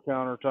 Stainless steel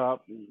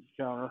countertop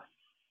counter.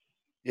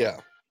 yeah.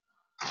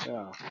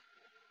 Yeah.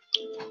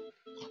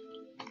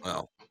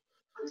 Well,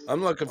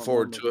 I'm looking I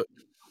forward remember.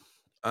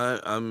 to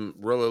it. I'm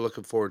really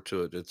looking forward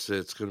to it. It's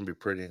going to be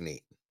pretty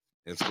neat.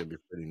 It's going to be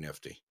pretty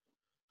nifty.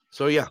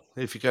 So yeah,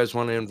 if you guys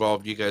want to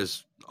involve,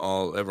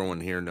 everyone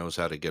here knows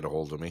how to get a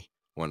hold of me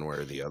one way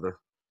or the other.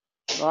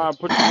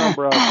 Put your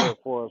number out there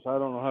for us. I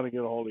don't know how to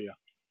get a hold of you.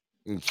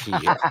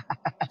 Yeah,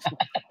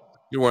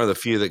 you're one of the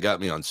few that got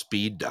me on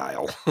speed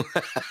dial.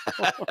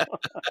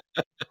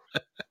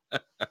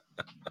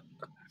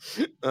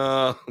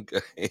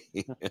 Okay,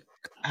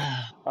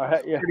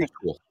 Yeah. pretty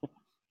cool.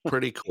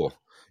 Pretty cool.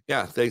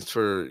 Yeah, thanks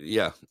for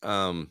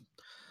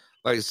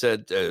like I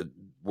said,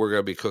 we're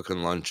gonna be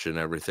cooking lunch and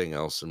everything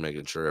else, and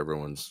making sure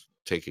everyone's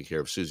taken care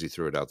of. Susie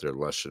threw it out there.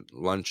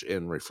 Lunch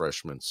and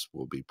refreshments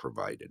will be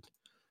provided.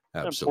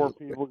 And poor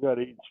Absolutely. people got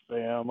to eat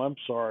spam. I'm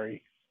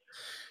sorry.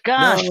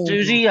 Gosh, No.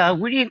 Susie,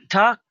 we didn't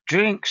talk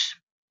drinks.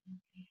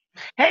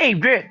 Hey,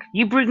 Rick,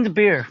 you bring the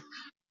beer.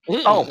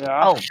 Oh, Mm.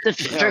 Yeah. this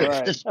is Yeah. true.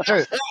 Right. This is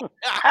true.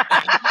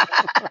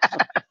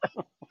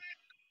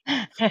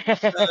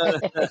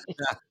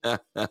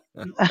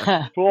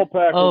 Full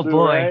pack will Oh do,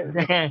 boy.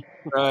 right?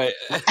 Right.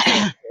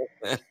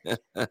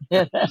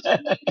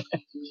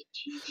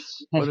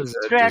 What is that? Just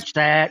Scratch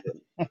that.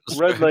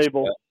 Red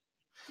label.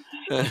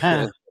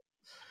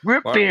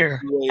 Root Mark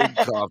beer. Wade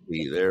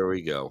coffee. There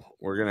we go.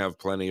 We're gonna have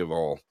plenty of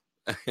all.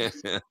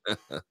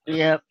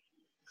 Yep.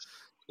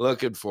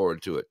 Looking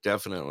forward to it.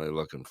 Definitely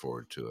looking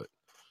forward to it.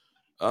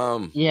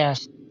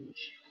 Yes.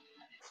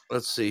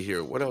 Let's see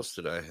here. What else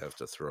did I have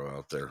to throw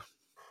out there?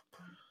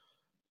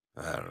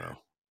 I don't know.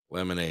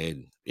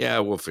 Lemonade. Yeah,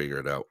 we'll figure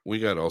it out. We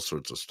got all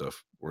sorts of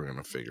stuff we're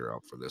gonna figure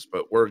out for this,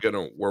 but we're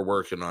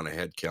working on a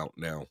head count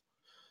now.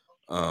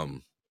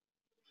 Matter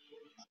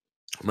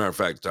of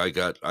fact, I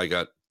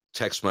got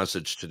text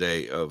message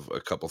today of a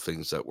couple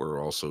things that were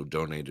also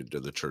donated to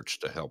the church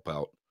to help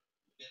out.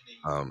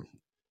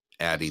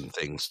 Adding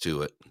things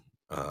to it.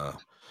 If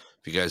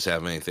you guys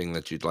have anything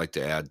that you'd like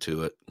to add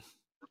to it,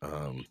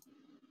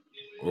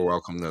 we're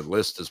welcome. The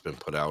list has been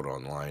put out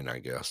online, I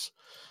guess.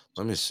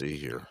 Let me see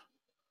here.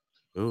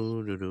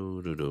 Where'd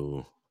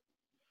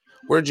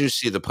you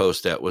see the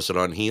post at? Was it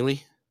on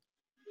Healy?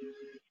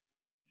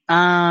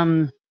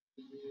 It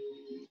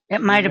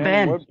might have Nenana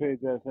been.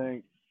 webpage, I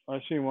think.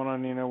 I see one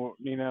on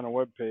Nenana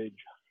webpage.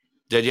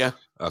 Did you?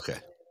 Okay.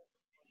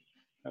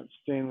 That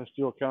stainless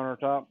steel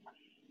countertop,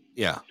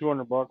 Yeah.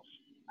 $200.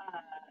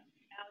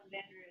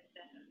 Alexandria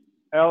said,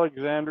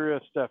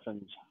 Alexandria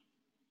Steffens.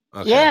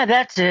 Okay. Yeah,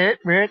 that's it,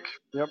 Rick.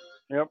 Yep.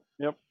 Yeah.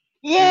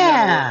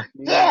 Nenana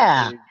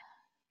Yeah. page.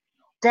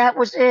 That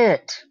was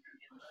it.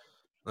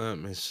 Let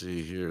me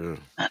see here.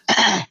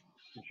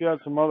 She had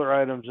some other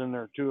items in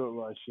there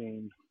too. I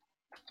seen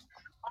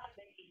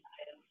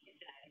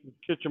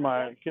kitchen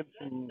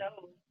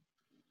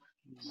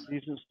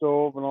decent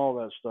stove and all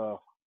that stuff.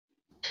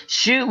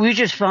 Shoot, we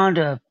just found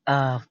a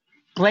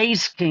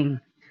Blaze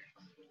King.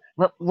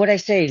 What I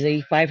say,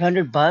 Lee?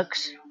 $500.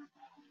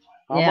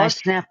 How Yeah, I much?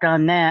 snapped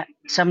on that.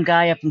 Some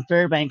guy up in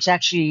Fairbanks.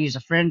 Actually, he's a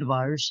friend of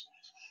ours.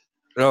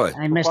 Really?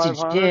 I For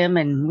messaged 500? him,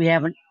 and we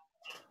haven't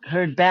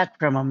heard back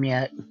from him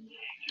yet. Well,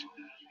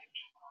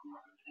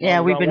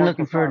 Yeah, we we've got been one for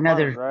looking for 500,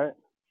 another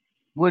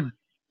right?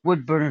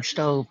 wood burner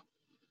stove.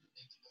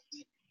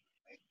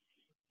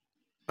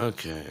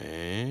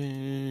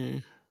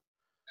 Okay.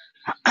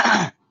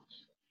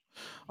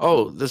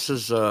 Oh, this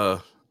is I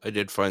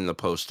did find the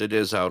post. It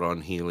is out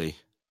on Healy.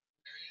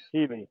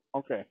 Healy.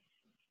 Okay.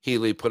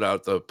 Healy put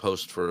out the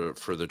post for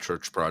the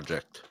church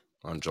project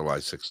on July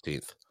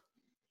 16th.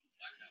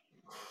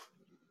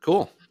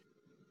 Cool.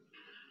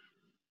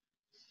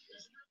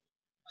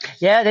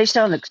 Yeah, they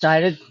sound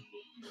excited.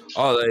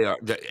 Oh, they are.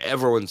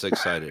 Everyone's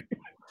excited.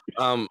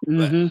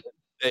 Mm-hmm.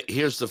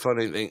 Here's the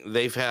funny thing: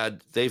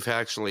 they've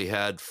actually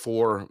had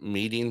 4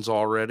 meetings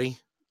already.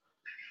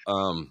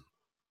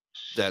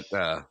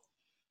 That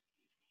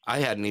I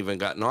hadn't even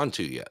gotten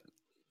onto yet.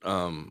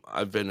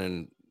 I've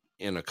been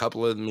in a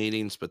couple of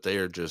meetings, but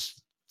they're going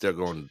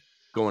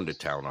to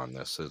town on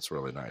this. It's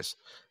really nice.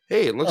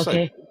 Hey, it looks like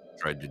Okay.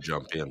 tried to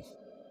jump in.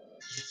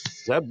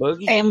 Is that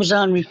Boogie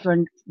Amazon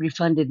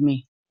refunded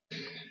me.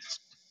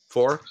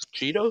 for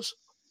Cheetos?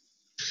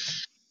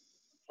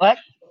 What?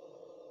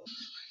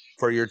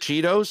 For your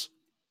Cheetos?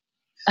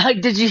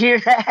 Did you hear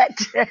that?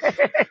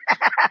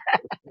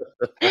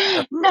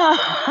 No.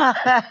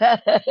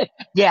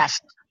 Yes.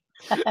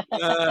 Hey,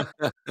 No,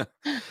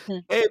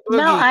 Boogie.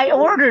 I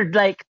ordered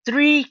like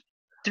three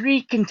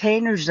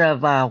containers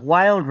of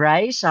wild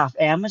rice off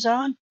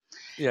Amazon,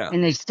 Yeah.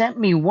 and they sent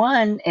me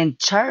one and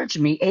charged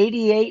me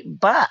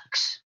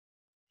 $88.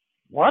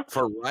 What?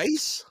 For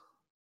rice?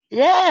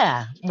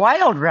 Yeah,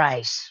 wild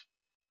rice.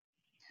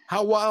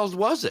 How wild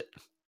was it?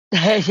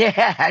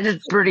 Yeah,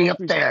 it's pretty up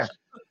there.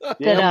 That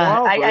Damn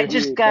wild for I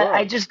 88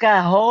 bucks. just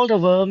got hold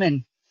of them,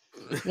 and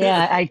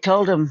yeah, I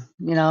told them,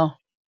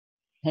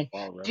 hey,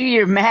 All right. do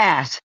your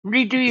math,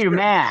 redo your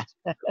math.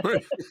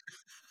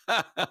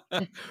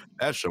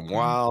 That's some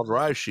wild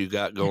rice you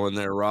got going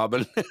there,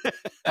 Robin.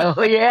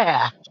 Oh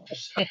yeah.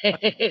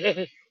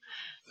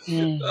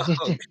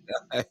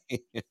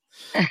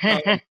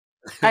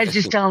 I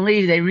just telling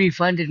Lee they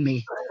refunded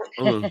me.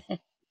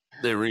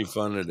 They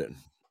refunded it.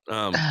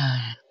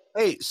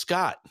 Hey,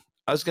 Scott,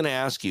 I was going to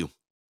ask you,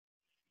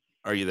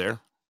 are you there?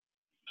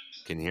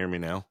 Can you hear me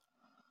now?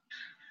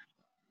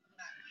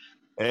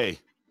 Hey,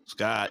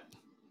 Scott.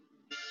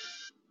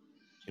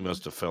 He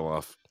must have fell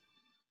off.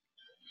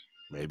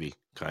 Maybe,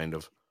 kind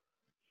of.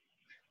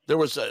 There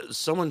was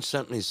someone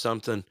sent me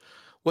something.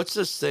 What's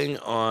this thing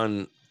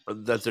on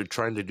that they're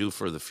trying to do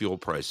for the fuel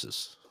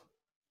prices?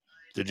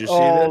 Did you see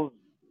that? Oh,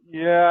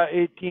 yeah,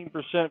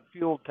 18%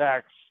 fuel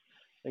tax.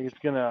 I think it's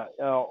gonna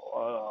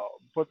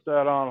put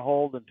that on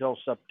hold until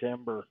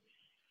September.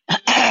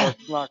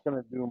 That's not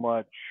gonna do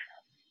much.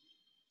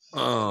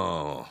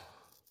 Oh,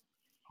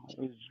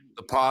 It's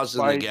the pause in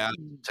the by gas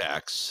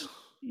tax.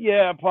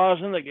 yeah,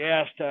 pausing the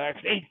gas tax,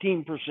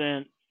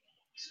 18%.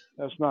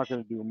 That's not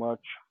gonna do much.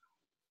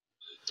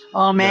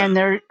 Oh Yeah,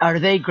 man, are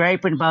they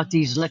griping about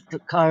these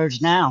electric cars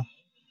now?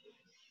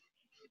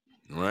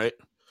 right.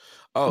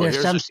 Oh, There's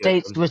here's some a good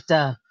states one. with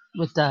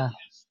the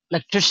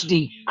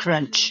electricity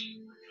crunch.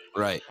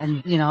 Right.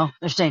 And,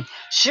 they're saying,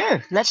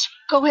 sure, let's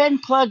go ahead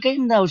and plug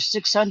in those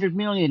 600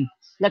 million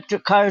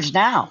electric cars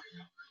now.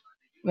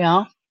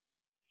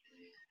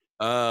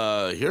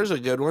 Here's a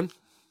good one.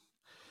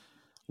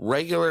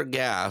 Regular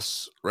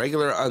gas,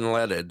 regular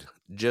unleaded,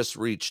 just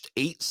reached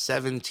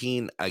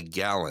 $8.17 a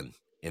gallon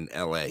in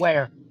LA.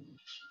 Where?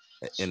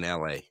 In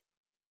LA.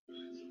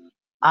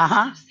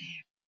 Uh-huh.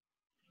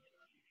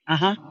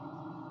 Uh-huh.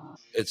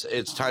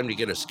 It's time to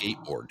get a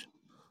skateboard.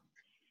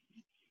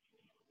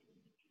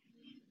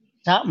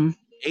 Something.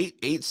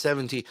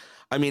 8.17.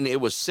 I mean, it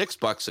was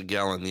 $6 a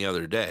gallon the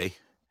other day.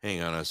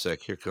 Hang on a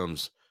sec. Here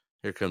comes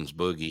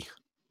Boogie.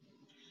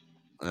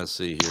 Let's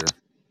see here.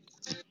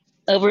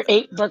 Over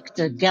 $8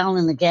 a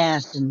gallon of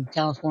gas in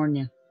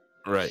California.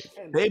 Right.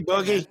 Hey,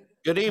 Boogie.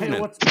 Good Hey,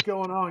 evening. what's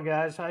going on,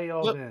 guys? How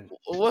y'all been?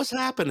 What's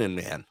happening,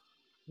 man?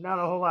 Not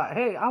a whole lot.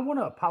 Hey, I want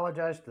to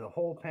apologize to the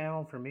whole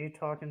panel for me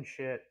talking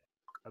shit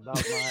about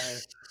my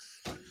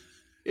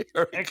Here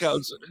it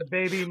comes.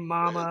 baby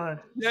mama,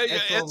 Yeah,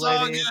 ex-old it's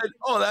all lady. good.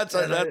 Oh, that's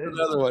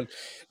another one.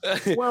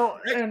 Well,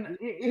 and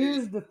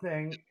here's the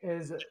thing: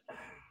 is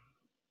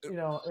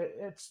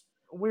it's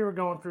we were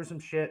going through some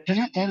shit, Turn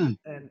that down.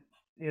 and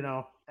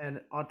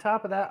and on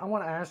top of that, I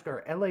want to ask: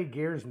 are LA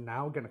gears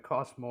now going to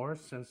cost more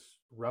since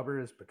rubber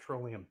is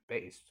petroleum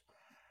based?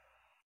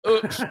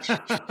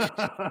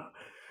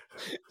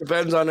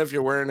 Depends on if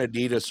you're wearing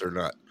Adidas or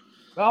not.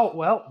 Oh,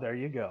 well, there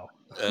you go.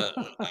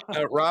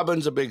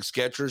 Robin's a big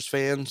Skechers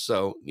fan,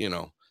 so they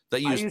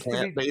use used to be-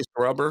 plant-based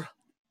rubber.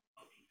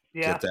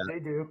 Yeah, Get that? they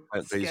do.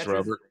 Plant-based Skechers.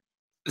 rubber.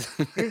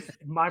 Here's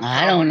my problem.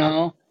 I don't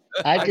know.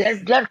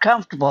 They're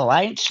comfortable.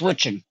 I ain't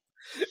switching.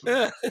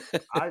 I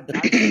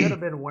should have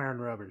been wearing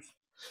rubbers.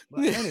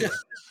 But anyway.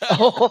 Yeah,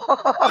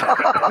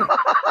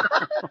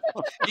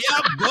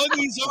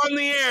 Boogie's on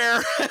the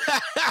air.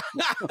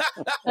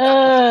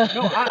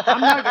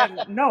 I'm not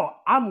getting. No,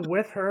 I'm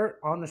with her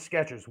on the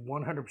Skechers,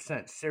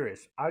 100%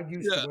 serious. I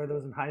used to wear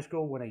those in high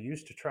school when I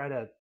used to try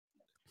to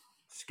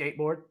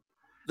skateboard.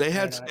 They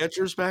had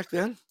Skechers back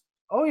then?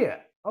 Oh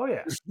yeah.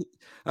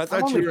 I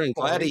thought you were in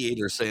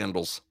gladiator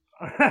sandals.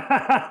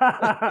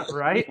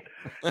 Right?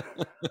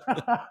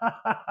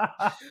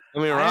 I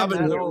mean,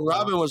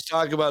 Robin was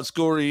talking about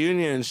school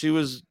reunion, and she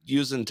was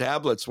using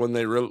tablets when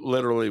they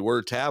literally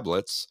were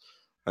tablets.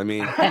 I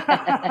mean,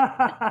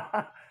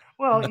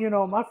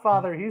 well, my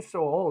father, he's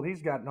so old,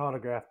 he's got an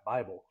autographed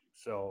Bible.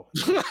 So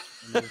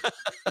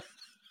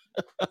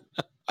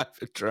I've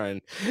been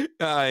trying.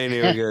 I ain't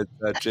even gonna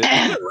touch it.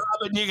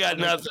 Robin, you got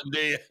nothing, do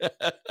you?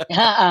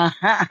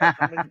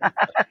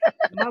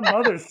 My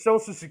mother's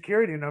social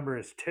security number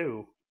is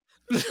 2.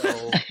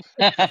 So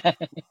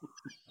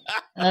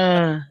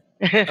I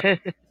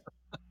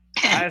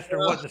asked her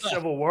what the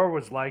Civil War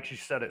was like. She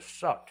said it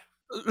sucked.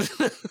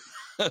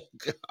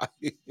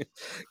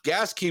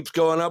 Gas keeps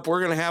going up.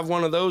 We're gonna have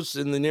one of those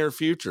in the near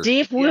future. See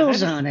if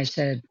Will's on, I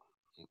said.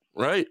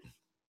 Right.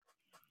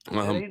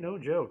 That ain't no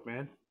joke,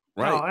 man.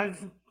 Right. No,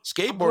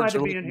 Skateboards are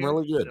looking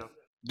really good. So.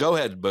 Go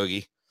ahead,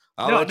 Boogie.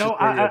 I'm done.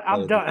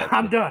 I'm done.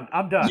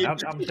 I'm done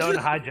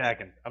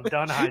hijacking. I'm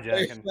done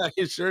hijacking.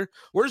 You sure?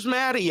 Where's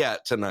Maddie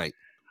at tonight?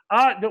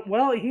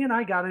 Well, he and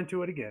I got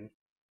into it again,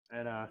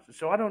 and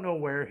so I don't know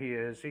where he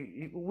is.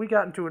 We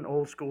got into an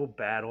old school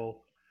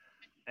battle,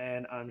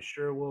 and I'm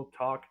sure we'll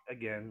talk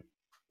again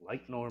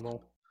like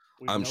normal.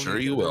 I'm sure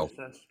you will.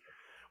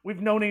 We've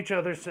known each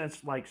other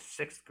since like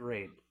 6th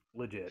grade,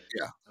 legit.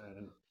 Yeah.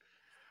 And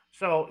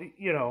so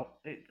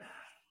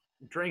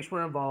drinks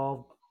were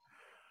involved.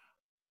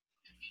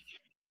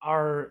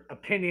 Our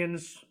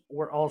opinions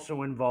were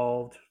also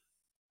involved,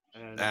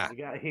 and we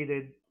got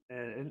heated,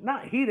 and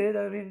not heated.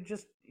 I mean,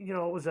 just it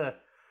was a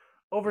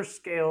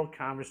overscale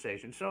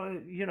conversation. So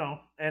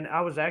and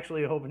I was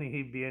actually hoping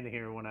he'd be in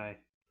here when I.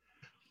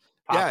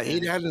 Yeah,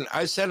 he hadn't.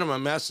 I sent him a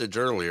message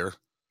earlier.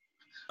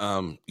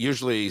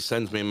 Usually he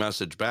sends me a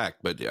message back,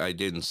 but I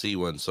didn't see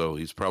one, so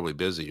he's probably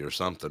busy or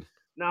something.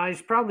 No,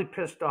 he's probably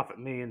pissed off at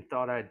me and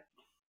thought I'd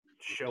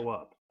show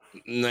up.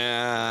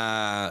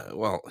 Nah,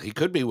 well, he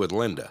could be with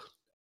Linda.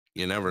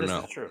 You never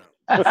know. This is true.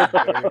 I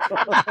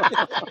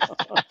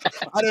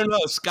don't know.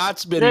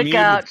 Scott's been Look muted.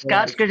 out.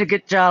 Scott's going to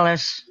get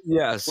jealous.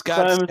 Yeah,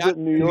 Scott's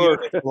in New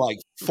York for like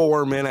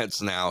 4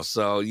 minutes now,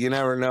 so you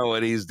never know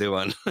what he's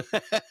doing.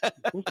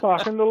 I'm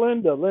talking to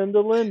Linda.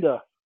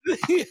 Linda.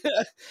 Yeah.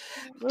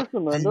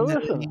 Listen, Linda,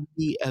 listen.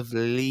 Of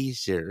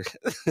leisure.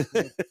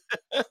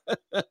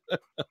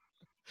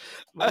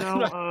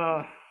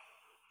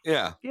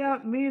 Yeah. Yeah,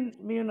 me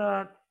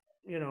and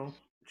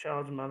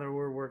child's mother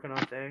were working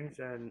on things,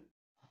 and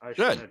I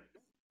shouldn't.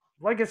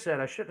 Like I said,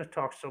 I shouldn't have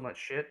talked so much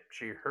shit.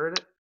 She heard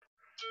it.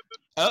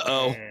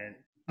 And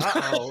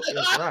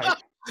is right.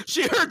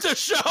 She heard the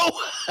show.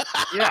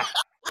 Yeah,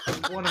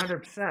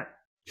 100%.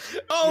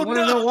 Oh, you want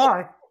to know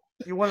why?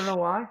 You want to know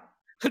why?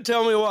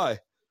 Tell me why.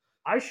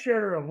 I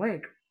shared her a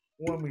link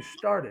when we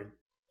started.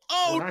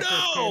 Oh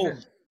no!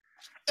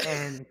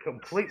 And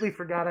completely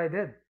forgot I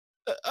did.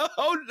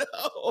 Oh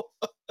no!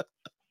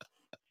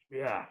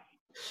 Yeah.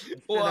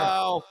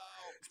 Wow.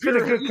 It's been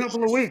a good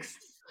couple of weeks.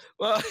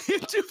 Well, you're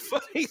too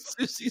funny,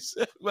 Susie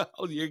said. Well,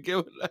 you're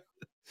giving it.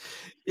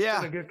 It's Yeah.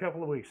 been a good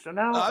couple of weeks. So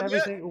now I bet-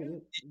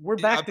 everything, we're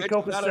I back to bet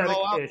you got it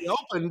all out in copacetic-ish. the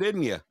open,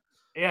 didn't you?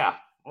 Yeah.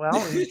 Well,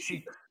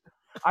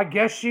 I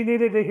guess she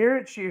needed to hear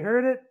it. She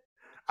heard it.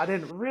 I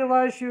didn't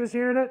realize she was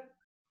hearing it.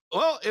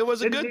 Well, it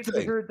was a Didn't good need to be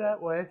thing. heard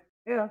that way.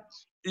 Yeah.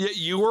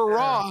 You were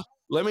raw.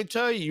 Let me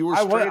tell you, you were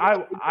I was. straight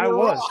up. I You were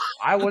was.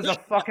 I was a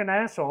fucking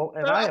asshole,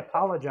 and I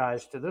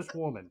apologize to this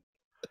woman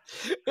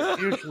raw.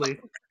 profusely,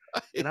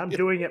 and I'm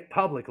doing it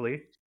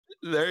publicly.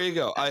 There you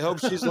go. I hope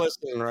she's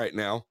listening right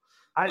now.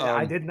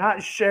 I did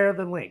not share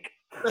the link.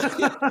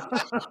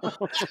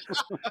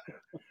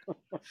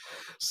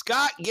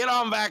 Scott, get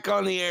on back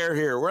on the air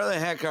here. Where the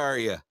heck are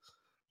you?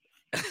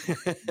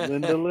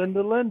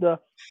 Linda.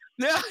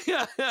 Yeah.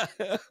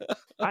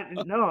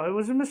 No, it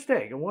was a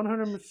mistake, a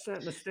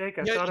 100% mistake.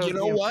 I Yeah, thought I you was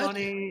know being what?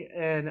 funny,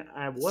 and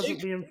I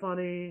wasn't being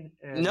funny.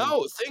 And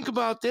No, think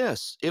about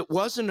this. It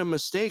wasn't a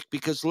mistake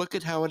because look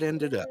at how it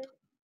ended up.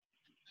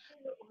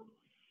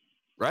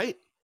 Right?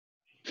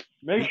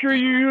 Make sure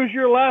you use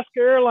your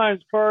Alaska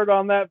Airlines card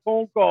on that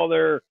phone call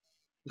there,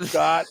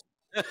 Scott.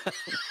 I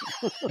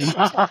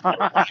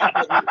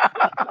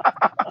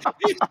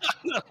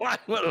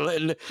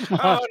wonder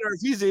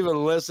if he's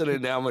even listening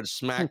to how much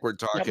smack we're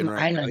talking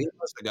right now. He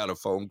must have got a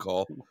phone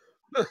call.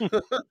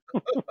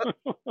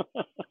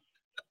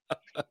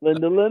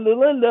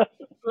 Linda.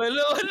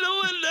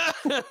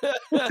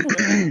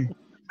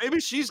 Maybe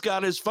she's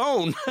got his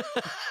phone.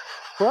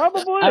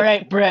 Probably. All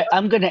right, Brett,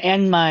 I'm going to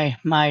end my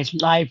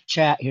live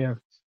chat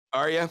here.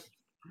 Are you?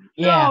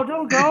 Yeah. No,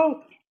 don't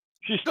go.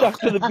 She's stuck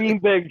to the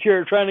beanbag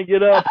chair trying to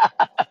get up.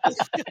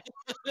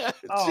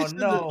 Oh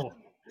no!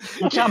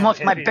 It's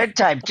almost my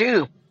bedtime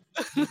too.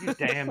 You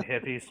damn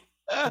hippies!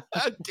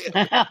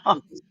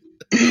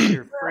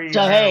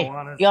 So hey,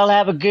 y'all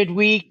have a good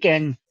week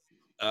and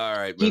all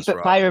right, keep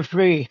it fire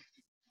free.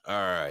 All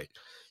right.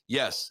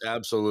 Yes,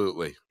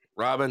 absolutely.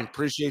 Robin,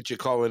 appreciate you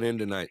calling in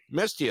tonight.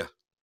 Missed you.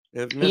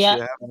 Missed you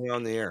having me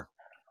on the air.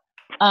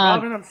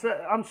 Robin,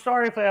 I'm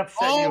sorry if I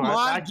upset you. Oh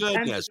my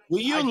goodness! Will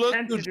you look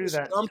who just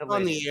jumped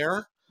on the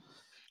air?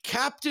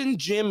 Captain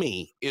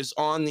Jimmy is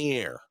on the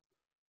air.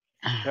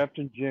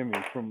 Captain Jimmy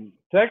from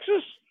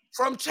Texas?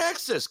 From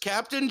Texas,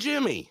 Captain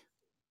Jimmy.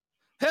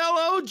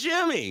 Hello,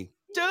 Jimmy.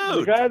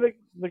 Dude.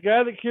 The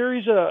guy that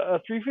carries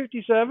a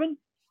 357?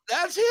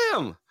 That's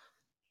him.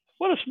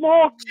 What a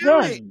small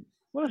gun.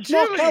 What a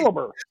small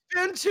caliber. It's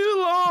been too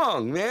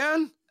long,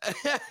 man.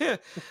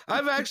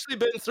 I've actually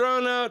been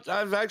throwing out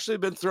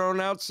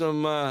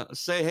some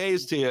say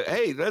hey's to you.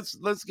 Hey,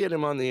 let's get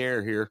him on the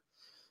air here.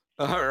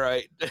 All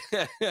right.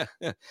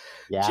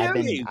 Yeah,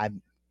 Jimmy.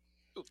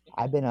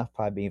 I've been off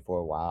Podbean for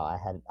a while. I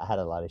had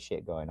a lot of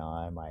shit going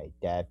on. My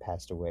dad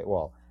passed away.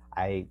 Well,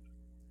 I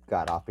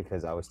got off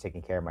because I was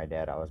taking care of my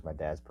dad. I was my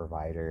dad's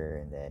provider,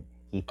 and then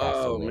he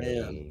passed away.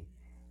 Man.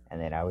 And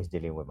then I was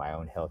dealing with my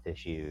own health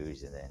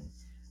issues, and then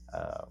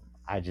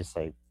I just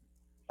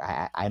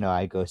I know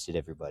I ghosted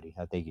everybody.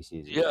 Oh, thank you,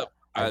 Susie. Yeah,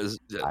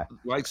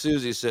 like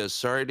Susie says,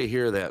 sorry to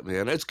hear that,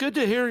 man. It's good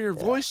to hear your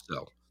voice,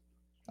 though.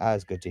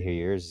 It's good to hear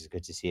yours. It's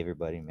good to see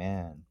everybody,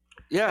 man.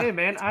 Yeah. Hey,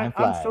 man, I'm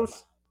so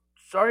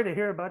sorry to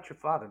hear about your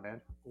father, man.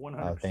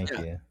 100%. Oh, thank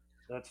you.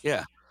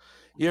 Yeah.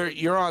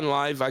 You're on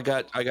live. I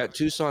got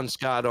Tucson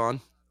Scott on.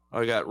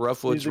 I got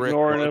Roughwoods Rick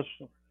ignoring us.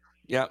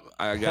 Yeah,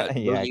 I got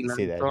yeah, I can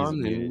see that.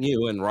 on, and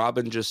you and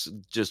Robin just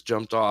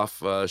jumped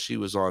off. She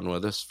was on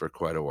with us for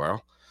quite a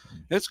while.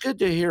 It's good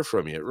to hear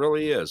from you. It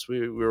really is.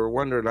 We were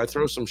wondering. I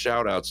throw some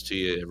shout outs to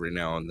you every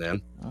now and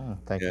then. Oh,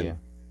 thank you.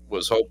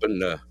 Was hoping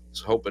to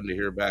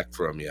hear back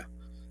from you.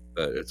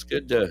 But it's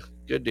good to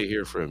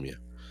hear from you.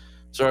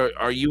 So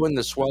are you in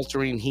the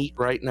sweltering heat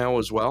right now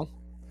as well?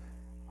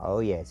 Oh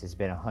yes, it's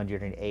been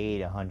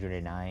 108,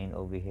 109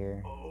 over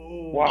here.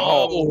 Oh,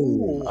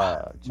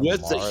 wow!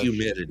 With the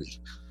humidity,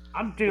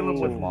 I'm dealing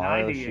with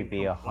 90. Should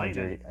be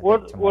 100.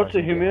 What's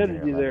the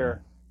humidity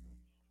there?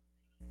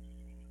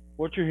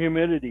 What's your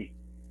humidity?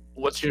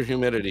 What's your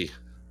humidity,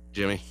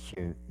 Jimmy?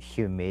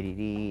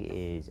 Humidity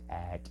is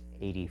at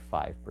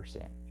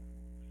 85%.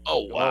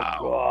 Oh wow!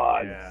 Oh,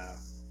 God. Yeah.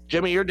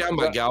 Jimmy, you're down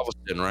by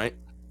Galveston, right?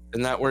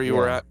 Isn't that where you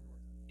were at?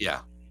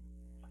 Yeah.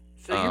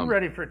 So you're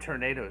ready for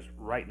tornadoes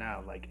right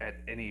now, like at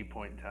any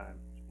point in time,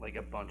 like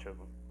a bunch of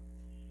them.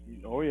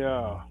 Oh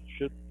yeah,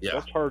 shit. Yeah.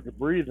 That's hard to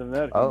breathe in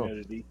that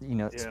humidity.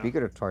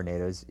 Speaking of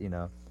tornadoes,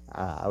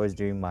 I was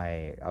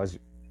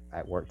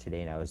at work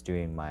today, and I was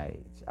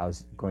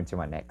going to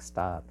my next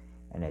stop,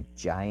 and a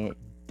giant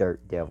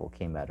dirt devil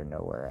came out of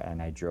nowhere,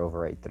 and I drove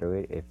right through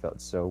it. It felt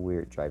so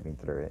weird driving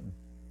through it,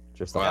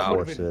 just the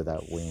force of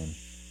that wind.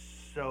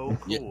 So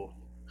cool.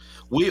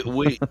 We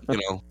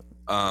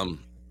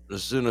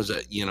as soon as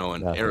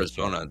in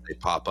Arizona, they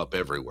pop up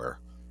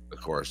everywhere.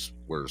 Of course,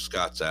 where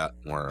Scott's at,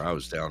 where I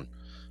was down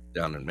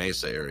in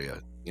Mesa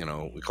area,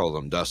 we call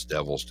them dust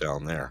devils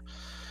down there.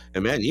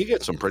 And man, you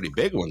get some pretty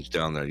big ones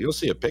down there. You'll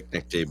see a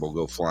picnic table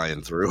go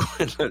flying through,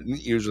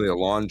 usually a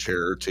lawn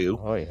chair or two.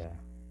 Oh yeah.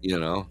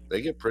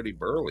 They get pretty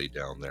burly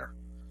down there.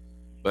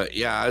 But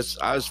yeah,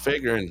 I was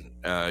figuring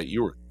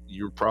you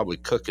you're probably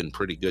cooking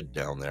pretty good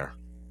down there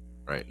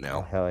right Oh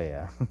now. hell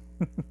yeah!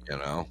 You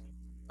know,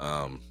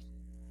 um,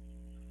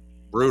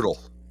 brutal,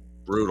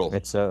 brutal.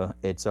 It's so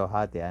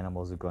hot. The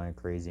animals are going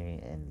crazy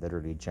and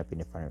literally jumping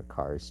in front of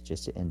cars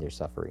just to end their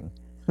suffering.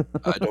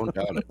 I don't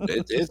doubt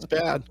it. It's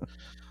bad.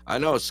 I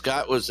know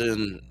Scott was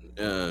in.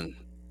 Uh,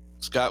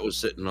 Scott was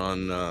sitting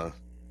on.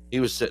 He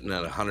was sitting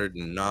at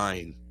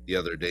 109 the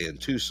other day in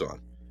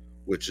Tucson,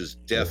 which is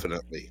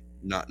definitely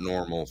not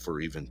normal for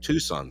even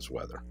Tucson's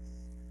weather.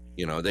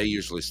 You know, they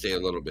usually stay a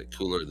little bit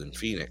cooler than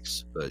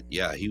Phoenix, but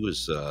yeah, he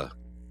was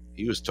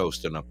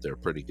toasting up there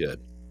pretty good.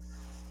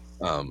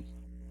 So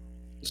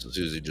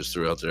Susie just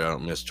threw out there, I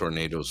don't miss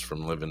tornadoes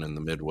from living in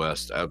the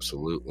Midwest.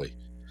 Absolutely.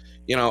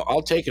 You know,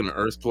 I'll take an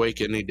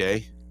earthquake any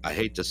day. I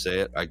hate to say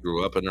it. I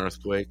grew up in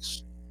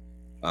earthquakes.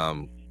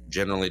 Um,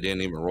 Generally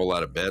didn't even roll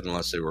out of bed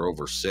unless they were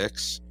over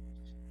 6.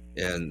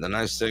 And the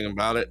nice thing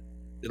about it,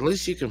 at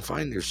least you can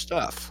find your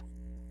stuff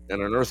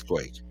in an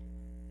earthquake.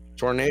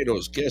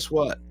 Tornadoes, guess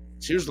what?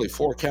 It's usually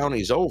 4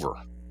 counties over.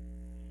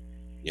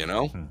 You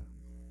know?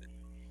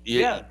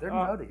 Yeah, they're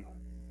nutty.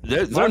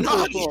 They're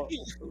not.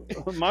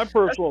 My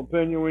personal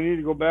opinion, we need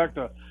to go back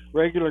to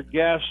regular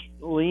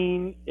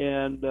gasoline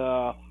and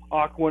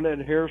Aqua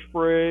and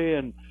hairspray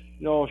and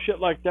shit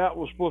like that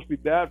was supposed to be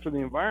bad for the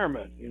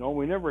environment.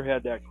 We never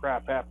had that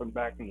crap happen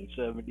back in the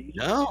 70s.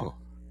 No.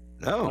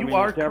 You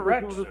are correct,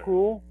 temperatures are sir.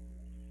 cool.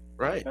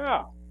 Right.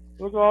 Yeah.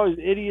 Look at all these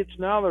idiots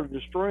now that are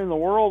destroying the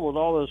world with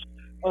all this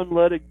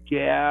unleaded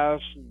gas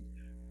and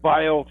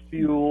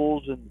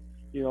biofuels and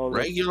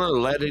Regular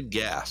leaded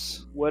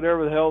gas.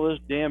 whatever the hell this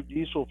damn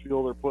diesel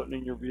fuel they're putting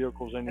in your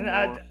vehicles And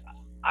anymore.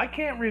 I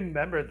can't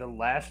remember the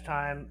last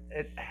time.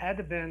 It had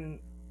to been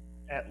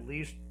at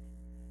least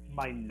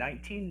my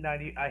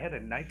 1990. I had a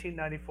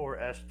 1994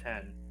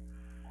 S10,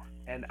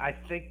 and I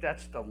think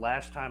that's the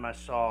last time I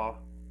saw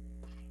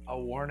a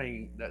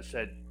warning that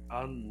said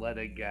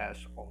unleaded gas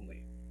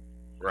only.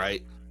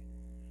 Right.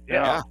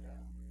 Yeah.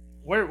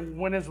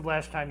 When is the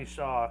last time you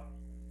saw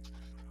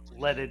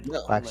leaded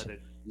No. unleaded?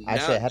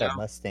 Actually, I had a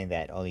Mustang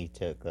that only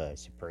took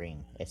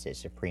Supreme. It said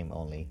Supreme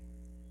only.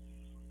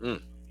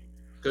 Couldn't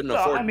Well,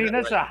 afford I mean,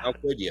 that that's right now,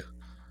 could you?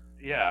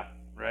 Yeah,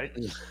 right.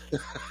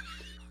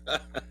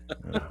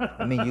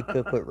 I mean, you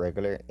could put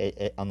regular.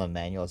 On the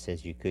manual, it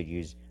says you could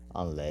use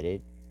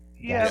unleaded.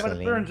 Yeah, but it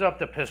gasoline. burns up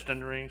the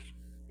piston rings.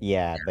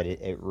 Yeah, but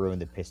it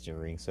ruined the piston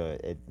ring, so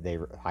they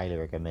highly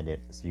recommend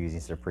it using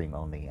Supreme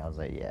only. I was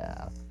like,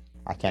 yeah,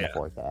 I can't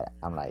afford that.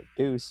 I'm like,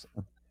 deuce.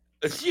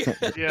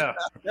 Yeah.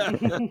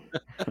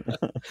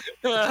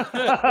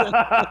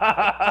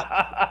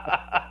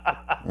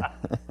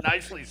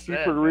 Nicely said.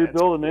 Cheaper to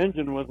rebuild an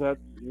engine with that,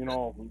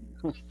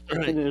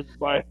 than it is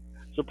by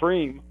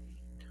Supreme.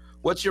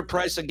 What's your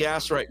price of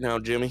gas right now,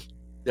 Jimmy?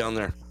 Down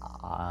there.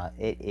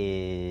 It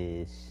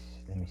is.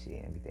 Let me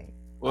see everything.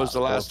 What was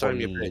the last time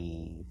you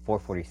paid?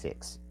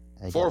 446.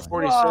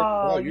 446.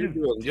 Wow, Oh, you're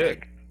doing good.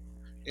 dick.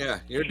 Yeah,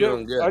 you're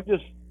doing good. I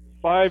just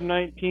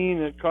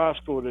 $5.19 at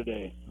Costco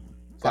today.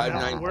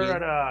 We're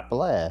at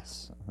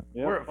Bless.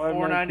 Yep, we're at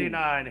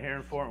 $4.99 here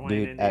in Fort Wayne,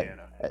 Dude,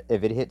 Indiana.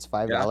 if it hits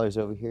 $5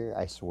 over here,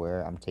 I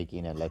swear I'm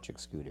taking an electric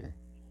scooter.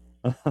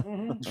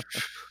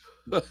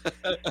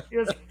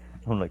 Yes.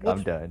 I'm like,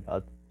 I'm done.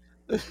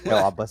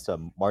 I'll bust a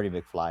Marty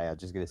McFly. I'll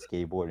just get a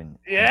skateboard and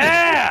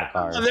Yeah! the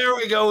car. There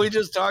we go. We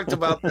just talked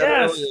about that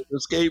Yes. earlier,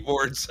 the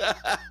skateboards.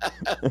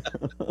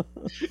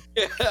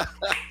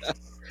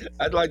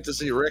 I'd like to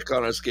see Rick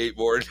on a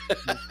skateboard.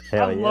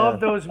 Hell I yeah. love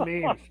those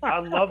memes. I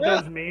love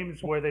those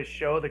memes where they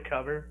show the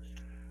cover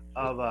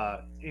of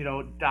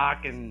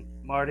Doc and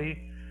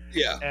Marty.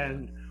 Yeah.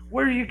 And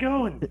where are you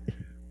going?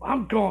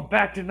 I'm going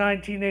back to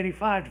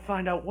 1985 to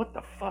find out what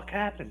the fuck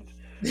happened.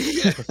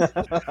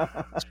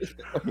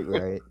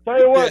 Right. Tell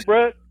you what,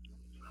 Brett,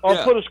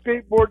 I'll put a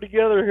skateboard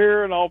together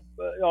here and I'll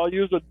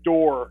use a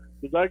door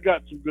because I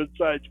got some good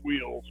sized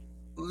wheels.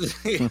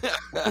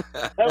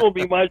 That'll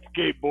be my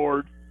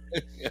skateboard.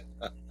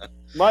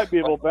 Might be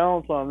able to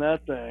balance on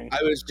that thing. I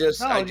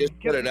just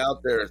put it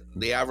out there.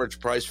 The average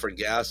price for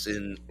gas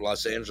in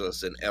Los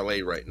Angeles and LA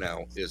right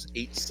now is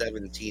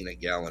 $8.17 a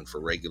gallon for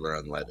regular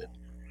unleaded.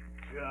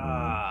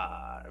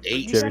 God.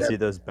 Did you ever see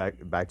those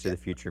Back to the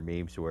Future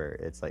memes where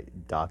it's like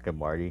Doc and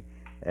Marty,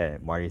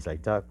 and Marty's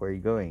like, Doc, where are you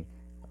going?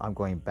 I'm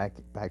going back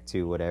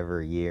to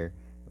whatever year.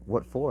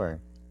 What for?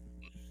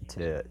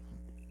 To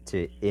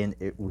end.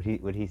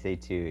 Would he say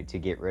to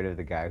get rid of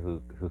the guy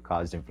who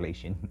caused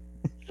inflation?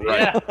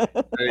 Right. Yeah.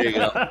 There you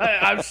go.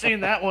 I've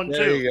seen that one too.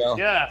 There you go.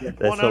 Yeah. That's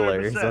 100%.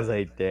 hilarious. I was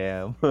like,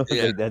 damn.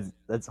 Yeah. Like,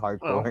 that's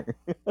hardcore.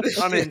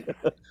 I mean,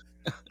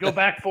 go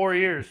back 4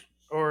 years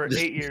or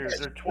 8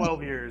 years or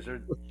 12 years or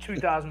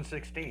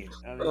 2016.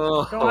 I mean,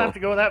 don't have to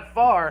go that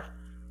far.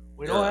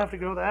 We don't have to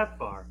go that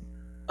far.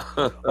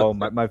 Oh,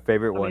 my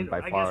favorite one by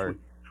I far. guess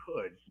we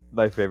could.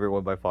 My favorite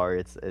one by far.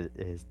 It's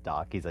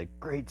Doc. He's like,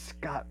 "Great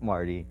Scott,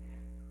 Marty,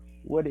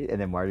 and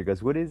then Marty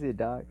goes, "What is it,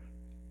 Doc?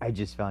 I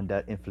just found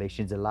out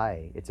inflation's a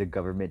lie. It's a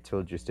government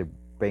tool just to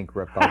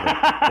bankrupt all the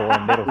poor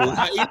and middle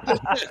class."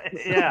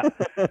 Yeah.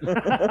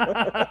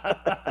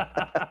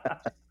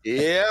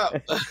 Yeah.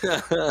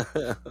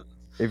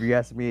 If you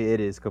ask me, it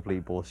is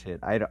complete bullshit.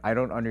 I don't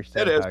It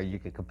understand is. how you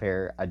could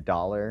compare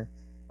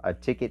a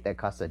ticket that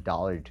costs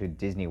 $1 to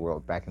Disney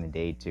World back in the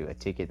day to a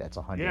ticket that's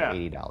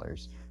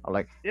 $180. I'm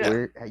like, Yeah.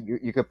 where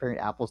you're comparing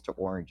apples to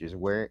oranges?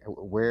 Where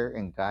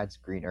in God's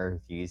green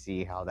earth do you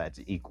see how that's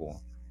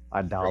equal? A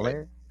Right.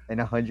 dollar and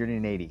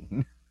 180.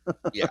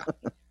 Yeah.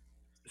 I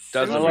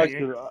Doesn't like make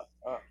the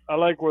I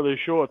like where they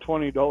show a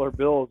 $20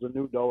 bill as a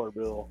new dollar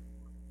bill.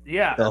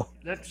 Yeah, Oh.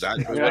 that's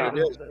exactly what Yeah. it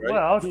is, right?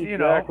 well, you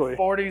know, Exactly.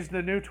 40's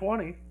the new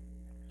 20.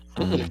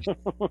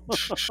 Mhm.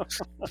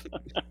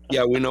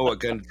 Yeah, we know what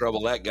kind of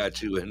trouble that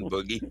got you in,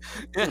 Boogie.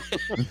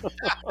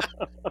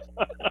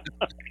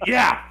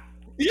 Yeah.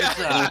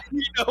 Yeah, It's,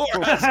 you know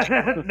where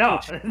I no.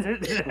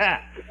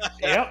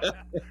 Yep.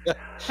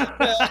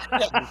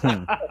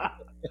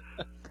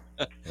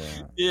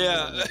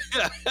 Yeah.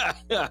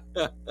 yeah.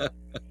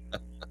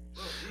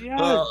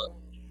 Yeah.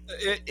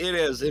 It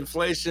is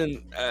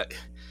inflation.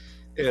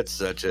 It's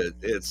such a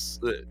it's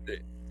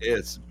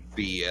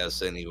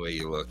BS any way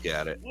you look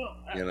at it. Well,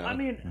 You I know.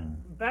 mean,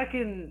 Mm. back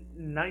in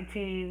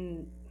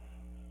 19,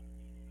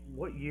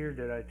 what year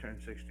did I turn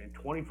 16?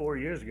 24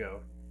 years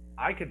ago,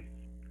 I could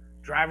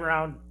drive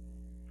around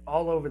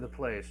all over the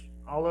place,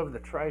 all over the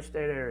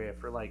tri-state area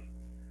for like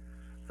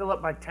fill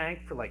up my tank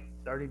for like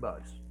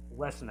 $30,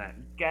 less than that.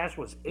 Gas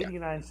was Yeah.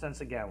 89 cents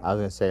a I gallon. was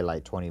gonna say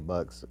like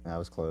 $20. I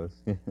was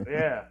close.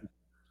 Yeah,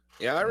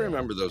 Yeah, I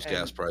remember those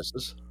gas and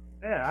prices.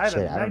 yeah, I had a Shit,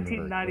 I remember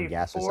when 1990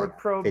 gas was like Ford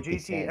Probe 50 GT,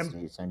 cents,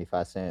 dude,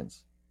 75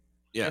 cents.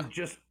 Yeah. and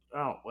just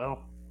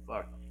well,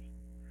 fuck.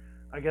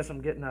 I guess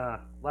I'm getting a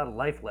lot of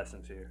life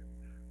lessons here.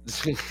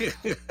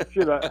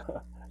 Shit,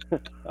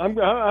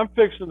 I'm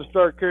fixing to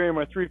start carrying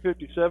my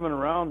 357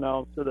 around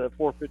now instead of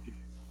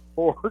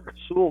 454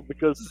 sold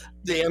because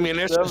The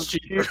ammunition's 57's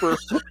cheaper.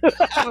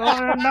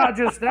 Well, and not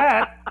just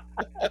that,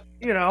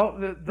 you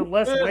know, the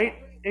less weight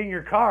in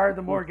your car,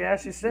 the more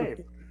gas you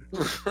save.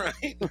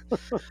 Right?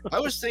 I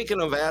was thinking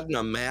of adding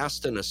a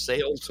mast and a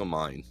sail to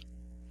mine.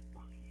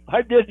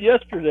 I did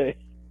yesterday.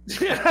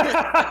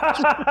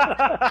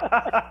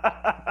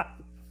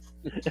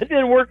 It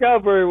didn't work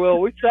out very well.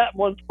 We sat in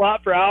one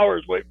spot for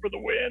hours waiting for the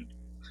wind.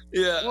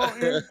 Yeah. Well,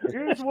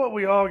 here's what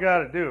we all got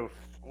to do.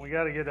 We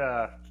got to get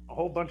a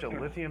whole bunch of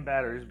lithium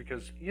batteries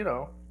because, you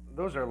know,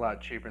 those are a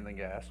lot cheaper than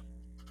gas.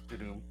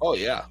 Doo-doom. Oh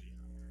yeah.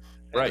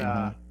 Right.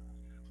 And,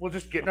 we'll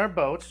just get in our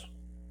boats,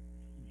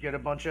 get a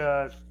bunch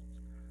of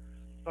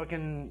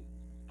fucking,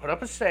 put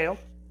up a sail,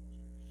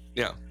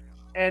 Yeah.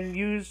 and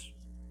use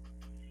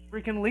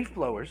freaking leaf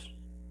blowers.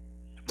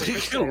 to put You the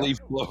can sail. leaf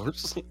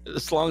blowers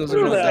as long as Put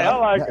they're the Look at that.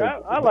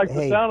 sail. I like the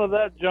Hey. sound of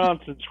that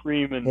Johnson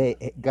screaming.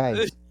 Hey,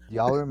 guys,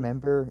 y'all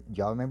remember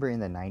in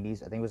the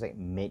 90s, I think it was like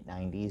mid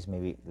 90s,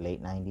 maybe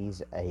late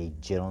 90s, a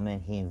gentleman,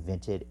 he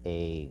invented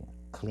a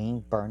clean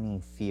burning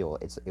fuel.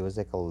 It was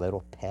like a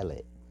little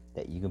pellet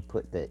that you can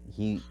put that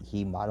he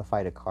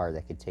modified a car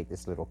that could take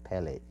this little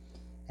pellet,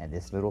 and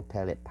this little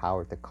pellet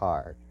powered the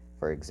car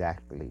for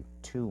exactly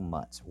 2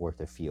 months worth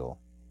of fuel.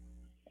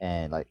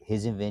 And like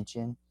his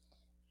invention,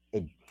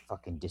 it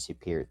fucking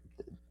disappeared.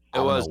 I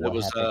don't know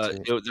what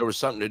happened to it. There was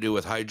something to do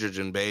with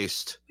hydrogen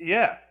based.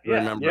 Yeah, yeah.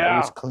 Remember? It Yeah.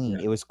 was clean.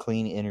 It was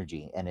clean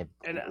energy, and it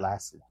And,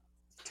 lasted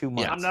 2 Yeah.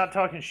 months. I'm not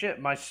talking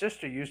shit. My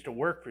sister used to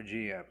work for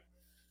GM,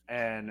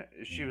 and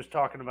she was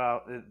talking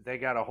about they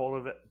got a hold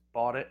of it,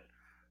 bought it,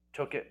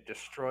 took it,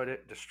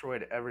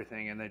 destroyed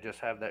everything, and they just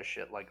have that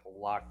shit like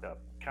locked up,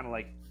 kind of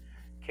like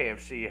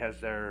KFC has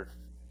their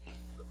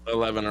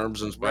 11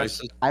 herbs and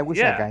spices. I wish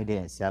Yeah. that guy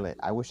didn't sell it.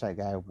 I wish that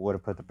guy would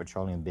have put the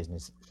petroleum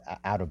business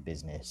out of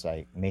business,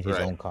 like made his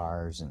Right. own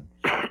cars and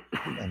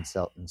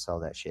sell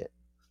that shit.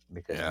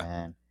 Because Yeah.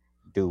 man,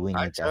 dude, we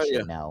I need that tell shit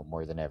ya. now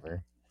more than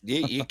ever.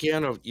 You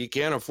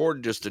can't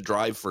afford just to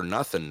drive for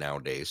nothing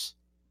nowadays.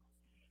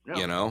 No.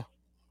 You know,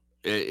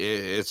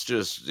 it's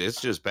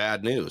just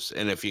bad news.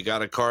 And if you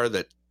got a car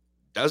that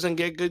doesn't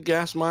get good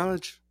gas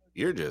mileage,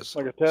 you're just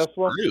Like a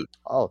Tesla? screwed.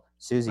 Oh,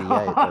 Susie,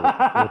 yeah,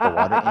 with the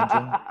water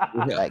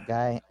engine.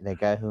 Yeah. That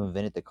guy who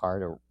invented the car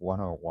to run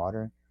on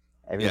water.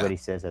 Everybody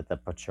says that the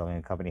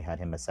petroleum company had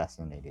him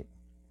assassinated.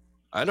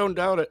 I don't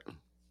doubt it.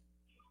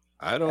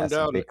 I don't That's a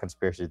doubt big it.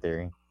 conspiracy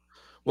theory.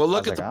 Well, I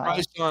look was at the like,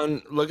 price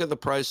on.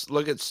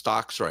 Look at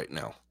stocks right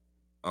now.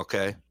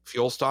 Okay,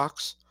 fuel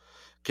stocks.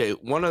 Okay,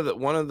 one of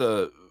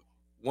the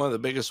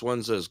biggest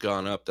ones that has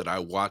gone up that I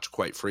watch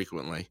quite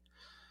frequently.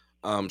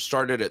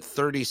 Started at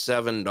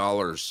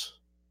 $37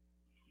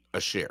 a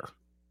share.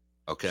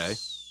 Okay,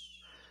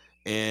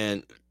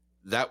 and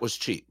that was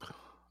cheap.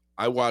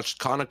 I watched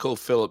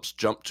ConocoPhillips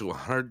jump to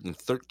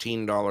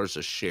 $113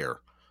 a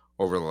share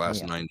over the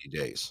last Yeah. 90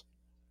 days.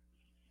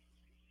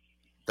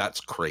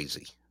 That's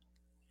crazy.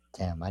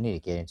 Damn, I need to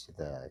get into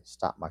the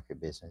stock market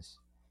business.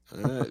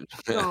 Oh,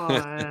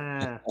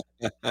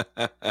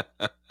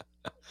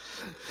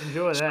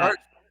 enjoy that.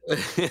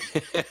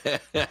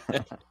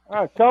 All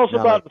right, tell us No,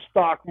 about the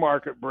stock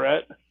market,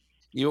 Brett.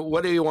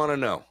 What do you want to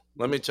know?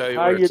 Let me tell you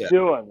How where you it's at.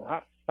 doing?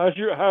 How's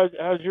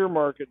your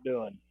market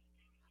doing?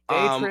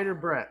 Day trader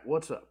Brett,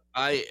 what's up?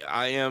 I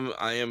am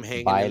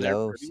hanging Buy in there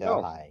low, pretty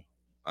sell well. high.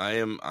 I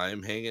am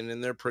hanging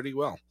in there pretty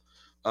well.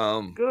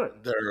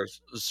 Good. There are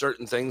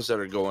certain things that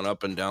are going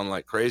up and down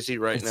like crazy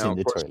right It's now. in Of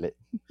the course, toilet.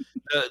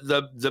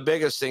 the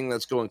biggest thing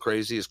that's going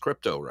crazy is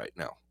crypto right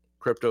now.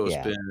 Crypto has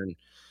Yeah. been,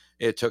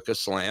 it took a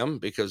slam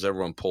because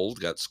everyone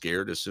got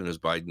scared as soon as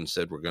Biden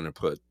said we're going to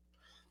put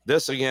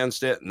this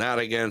against it and that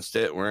against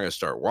it. We're going to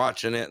start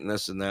watching it and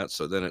this and that.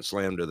 So then it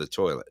slammed to the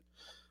toilet.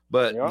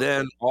 But Yep.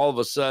 then all of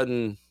a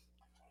sudden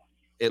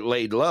it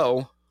laid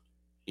low,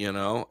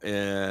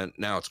 and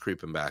now it's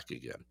creeping back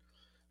again.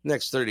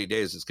 Next 30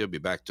 days, it's going to be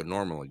back to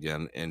normal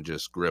again and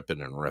just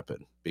gripping and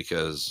ripping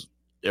because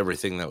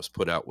everything that was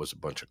put out was a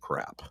bunch of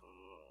crap,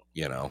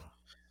 you know.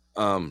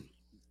 Um,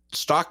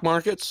 Stock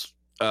markets,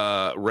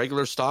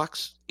 regular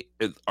stocks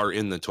are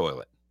in the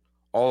toilet.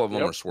 All of them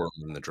Yep. are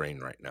swirling in the drain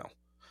right now.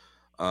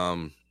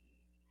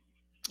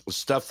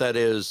 Stuff that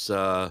is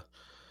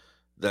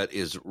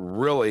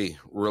really,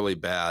 really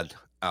bad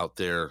out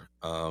there.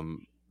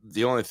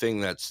 The only thing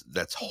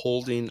that's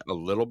holding a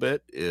little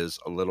bit is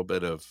a little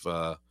bit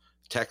of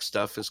tech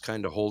stuff is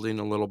kind of holding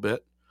a little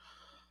bit.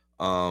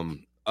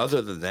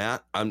 Other than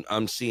that,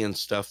 I'm seeing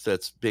stuff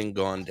that's been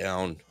gone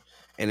down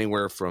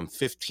anywhere from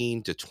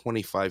 15 to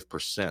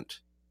 25%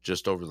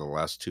 just over the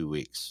last 2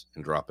 weeks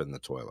and drop in the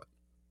toilet.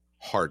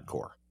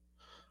 Hardcore.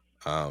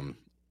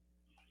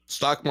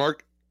 Stock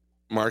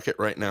market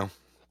right now,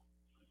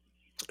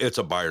 it's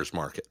a buyer's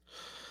market.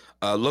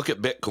 Look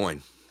at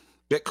Bitcoin.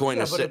 Bitcoin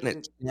Yeah, is but sitting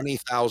at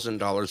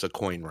 $20,000 a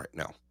coin right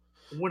now.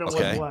 when it was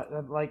Okay,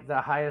 what, like the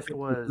highest was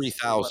what,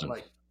 3,000.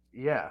 like,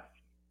 yeah.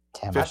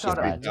 10 I bucks to thought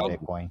at buy 53,000. one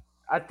Bitcoin.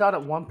 I thought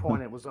at one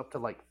point it was up to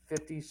like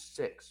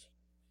 56.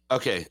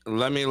 Okay,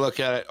 let me look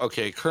at it.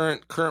 Okay,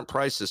 current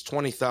price is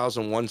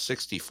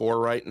 20,164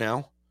 right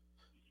now.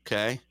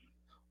 Okay,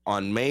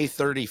 on May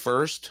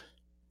 31st,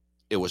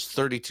 it was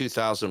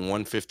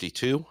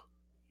 32,152.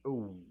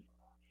 Ooh,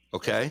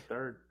 Okay,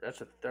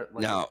 That's a third,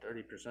 like a now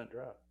 30%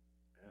 drop.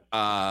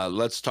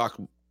 let's talk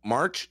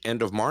March.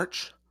 End of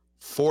March,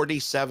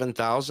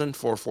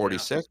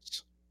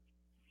 47,446.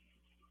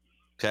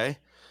 Okay,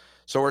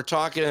 so we're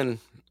talking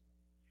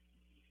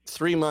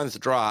 3-month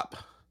drop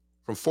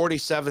from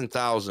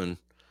 47,000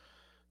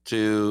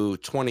 to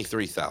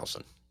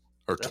 23,000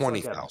 or That's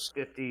like a 20,000%.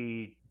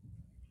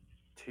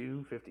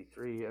 52,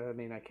 53. I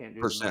mean, I can't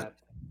do the math.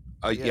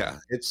 Yeah. Yeah,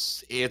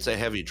 it's a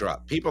heavy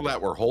drop. People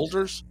that were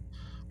holders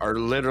are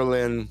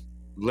literally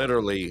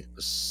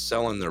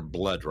selling their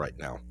blood right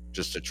now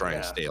just to try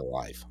and Yeah. stay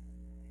alive.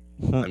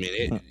 I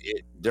mean,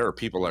 there are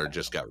people that are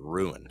just got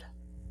ruined.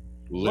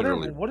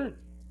 Literally. What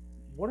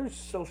are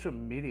social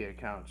media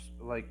accounts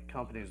like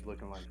companies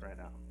looking like right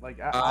now? Like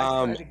I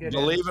tried to get in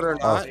Believe it or on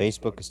Oh, not,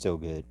 Facebook Facebook. is still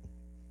good.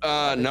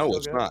 Are they no, still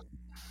it's good? not.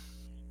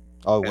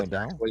 Oh, it It's went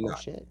down? actually Oh,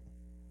 not. shit.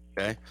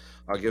 Okay,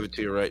 I'll give it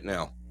to you right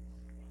now.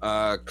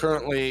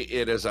 Currently,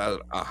 it is at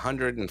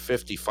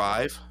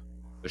 155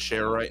 a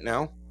share right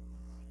now.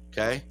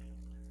 Okay,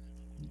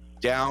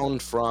 down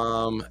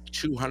from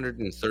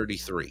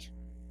 233.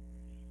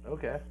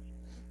 Okay.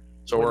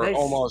 So When we're they s-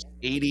 almost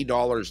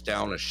 $80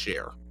 down a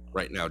share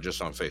right now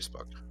just on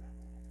Facebook.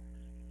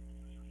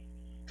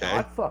 Now I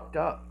Okay. fucked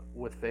up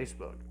with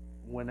Facebook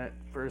when it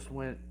first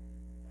went.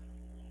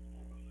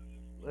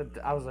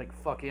 I was like,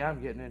 "Fuck yeah,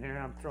 I'm getting in here.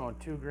 I'm throwing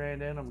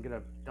 $2,000 in. I'm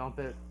gonna dump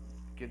it,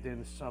 get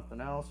into something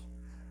else."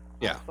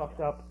 I Yeah. fucked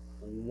up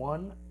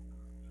one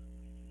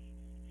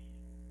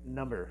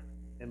number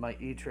in my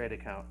E-Trade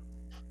account,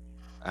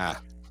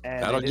 Ah,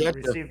 and they that'll didn't get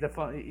you. receive the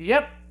fund.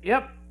 Yep.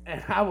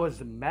 And I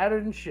was madder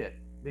than shit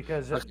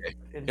because Okay.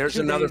 in Here's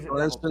two another days. for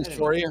Well, instance anyway,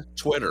 for you.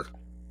 Twitter.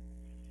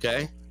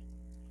 Okay.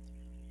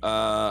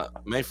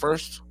 May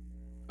 1st,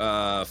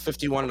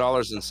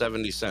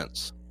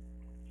 $51.70.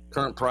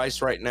 Current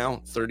price right now,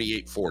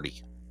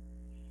 $38.40.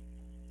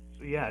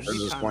 yeah, it'd be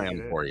There's a time to get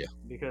slam in for you.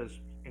 because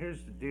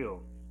here's the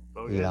deal,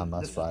 folks. Elon And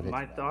Musk this is bought it.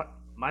 my thought.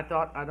 My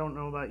thought. I don't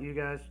know about you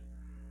guys.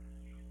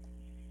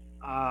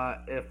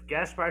 If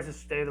gas prices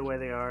stay the way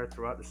they are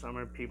throughout the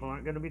summer, people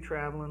aren't going to be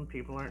traveling.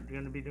 People aren't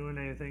going to be doing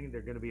anything. They're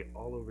going to be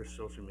all over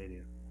social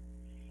media,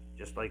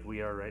 just like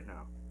we are right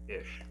now,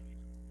 ish.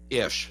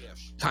 Ish.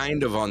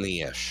 Kind of on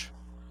the ish.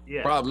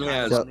 Yeah, Problem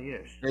kind of So, on the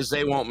ish. is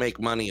they won't make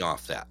money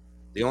off that.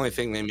 The only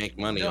thing they make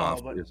money No,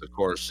 off but is, of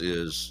course,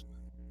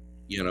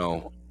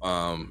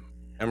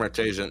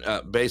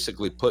 amortization,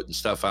 basically putting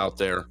stuff out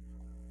there,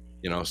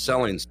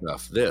 selling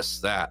stuff, this,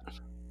 that,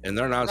 and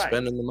they're not right.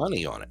 spending the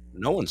money on it.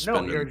 No one's No,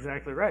 spending. you're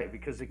exactly right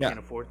because they Yeah, can't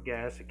afford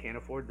gas, they can't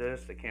afford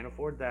this, they can't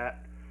afford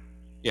that.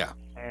 yeah,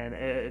 And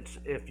it's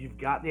if you've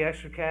got the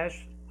extra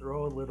cash,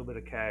 throw a little bit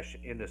of cash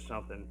into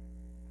something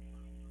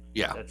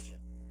yeah. that's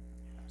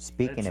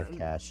speaking it's of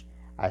cash,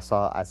 I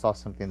saw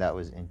something that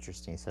was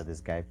interesting. So this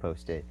guy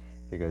posted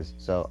because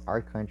so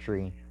our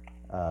country,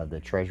 the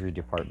Treasury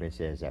Department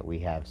says that we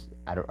have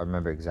I don't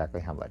remember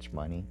exactly how much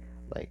money,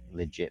 like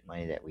legit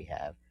money that we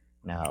have.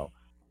 Now,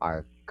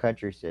 our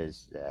country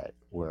says that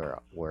we're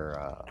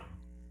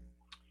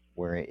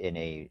in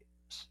a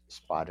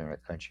spot in our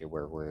country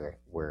where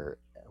we're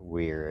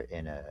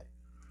in a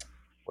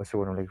what's the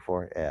word I'm looking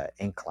for?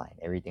 Incline.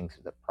 Everything's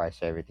the price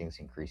of everything's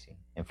increasing.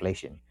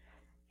 Inflation.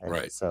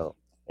 Right. So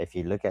if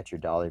you look at your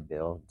dollar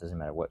bill, doesn't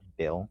matter what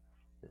bill.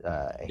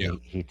 Yeah.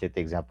 He took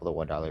the example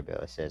of the $1 bill.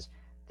 It says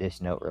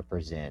this note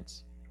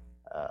represents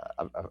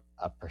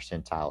a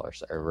percentile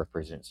or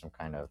represents some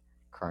kind of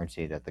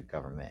currency that the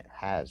government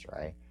has,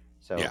 right?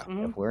 So Yeah.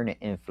 if we're in an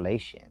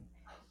inflation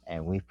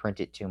and we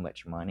printed too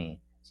much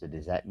money, so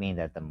does that mean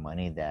that the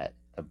money that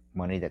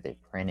they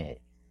printed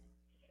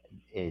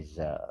is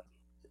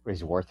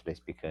worthless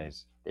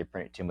because they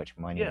printed too much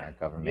money and Yeah, our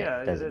government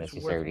yeah, doesn't it's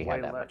worth necessarily have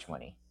way that less. much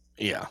money?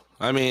 Yeah.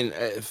 I mean,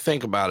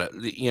 think about it.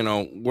 You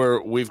know,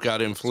 we've got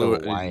So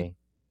influence. why?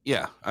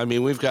 Yeah. I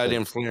mean, we've got So yeah,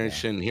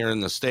 inflation here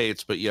in the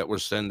States, but yet we're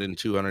sending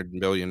 $200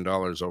 billion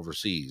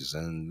overseas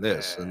and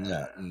this and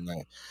that. Yeah. And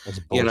that. it's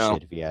You know,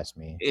 bullshit if you ask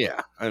me.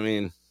 yeah. I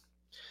mean,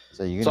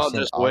 So you're it's gonna all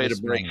send just a all way to this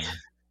break. money.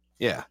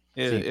 Yeah.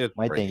 See, It's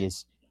my thing breaking.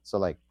 is, so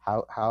like,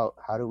 how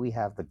do we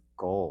have the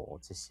goal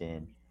to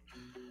send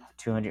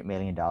 $200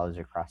 million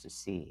across the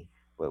sea,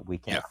 but we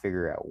Yeah. can't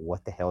figure out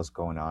what the hell's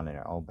going on in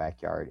our own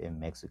backyard in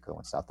Mexico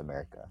and South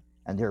America,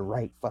 and they're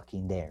right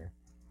fucking there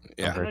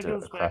Yeah. And compared that to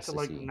goes back across to the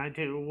like sea.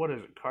 19. What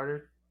is it,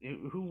 Carter?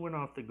 Who went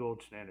off the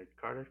gold standard?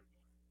 Carter?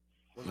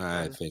 Was it I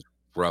Carter? think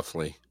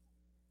roughly.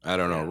 I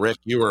don't know. Yeah. Rick,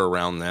 you were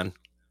around then.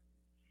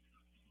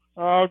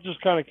 I was just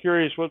kind of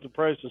curious what the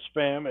price of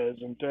spam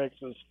is in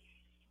Texas.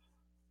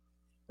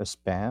 The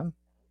spam,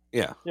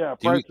 Yeah. Yeah,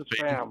 Do you price eat of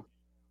spam, spam.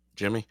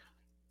 Jimmy?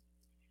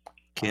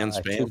 Canned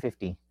spam?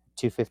 250,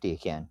 $250 a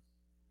can.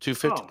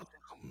 250. Oh,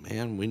 Oh,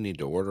 man, we need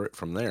to order it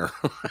from there.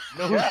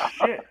 no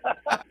shit.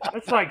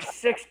 That's like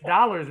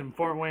 $6 in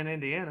Fort Wayne,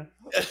 Indiana.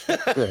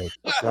 Good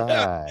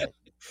God.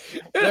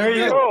 There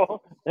you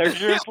go. There's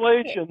your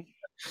inflation.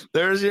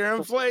 There's your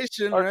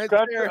inflation Our right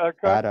country, there. our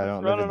God, I country's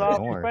don't live in running the off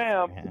north,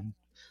 spam.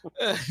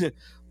 man.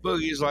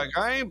 Boogie's like,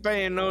 I ain't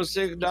paying no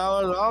 $6.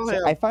 I'll So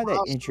have I find that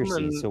possum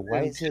interesting. So why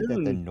and is it that the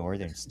coon.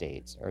 northern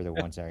states are the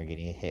ones that are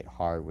getting hit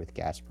hard with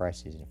gas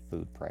prices and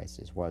food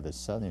prices, while the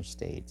southern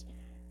states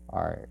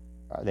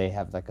they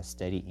have like a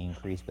steady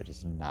increase, but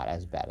it's not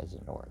as bad as the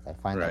north? I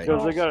find that Right.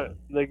 Because interesting.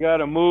 they got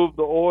to move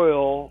the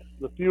oil,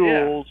 the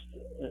fuels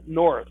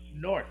north,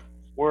 North.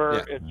 where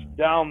Yeah. it's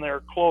down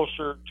there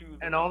closer to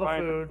the And all the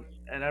refinery. food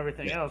and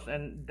everything Yeah. else.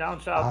 And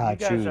down south, you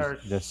guys True. are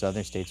The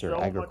southern states are so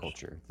much,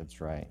 agriculture. That's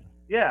right.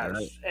 yeah,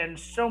 Right. and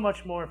so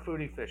much more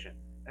food efficient.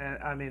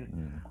 And I mean,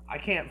 Mm. I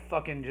can't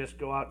fucking just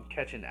go out and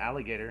catch an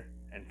alligator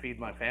and feed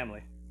my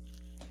family.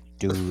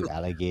 Dude,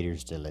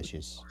 alligator's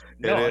delicious.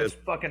 No, It it's is.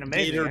 fucking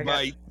amazing. Gator I got,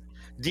 bite.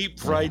 Deep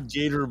fried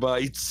gator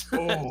bites.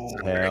 oh,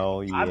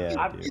 Hell yeah,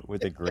 I've- dude,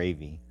 with the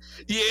gravy.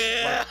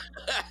 Yeah.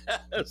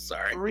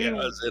 Sorry. Three- Yeah, I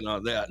was in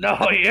on that. no,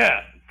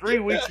 yeah. 3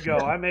 weeks ago,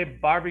 I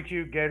made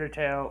barbecue gator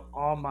tail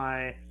on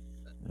my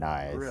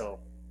Nice. grill,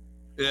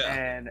 Yeah.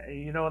 and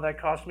you know what that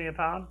cost me a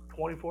pound?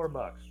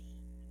 $24.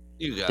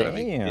 You gotta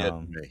be Damn.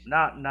 kidding me.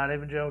 Not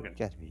even joking.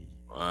 Gotta be,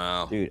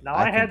 Wow. dude. Now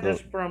I can had go,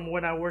 this from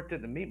when I worked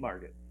at the meat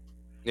market.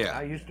 Yeah.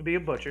 I used to be a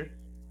butcher,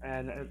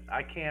 and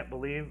I can't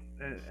believe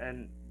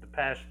in the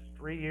past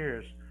 3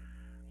 years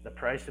the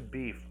price of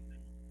beef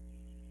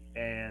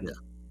and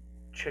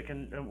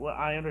chicken. Well,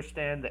 I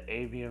understand the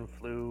avian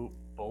flu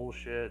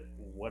bullshit,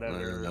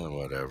 whatever.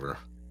 Whatever.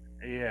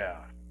 Yeah,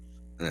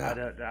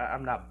 Yeah.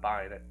 I'm not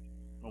buying it.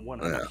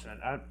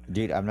 100%.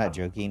 Dude, I'm not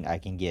joking. I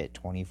can get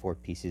 24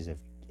 pieces of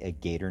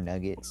gator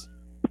nuggets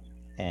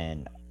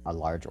and a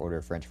large order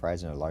of French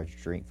fries and a large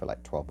drink for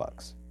like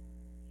 $12.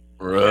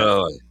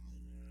 Really?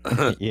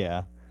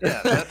 Yeah. Yeah,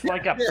 that's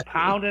like a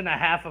pound and a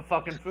half of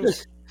fucking food.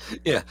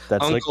 Yeah.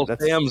 That's Uncle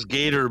like Sam's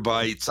gator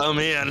bites. I'm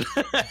in.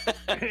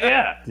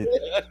 Yeah.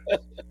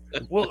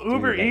 Well,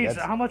 Uber Dude, Eats.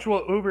 that's- How much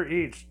will Uber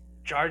Eats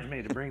charge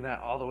me to bring that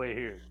all the way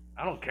here?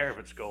 I don't care if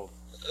it's gold.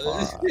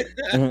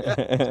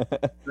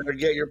 Better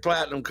get your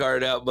platinum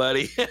card out,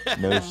 buddy.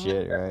 No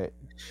shit, right?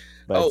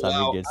 By the Oh, time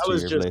wow. it gets I to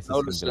was your just place, it's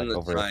gonna be noticing like the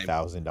over time.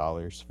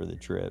 $1,000 for the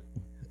trip.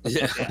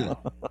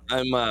 Yeah.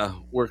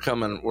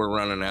 We're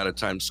running out of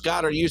time.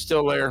 Scott, are you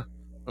still there?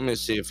 Let me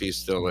see if he's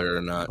still there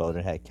or not.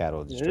 Bowden had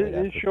cattle straight He's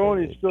after showing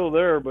COVID. he's still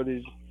there, but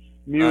he's I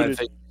muted.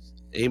 think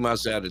he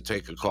must have had to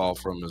take a call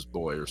from his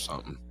boy or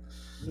something.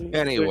 Big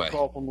Anyway.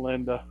 call from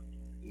Linda.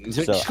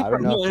 So I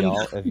don't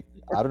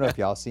know if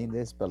y'all seen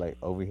this, but like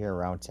over here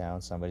around town,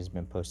 somebody's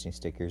been posting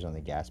stickers on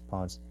the gas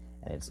pumps,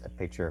 and it's a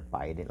picture of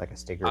Biden, like a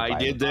sticker. Of I Biden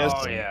did this.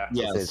 Oh yeah. It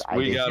Yes, says, "I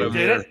we did got this." him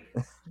Did here.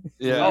 it?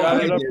 Yeah, Oh,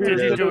 got I it up did here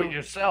did you this. do it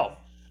yourself?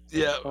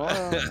 Yeah.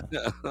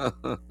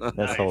 That's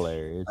Nice.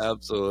 hilarious.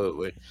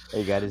 Absolutely.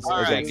 Hey guys, All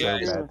I right, got so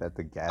guys. bad that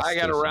the gas I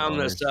got to station round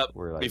this owners up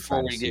were, like, before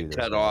trying we to sue get this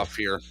cut guy. off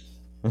here.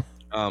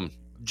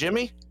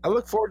 Jimmy, I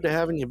look forward to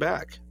having you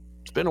back.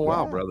 It's been a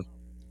while, Yeah. brother.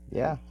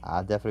 Yeah,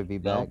 I'll definitely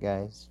be No. back,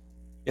 guys.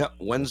 Yeah,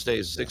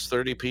 Wednesdays,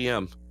 6:30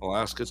 p.m.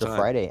 Alaska So time.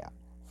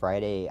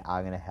 Friday,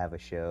 I'm gonna have a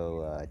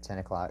show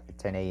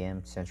 10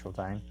 a.m. Central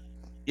Time.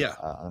 Yeah.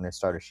 I'm gonna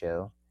start a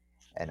show,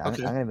 and I'm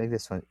gonna make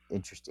this one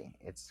interesting.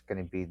 It's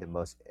gonna be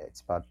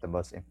it's about the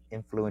most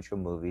influential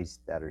movies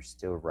that are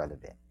still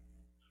relevant.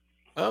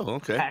 Oh,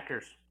 okay.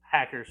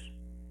 Hackers.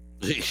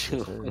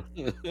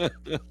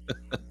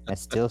 And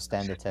still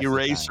stand the test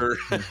Eraser.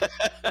 of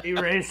time.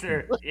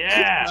 Eraser.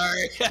 Yeah. All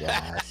right.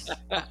 Yes.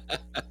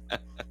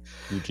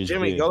 You just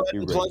Jimmy, did. go ahead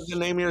and plug Erase. the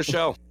name of your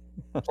show.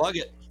 Plug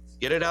it.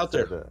 Get it out So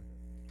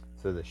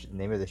there. the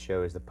name of the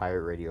show is the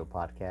Pirate Radio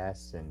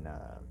Podcast, and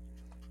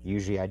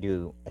usually I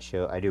do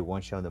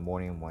one show in the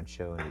morning, one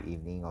show in the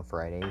evening on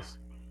Fridays,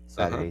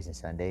 Saturdays, and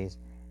Sundays.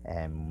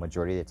 And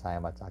majority of the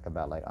time, I talk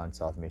about like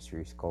unsolved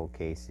mysteries, cold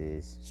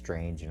cases,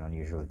 strange and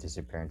unusual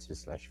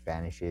disappearances /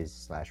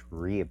 vanishes /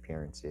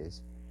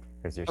 reappearances,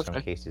 because there's some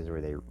Okay. cases where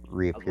they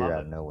reappear love out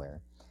it. of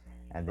nowhere.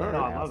 And All then right.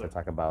 No, I I love also it.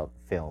 talk about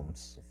film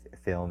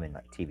and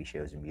like TV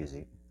shows and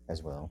music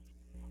as well.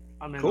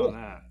 I'm in Cool. on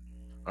that.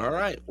 All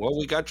right. Well,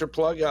 we got your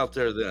plug out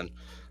there then.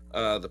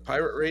 The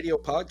Pirate Radio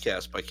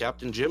Podcast by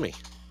Captain Jimmy.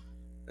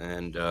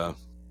 And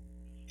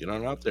get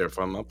on out there if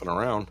I'm up and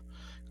around,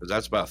 because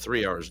that's about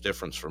 3 hours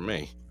difference for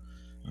me.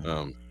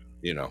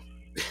 You know.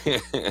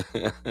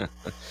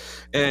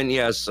 And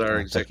yes, our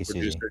executive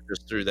producer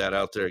just threw that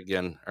out there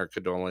again. Our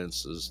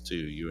condolences to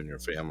you and your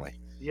family.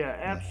 Yeah,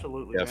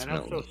 absolutely, man. I'm so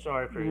Definitely.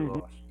 sorry for your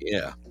loss.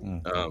 Yeah.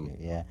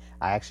 Yeah,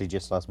 I actually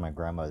just lost my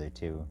grandmother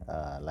too.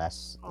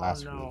 Last Oh,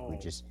 week no. we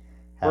just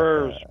had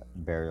Prayers. the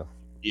burial.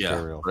 Yeah,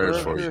 Burial prayers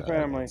Prayers for for you. your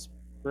family. It's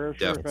Prayers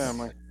for your Definitely.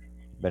 family.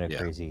 been a Yeah.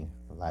 crazy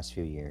last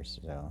few years.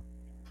 So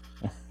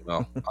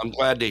Well, I'm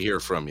glad to hear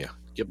from you.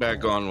 Get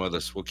back on with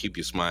us. We'll keep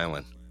you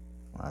smiling.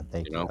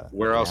 thank You you. know,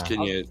 where else Yeah.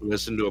 can you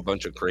listen to a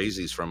bunch of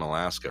crazies from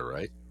Alaska,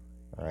 right?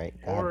 All right,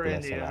 Or God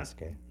bless Indiana.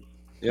 Alaska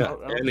Yeah,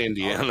 I'll- and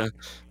Indiana. and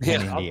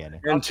Yeah, Indiana.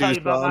 I'll and tell you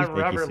about my Tucson. Thank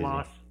you, rubber Susie.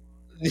 loss.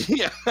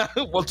 Yeah,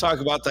 we'll talk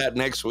about that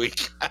next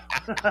week.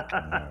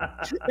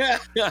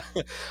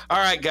 All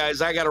right,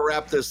 guys, I got to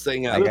wrap this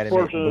thing I up. gotta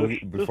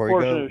make before we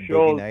portion go. of the show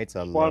Boogie is Nights.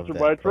 I love sponsored that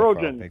by profile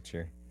Trojan.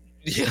 picture.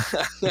 Yeah.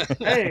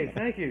 Hey,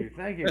 thank you.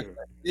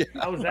 Yeah.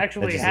 I was I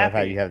actually just love how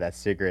happy. you have that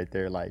cigarette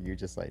there, like you're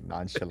just like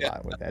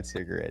nonchalant with that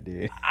cigarette,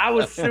 dude. I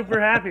was super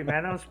happy,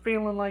 man. I was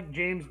feeling like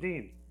James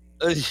Dean.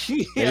 There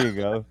Yeah. you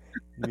go.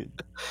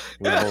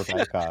 We're both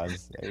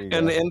icons. There you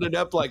And go. ended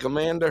up like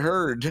Amanda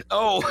Heard.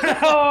 Oh,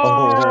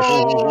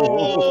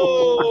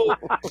 Oh,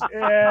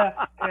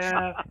 yeah.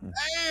 damn.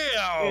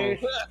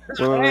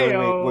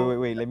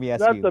 Wait. Let me ask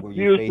That's you: were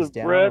you face abusive,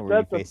 down Brett. or were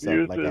you That's face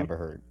up like abusive. Amber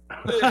Heard?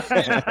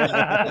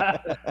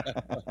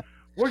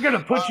 We're gonna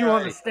put you All on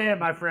the right. stand,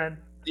 my friend.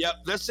 Yep,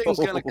 this thing's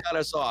going to cut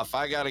us off.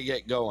 I got to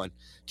get going.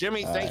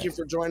 Jimmy, All thank right. you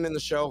for joining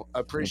the show. I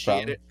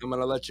appreciate it. I'm going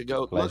to let you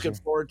go. Pleasure. Looking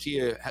forward to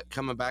you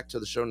coming back to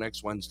the show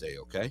next Wednesday,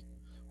 okay?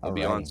 I'll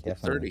be on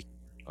 6:30.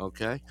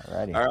 Okay?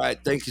 Alrighty. All right.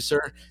 Thank you, sir.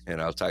 And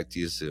I'll talk to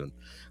you soon.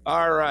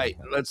 All right.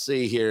 Let's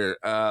see here.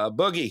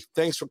 Boogie,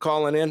 thanks for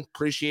calling in.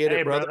 Appreciate Hey,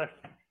 it, brother.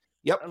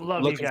 Yep. I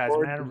love Looking you guys,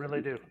 forward man. I to-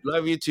 really do.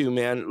 Love you too,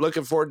 man.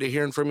 Looking forward to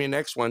hearing from you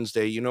next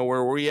Wednesday. You know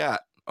where we're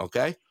at,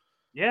 okay?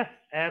 Yeah,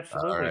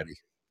 absolutely. All righty.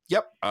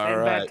 Yep. All Same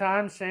right. bad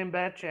time, same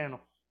bad channel.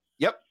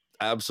 Yep.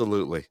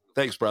 Absolutely.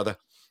 Thanks, brother.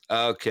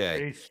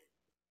 Okay.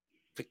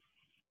 Peace.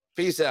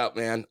 Peace out,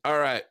 man. All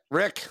right.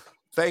 Rick,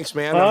 thanks,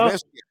 man. Huh? I've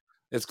missed you.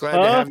 It's glad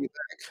to have you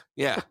back.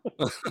 Yeah.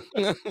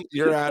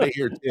 You're out of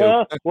here, too.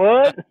 Huh?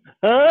 What?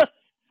 Huh?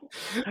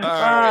 All All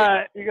right.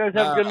 right. You guys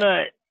have a good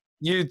night.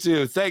 You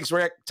too. Thanks,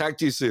 Rick. Talk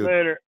to you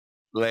soon.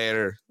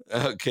 Later.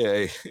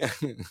 Okay.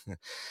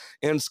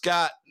 And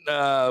Scott,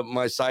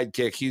 my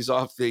sidekick, he's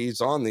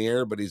on the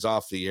air, but he's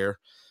off the air.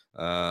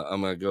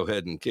 I'm going to go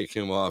ahead and kick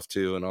him off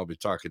too, and I'll be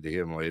talking to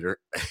him later.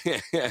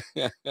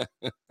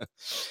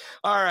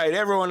 All right,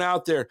 everyone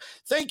out there,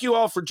 thank you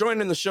all for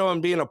joining the show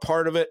and being a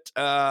part of it.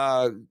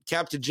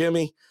 Captain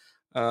Jimmy,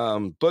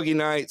 Boogie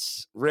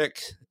Nights,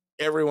 Rick,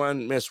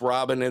 everyone, Miss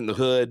Robin in the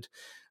Hood,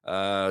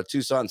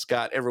 Tucson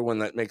Scott, everyone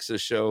that makes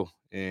this show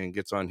and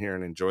gets on here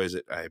and enjoys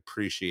it. I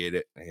appreciate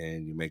it,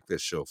 and you make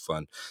this show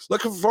fun.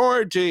 Looking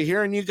forward to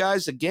hearing you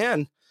guys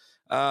again.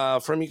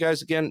 From you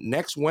guys again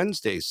next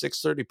Wednesday,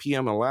 6:30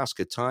 p.m.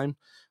 Alaska time.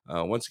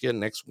 Once again,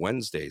 next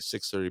Wednesday,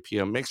 6:30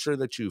 p.m. Make sure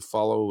that you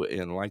follow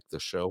and like the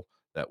show.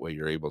 That way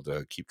you're able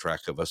to keep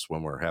track of us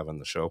when we're having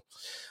the show.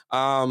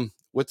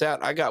 With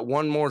that, I got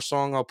one more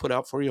song I'll put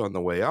out for you on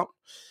the way out.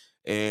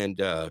 And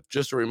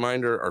just a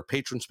reminder, our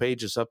patrons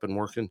page is up and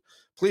working.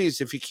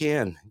 Please, if you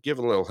can, give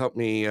a little, help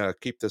me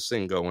keep this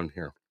thing going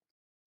here.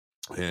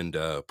 And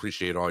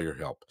appreciate all your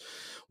help.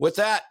 With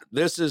that,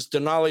 this is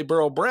Denali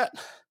Burl Brett.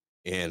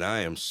 And I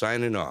am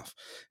signing off.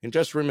 And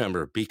just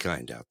remember, be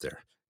kind out there.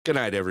 Good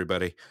night,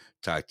 everybody.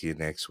 Talk to you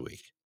next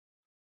week.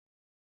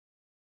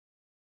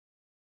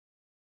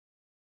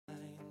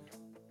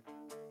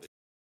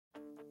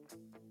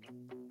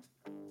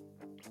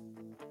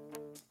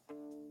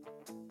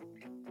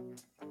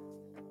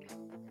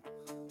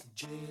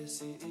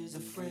 Jesse is a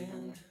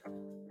friend.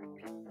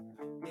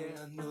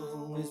 Yeah, I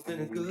know he's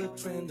been a good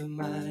friend of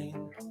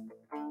mine.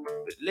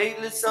 But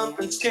lately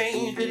something's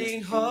changed, it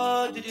ain't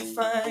hard to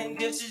define.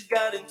 Guess he's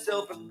got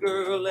himself a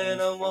girl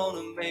and I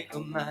wanna make her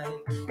mine.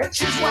 And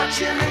she's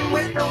watching him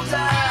with those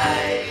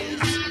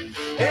eyes,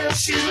 and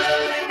she's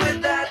loving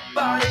with that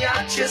body,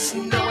 I just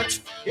know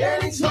it.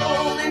 And he's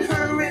holding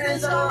her in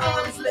his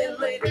arms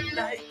late at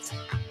night.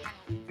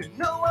 You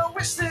know, I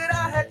wish that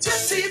I had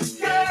Jesse's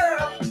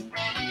girl.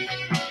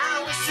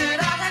 I wish that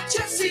I had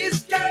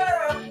Jesse's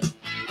girl.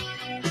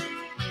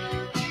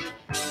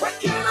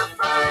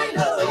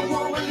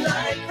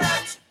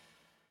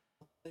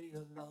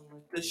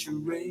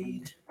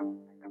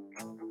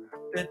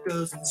 there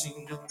doesn't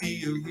seem to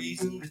be a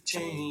reason to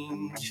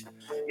change.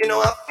 You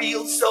know, I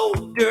feel so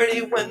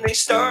dirty when they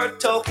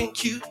start talking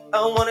cute.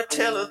 I wanna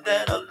tell her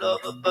that I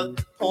love her, but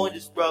the point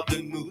is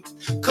probably moot.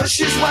 'Cause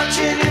she's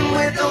watching him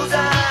with those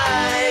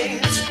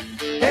eyes,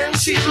 and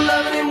she's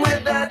loving him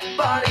with that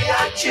body,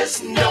 I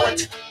just know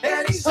it.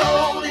 And he's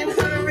holding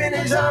her in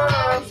his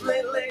arms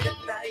late, late at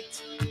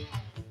night.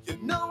 You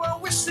know, I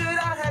wish that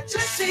I had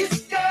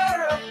Jesse's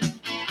girl.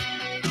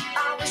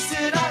 I wish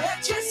that I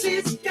had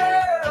Jesse's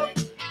girl.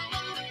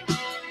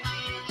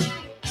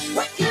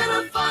 Where can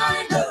I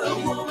find a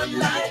woman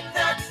like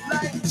that,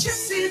 like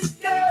Jesse's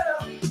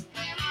girl?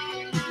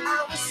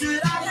 I wish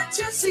that I had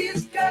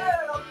Jesse's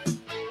girl.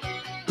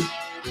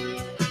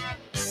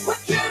 Where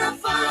can I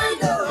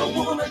find a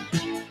woman?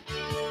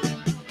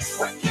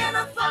 Where can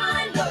I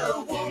find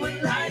a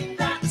woman like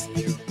that?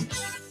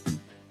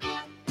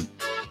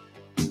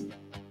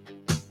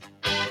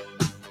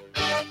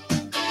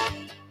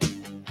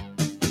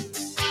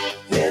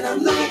 And I'm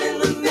looking in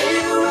the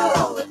mirror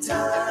all the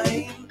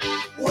time,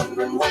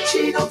 wondering what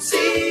she don't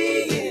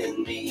see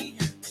in me.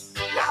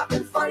 I've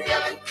been funny,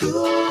 I've been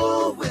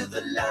cool with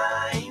the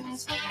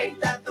lines.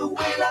 Ain't that the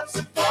way love's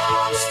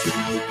supposed to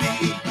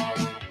be?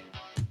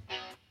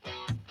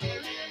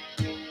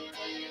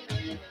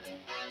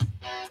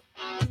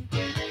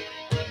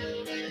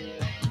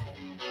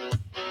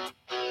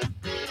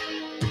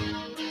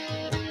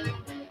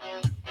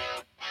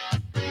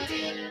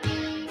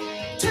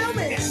 Tell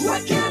me,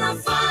 where can I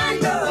find